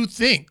honestly do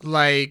think,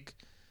 like,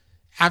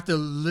 after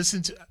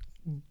listening to,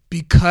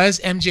 because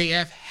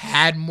MJF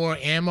had more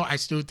ammo, I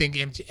still think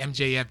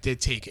MJF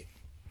did take it.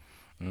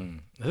 I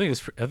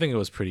think it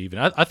was pretty even.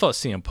 I thought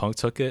CM Punk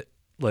took it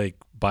like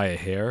by a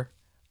hair.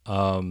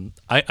 I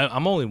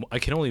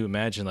can only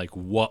imagine like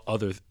what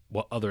other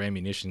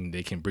ammunition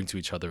they can bring to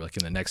each other like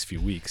in the next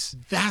few weeks.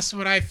 That's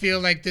what I feel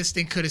like. This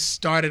thing could have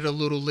started a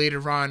little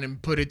later on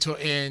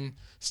and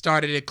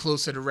started it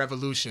closer to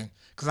Revolution.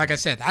 Because like I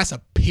said, that's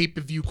a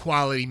pay-per-view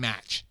quality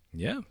match.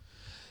 Yeah.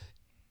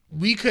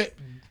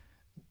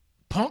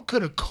 Punk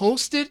could have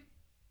coasted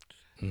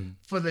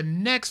for the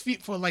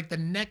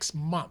next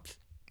month.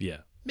 Yeah.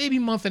 Maybe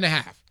month and a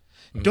half.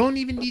 Don't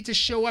even need to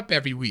show up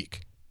every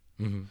week.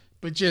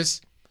 But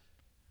just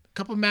a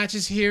couple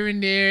matches here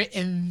and there,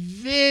 and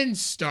then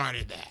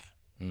started that.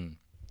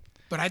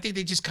 But I think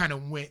they just kind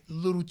of went a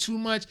little too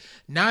much.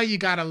 Now you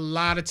got a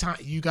lot of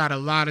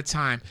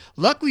time.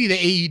 Luckily,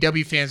 the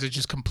AEW fans are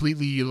just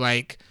completely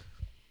like,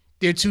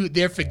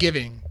 they're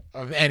forgiving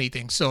of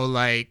anything. So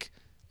like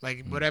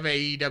whatever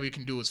AEW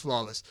can do is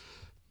flawless.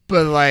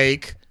 But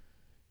like,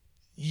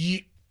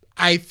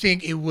 I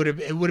think it would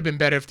have been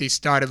better if they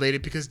started later,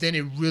 because then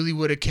it really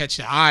would have catch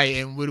the eye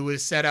and would have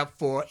set up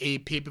for a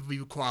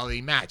pay-per-view quality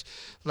match.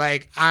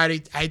 Like, I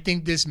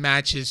think this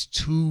match is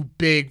too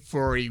big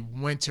for a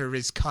Winter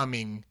is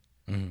Coming.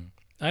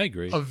 I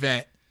agree.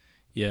 Event.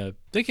 Yeah,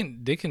 they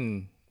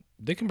can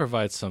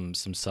provide some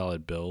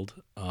solid build.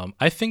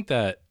 I think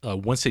that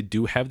once they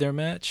do have their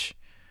match,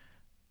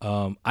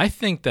 I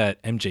think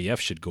that MJF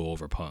should go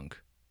over Punk.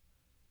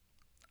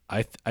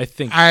 I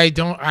think I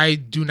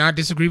do not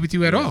disagree with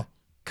you at all.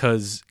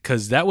 Cause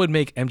that would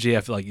make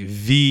MJF like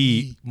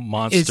the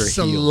monster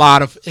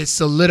heel. It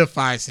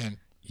solidifies him.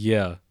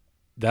 Yeah,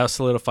 that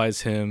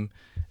solidifies him.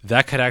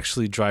 That could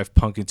actually drive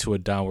Punk into a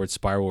downward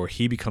spiral where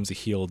he becomes a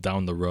heel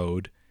down the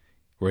road,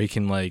 where he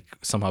can like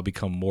somehow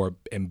become more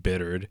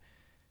embittered.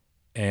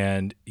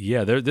 And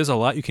yeah, there's a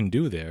lot you can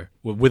do there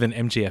with an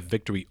MJF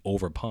victory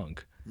over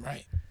Punk.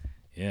 Right.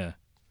 Yeah.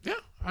 Yeah,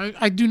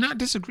 I do not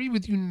disagree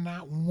with you,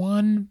 not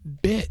one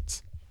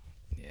bit.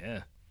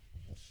 Yeah.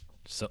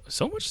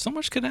 So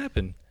much can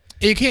happen.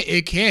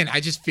 It can.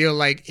 I just feel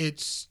like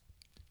it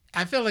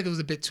was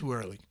a bit too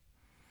early.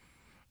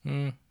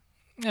 I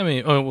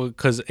mean,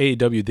 because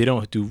AEW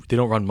they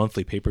don't run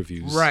monthly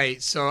pay-per-views.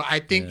 Right. So I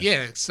think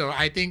So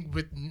I think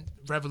with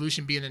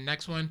Revolution being the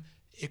next one,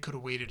 it could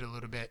have waited a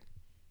little bit.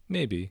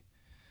 maybe.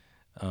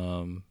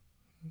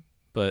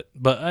 But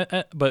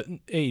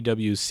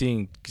AEW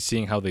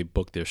seeing how they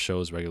book their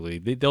shows regularly,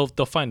 they'll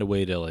find a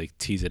way to like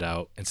tease it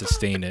out and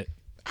sustain it.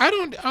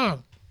 I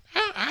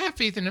have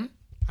faith in them.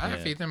 I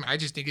have faith in them. I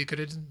just think it could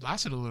have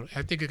lasted a little.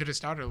 I think it could have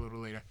started a little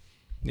later.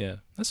 Yeah,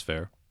 that's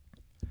fair.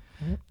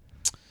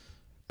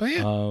 But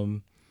yeah.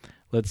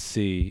 Let's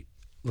see.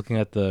 Looking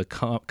at the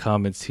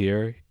comments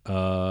here,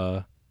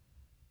 who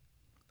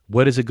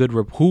is a good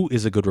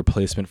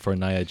replacement for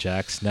Nia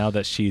Jax now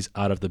that she's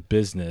out of the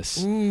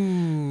business?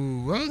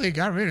 Ooh, well, they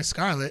got rid of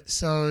Scarlett,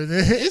 so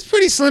it's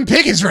pretty slim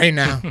pickings right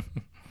now.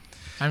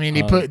 I mean,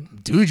 they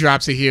put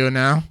Doudrop's a heel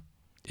now.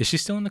 Is she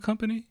still in the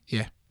company?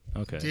 Yeah.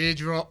 Okay.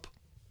 Doudrop.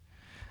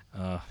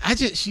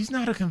 She's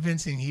not a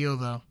convincing heel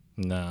though.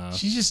 Nah.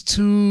 She's just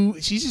too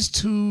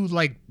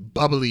like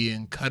bubbly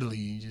and cuddly.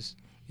 You just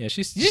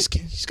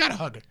gotta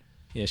hug her.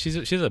 Yeah, she's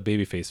a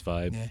babyface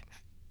vibe. Yeah.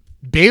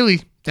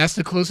 Bailey, that's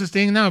the closest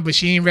thing now, but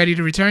she ain't ready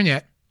to return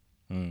yet.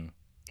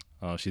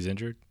 Oh, she's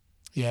injured?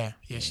 Yeah,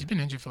 she's been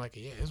injured for like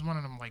a year. It was one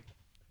of them like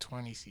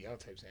 20 CL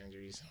types of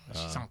injuries.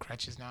 She's on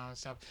crutches now and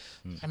stuff.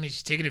 I mean,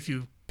 she's taking a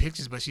few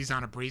pictures, but she's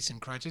on a brace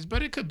and crutches,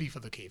 but it could be for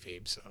the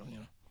kayfabe, so, you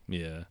know.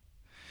 Yeah.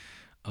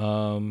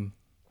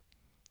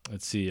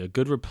 Let's see. A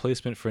good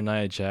replacement for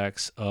Nia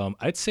Jax.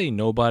 I'd say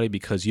nobody,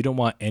 because you don't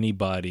want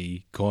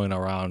anybody going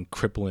around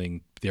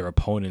crippling their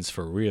opponents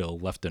for real,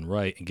 left and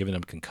right, and giving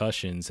them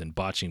concussions and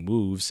botching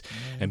moves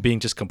and being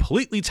just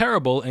completely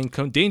terrible and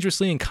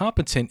dangerously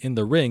incompetent in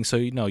the ring. So,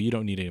 you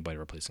don't need anybody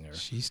replacing her.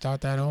 She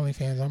start that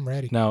OnlyFans. I'm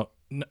ready. Now,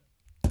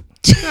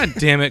 God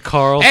damn it,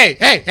 Carl.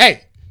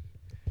 Hey.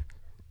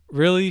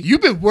 Really?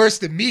 You've been worse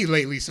than me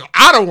lately, so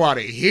I don't want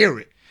to hear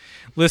it.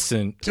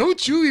 Listen.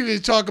 Don't you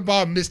even talk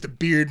about Mr.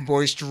 Beard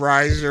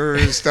Moisturizer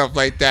and stuff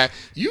like that.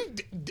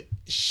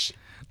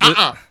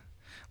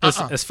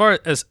 Listen, as far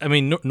as, I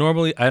mean,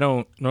 normally I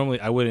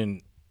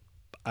wouldn't.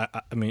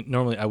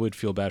 Normally I would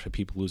feel bad for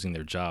people losing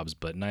their jobs,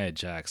 but Nia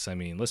Jax, I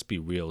mean, let's be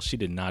real. She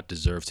did not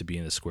deserve to be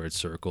in the squared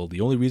circle.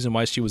 The only reason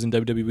why she was in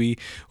WWE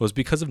was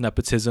because of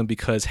nepotism,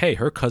 because, hey,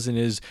 her cousin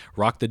is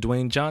Rock the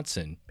Dwayne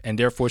Johnson, and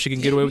therefore she can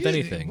get away with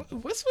anything.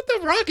 What's with the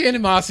Rock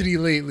animosity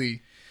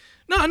lately?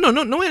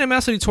 No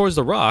animosity towards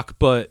The Rock,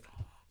 but...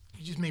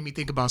 You just made me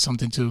think about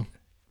something, too.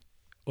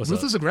 What's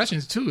Ruthless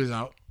Aggressions 2 is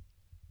out.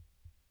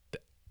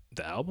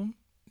 The album?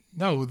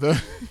 No, well,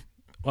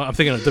 I'm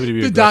thinking of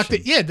WWE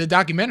Aggression. The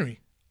documentary.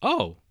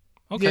 Oh,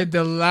 okay. Yeah,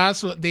 the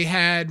last one, they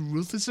had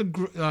Ruthless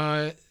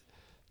the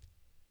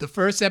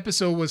first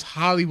episode was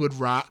Hollywood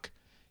Rock,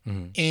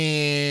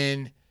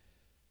 and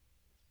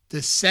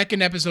the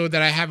second episode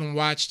that I haven't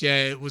watched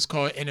yet was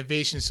called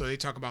Innovation. So they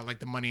talk about like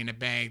the Money in the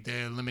Bank,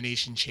 the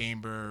Elimination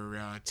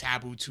Chamber,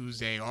 Taboo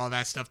Tuesday, all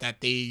that stuff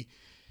that they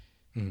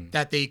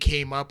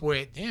came up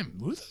with. Damn,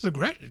 Ruthless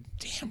Aggression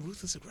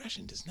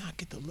does not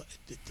get the look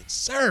it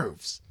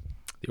deserves.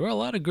 There were a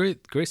lot of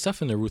great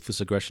stuff in the Ruthless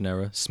Aggression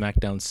era.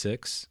 SmackDown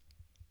 6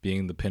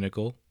 being the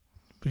pinnacle.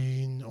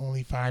 Being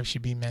only 5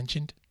 should be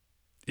mentioned.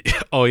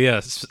 Oh,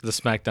 yes, the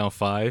SmackDown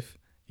 5.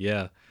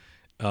 Yeah.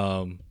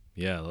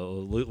 Yeah,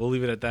 we'll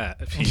leave it at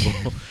that,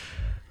 people.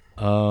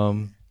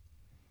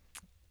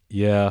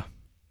 Yeah.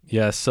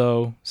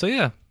 So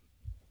yeah.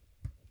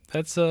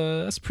 That's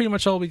pretty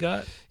much all we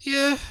got.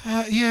 Yeah,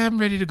 I'm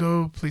ready to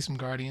go play some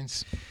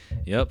Guardians.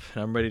 Yep,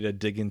 I'm ready to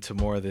dig into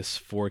more of this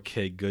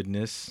 4K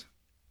goodness.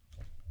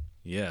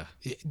 Yeah.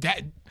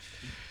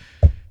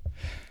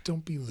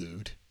 Don't be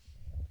lewd.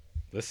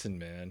 Listen,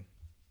 man.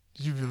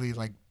 Did you really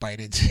like bite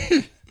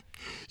into?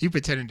 You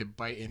pretended to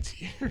bite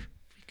into your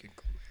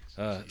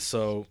freaking.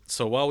 So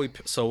while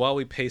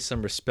we pay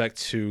some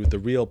respect to the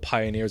real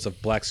pioneers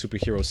of Black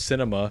superhero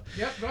cinema,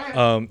 go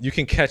ahead. You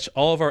can catch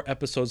all of our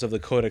episodes of the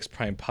Codex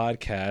Prime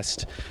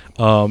podcast.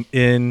 I'm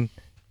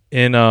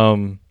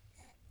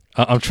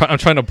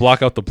trying to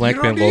block out the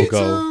Blank Man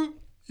logo.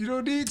 You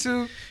don't need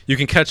to. You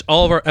can catch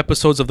all of our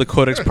episodes of the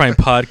Codex Prime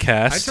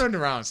podcast. I turned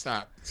around.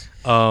 Stop.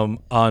 On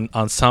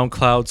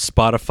SoundCloud,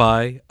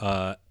 Spotify,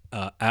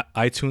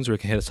 iTunes, where you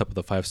can hit us up with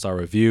a 5-star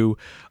review,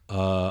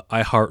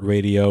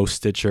 iHeartRadio,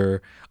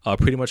 Stitcher,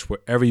 pretty much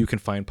wherever you can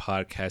find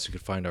podcasts, you can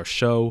find our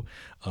show.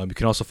 You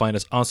can also find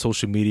us on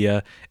social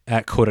media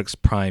at Codex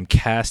Prime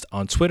Cast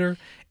on Twitter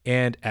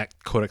and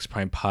at Codex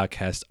Prime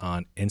Podcast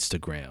on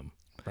Instagram.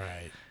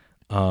 Right.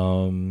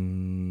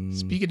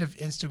 Speaking of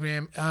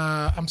Instagram,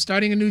 I'm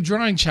starting a new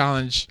drawing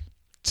challenge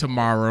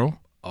tomorrow.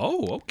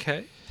 Oh,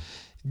 okay.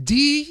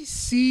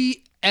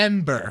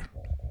 DC-ember.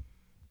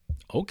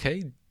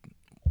 Okay.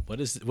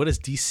 What is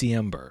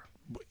DC-ember?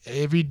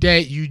 Every day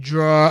you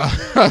draw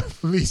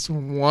at least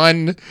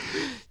one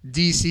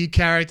DC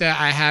character.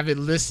 I have it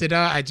listed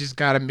out. I just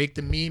got to make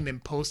the meme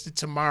and post it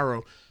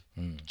tomorrow.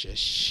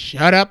 Just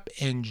shut up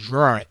and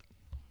draw it.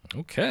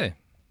 Okay.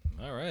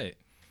 All right.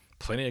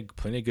 Plenty of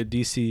good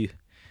DC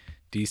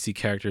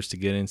characters to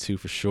get into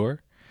for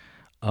sure.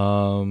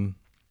 Let's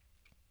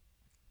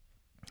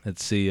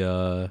see.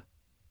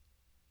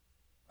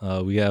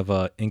 We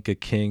have Inca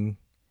King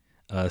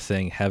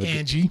saying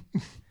Angie.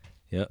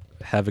 Yep.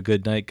 Have a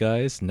good night,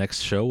 guys.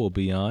 Next show will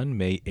be on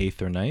May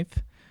 8th or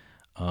 9th.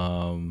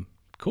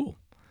 Cool.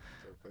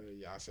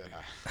 Yeah, I said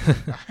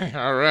hi.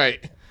 All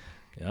right.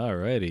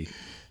 Alrighty.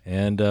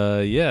 And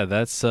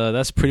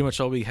that's pretty much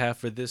all we have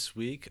for this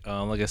week.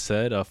 Like I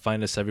said,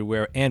 find us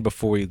everywhere. And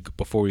before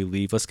we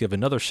leave, let's give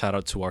another shout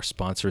out to our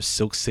sponsor,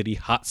 Silk City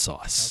Hot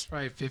Sauce. That's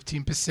right,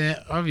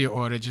 15% of your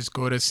order. Just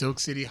go to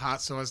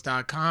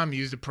silkcityhotsauce.com.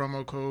 Use the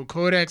promo code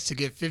Codex to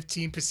get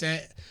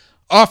 15%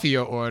 off of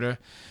your order.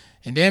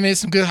 And damn, it's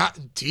some good hot.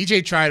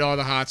 TJ tried all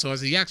the hot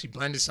sauces. He actually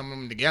blended some of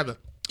them together.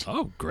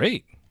 Oh,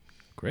 great.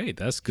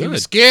 That's good. He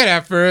was scared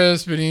at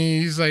first, but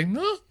he's like,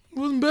 no, it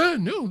wasn't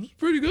bad. No, it was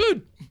pretty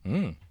good.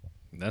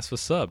 That's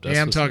what's up.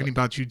 I'm talking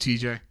about you,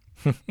 TJ.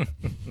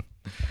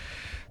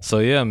 So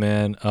yeah,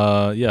 man.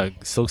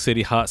 Silk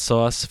City Hot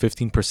Sauce,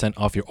 15%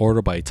 off your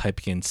order by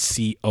typing in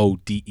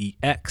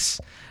CODEX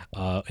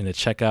in the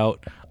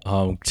checkout.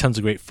 Tons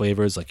of great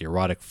flavors like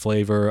erotic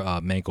flavor,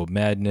 mango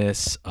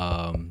madness,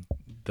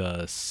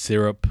 the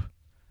syrup,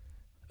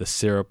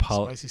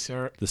 spicy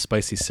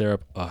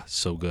syrup. Oh,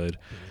 so good.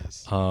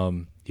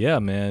 Yeah,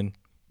 man.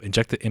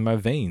 Inject it in my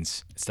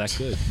veins. It's that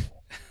good.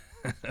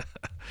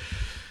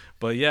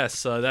 But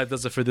yes, that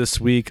does it for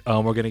this week.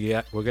 We're gonna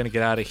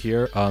get out of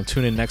here.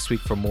 Tune in next week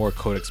for more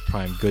Codex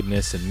Prime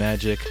goodness and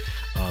magic.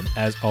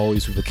 As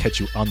always, we will catch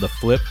you on the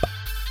flip.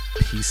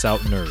 Peace out,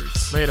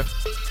 nerds. Later.